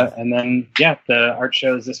Jour. Yeah. And then the art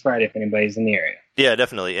show is this Friday if anybody's in the area. Yeah,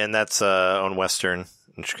 definitely. And that's on Western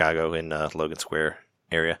in Chicago in Logan Square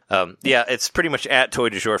area. Yeah, it's pretty much at Toy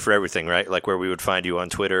du Jour for everything, right? Like where we would find you on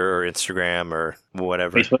Twitter or Instagram or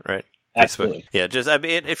whatever, Facebook. Right? Absolutely. Facebook. Yeah, just I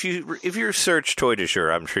mean, if you search Toy du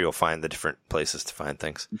Jour, I'm sure you'll find the different places to find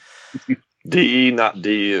things. DE, not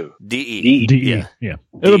DU. DE. DE. Yeah.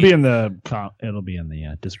 It'll be in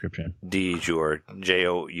the description. DE Jour,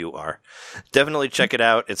 JOUR. Definitely check it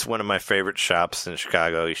out. It's one of my favorite shops in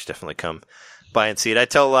Chicago. You should definitely come by and see it. I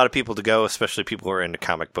tell a lot of people to go, especially people who are into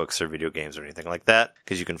comic books or video games or anything like that,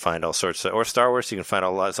 because you can find all sorts of, or Star Wars, you can find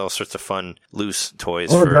all sorts of fun, loose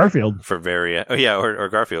toys. Or Garfield. For or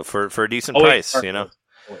Garfield for a decent price, Garfield.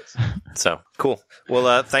 So, cool.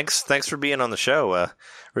 Well, thanks for being on the show.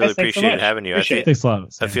 Really appreciate having you. Thanks a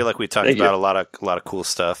lot. I feel like we talked about a lot of cool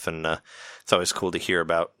stuff, and it's always cool to hear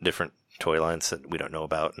about different toy lines that we don't know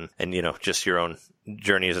about, and just your own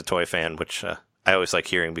journey as a toy fan, which I always like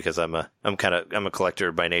hearing because I'm a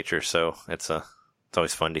collector by nature, so it's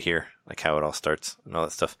always fun to hear like how it all starts and all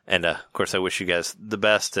that stuff. And of course, I wish you guys the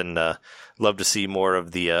best, and love to see more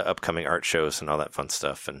of the upcoming art shows and all that fun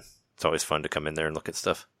stuff. And it's always fun to come in there and look at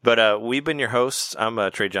stuff. But we've been your hosts.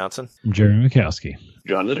 I'm Trey Johnson. I'm Jeremy Mikowski.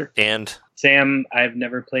 John Litter. And Sam. I've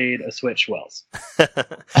never played a Switch Wells.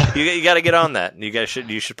 You got to get on that. You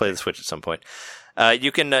should play the Switch at some point.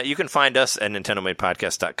 You can find us at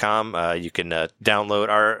NintendoMadePodcast.com. You can download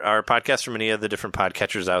our podcast from any of the different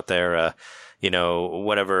podcatchers out there.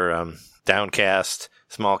 Whatever, Downcast,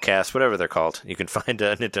 Smallcast, whatever they're called. You can find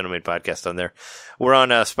a Nintendo Made Podcast on there. We're on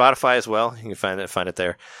Spotify as well. You can find it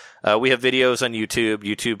there. We have videos on YouTube,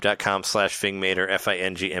 youtube.com/Fingmater,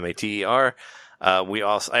 FINGMATER.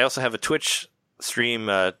 I also have a Twitch stream,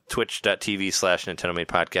 twitch.tv/Nintendo Made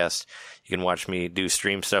Podcast. You can watch me do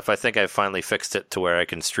stream stuff. I think I finally fixed it to where I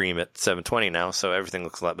can stream at 720 now, so everything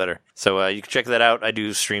looks a lot better. So you can check that out. I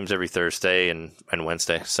do streams every Thursday and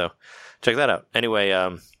Wednesday, so check that out. Anyway,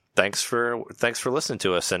 thanks for listening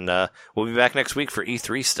to us, and we'll be back next week for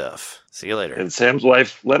E3 stuff. See you later. And Sam's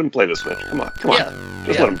wife, let him play the Switch. Come on.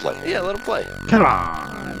 Just let him play. Yeah, let him play. Come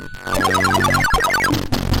on.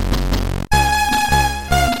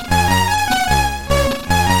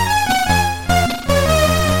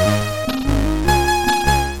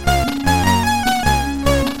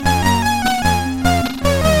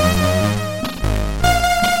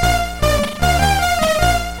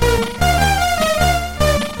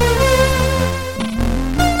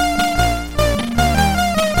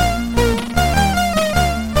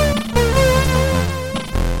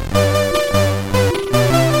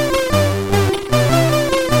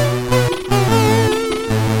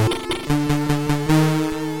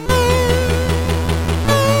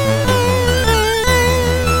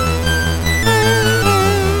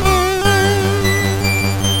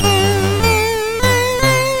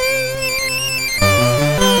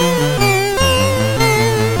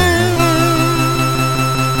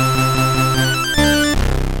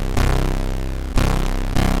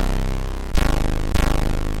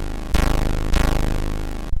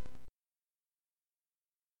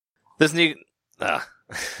 This new...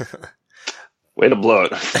 Way to blow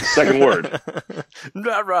it. Second word.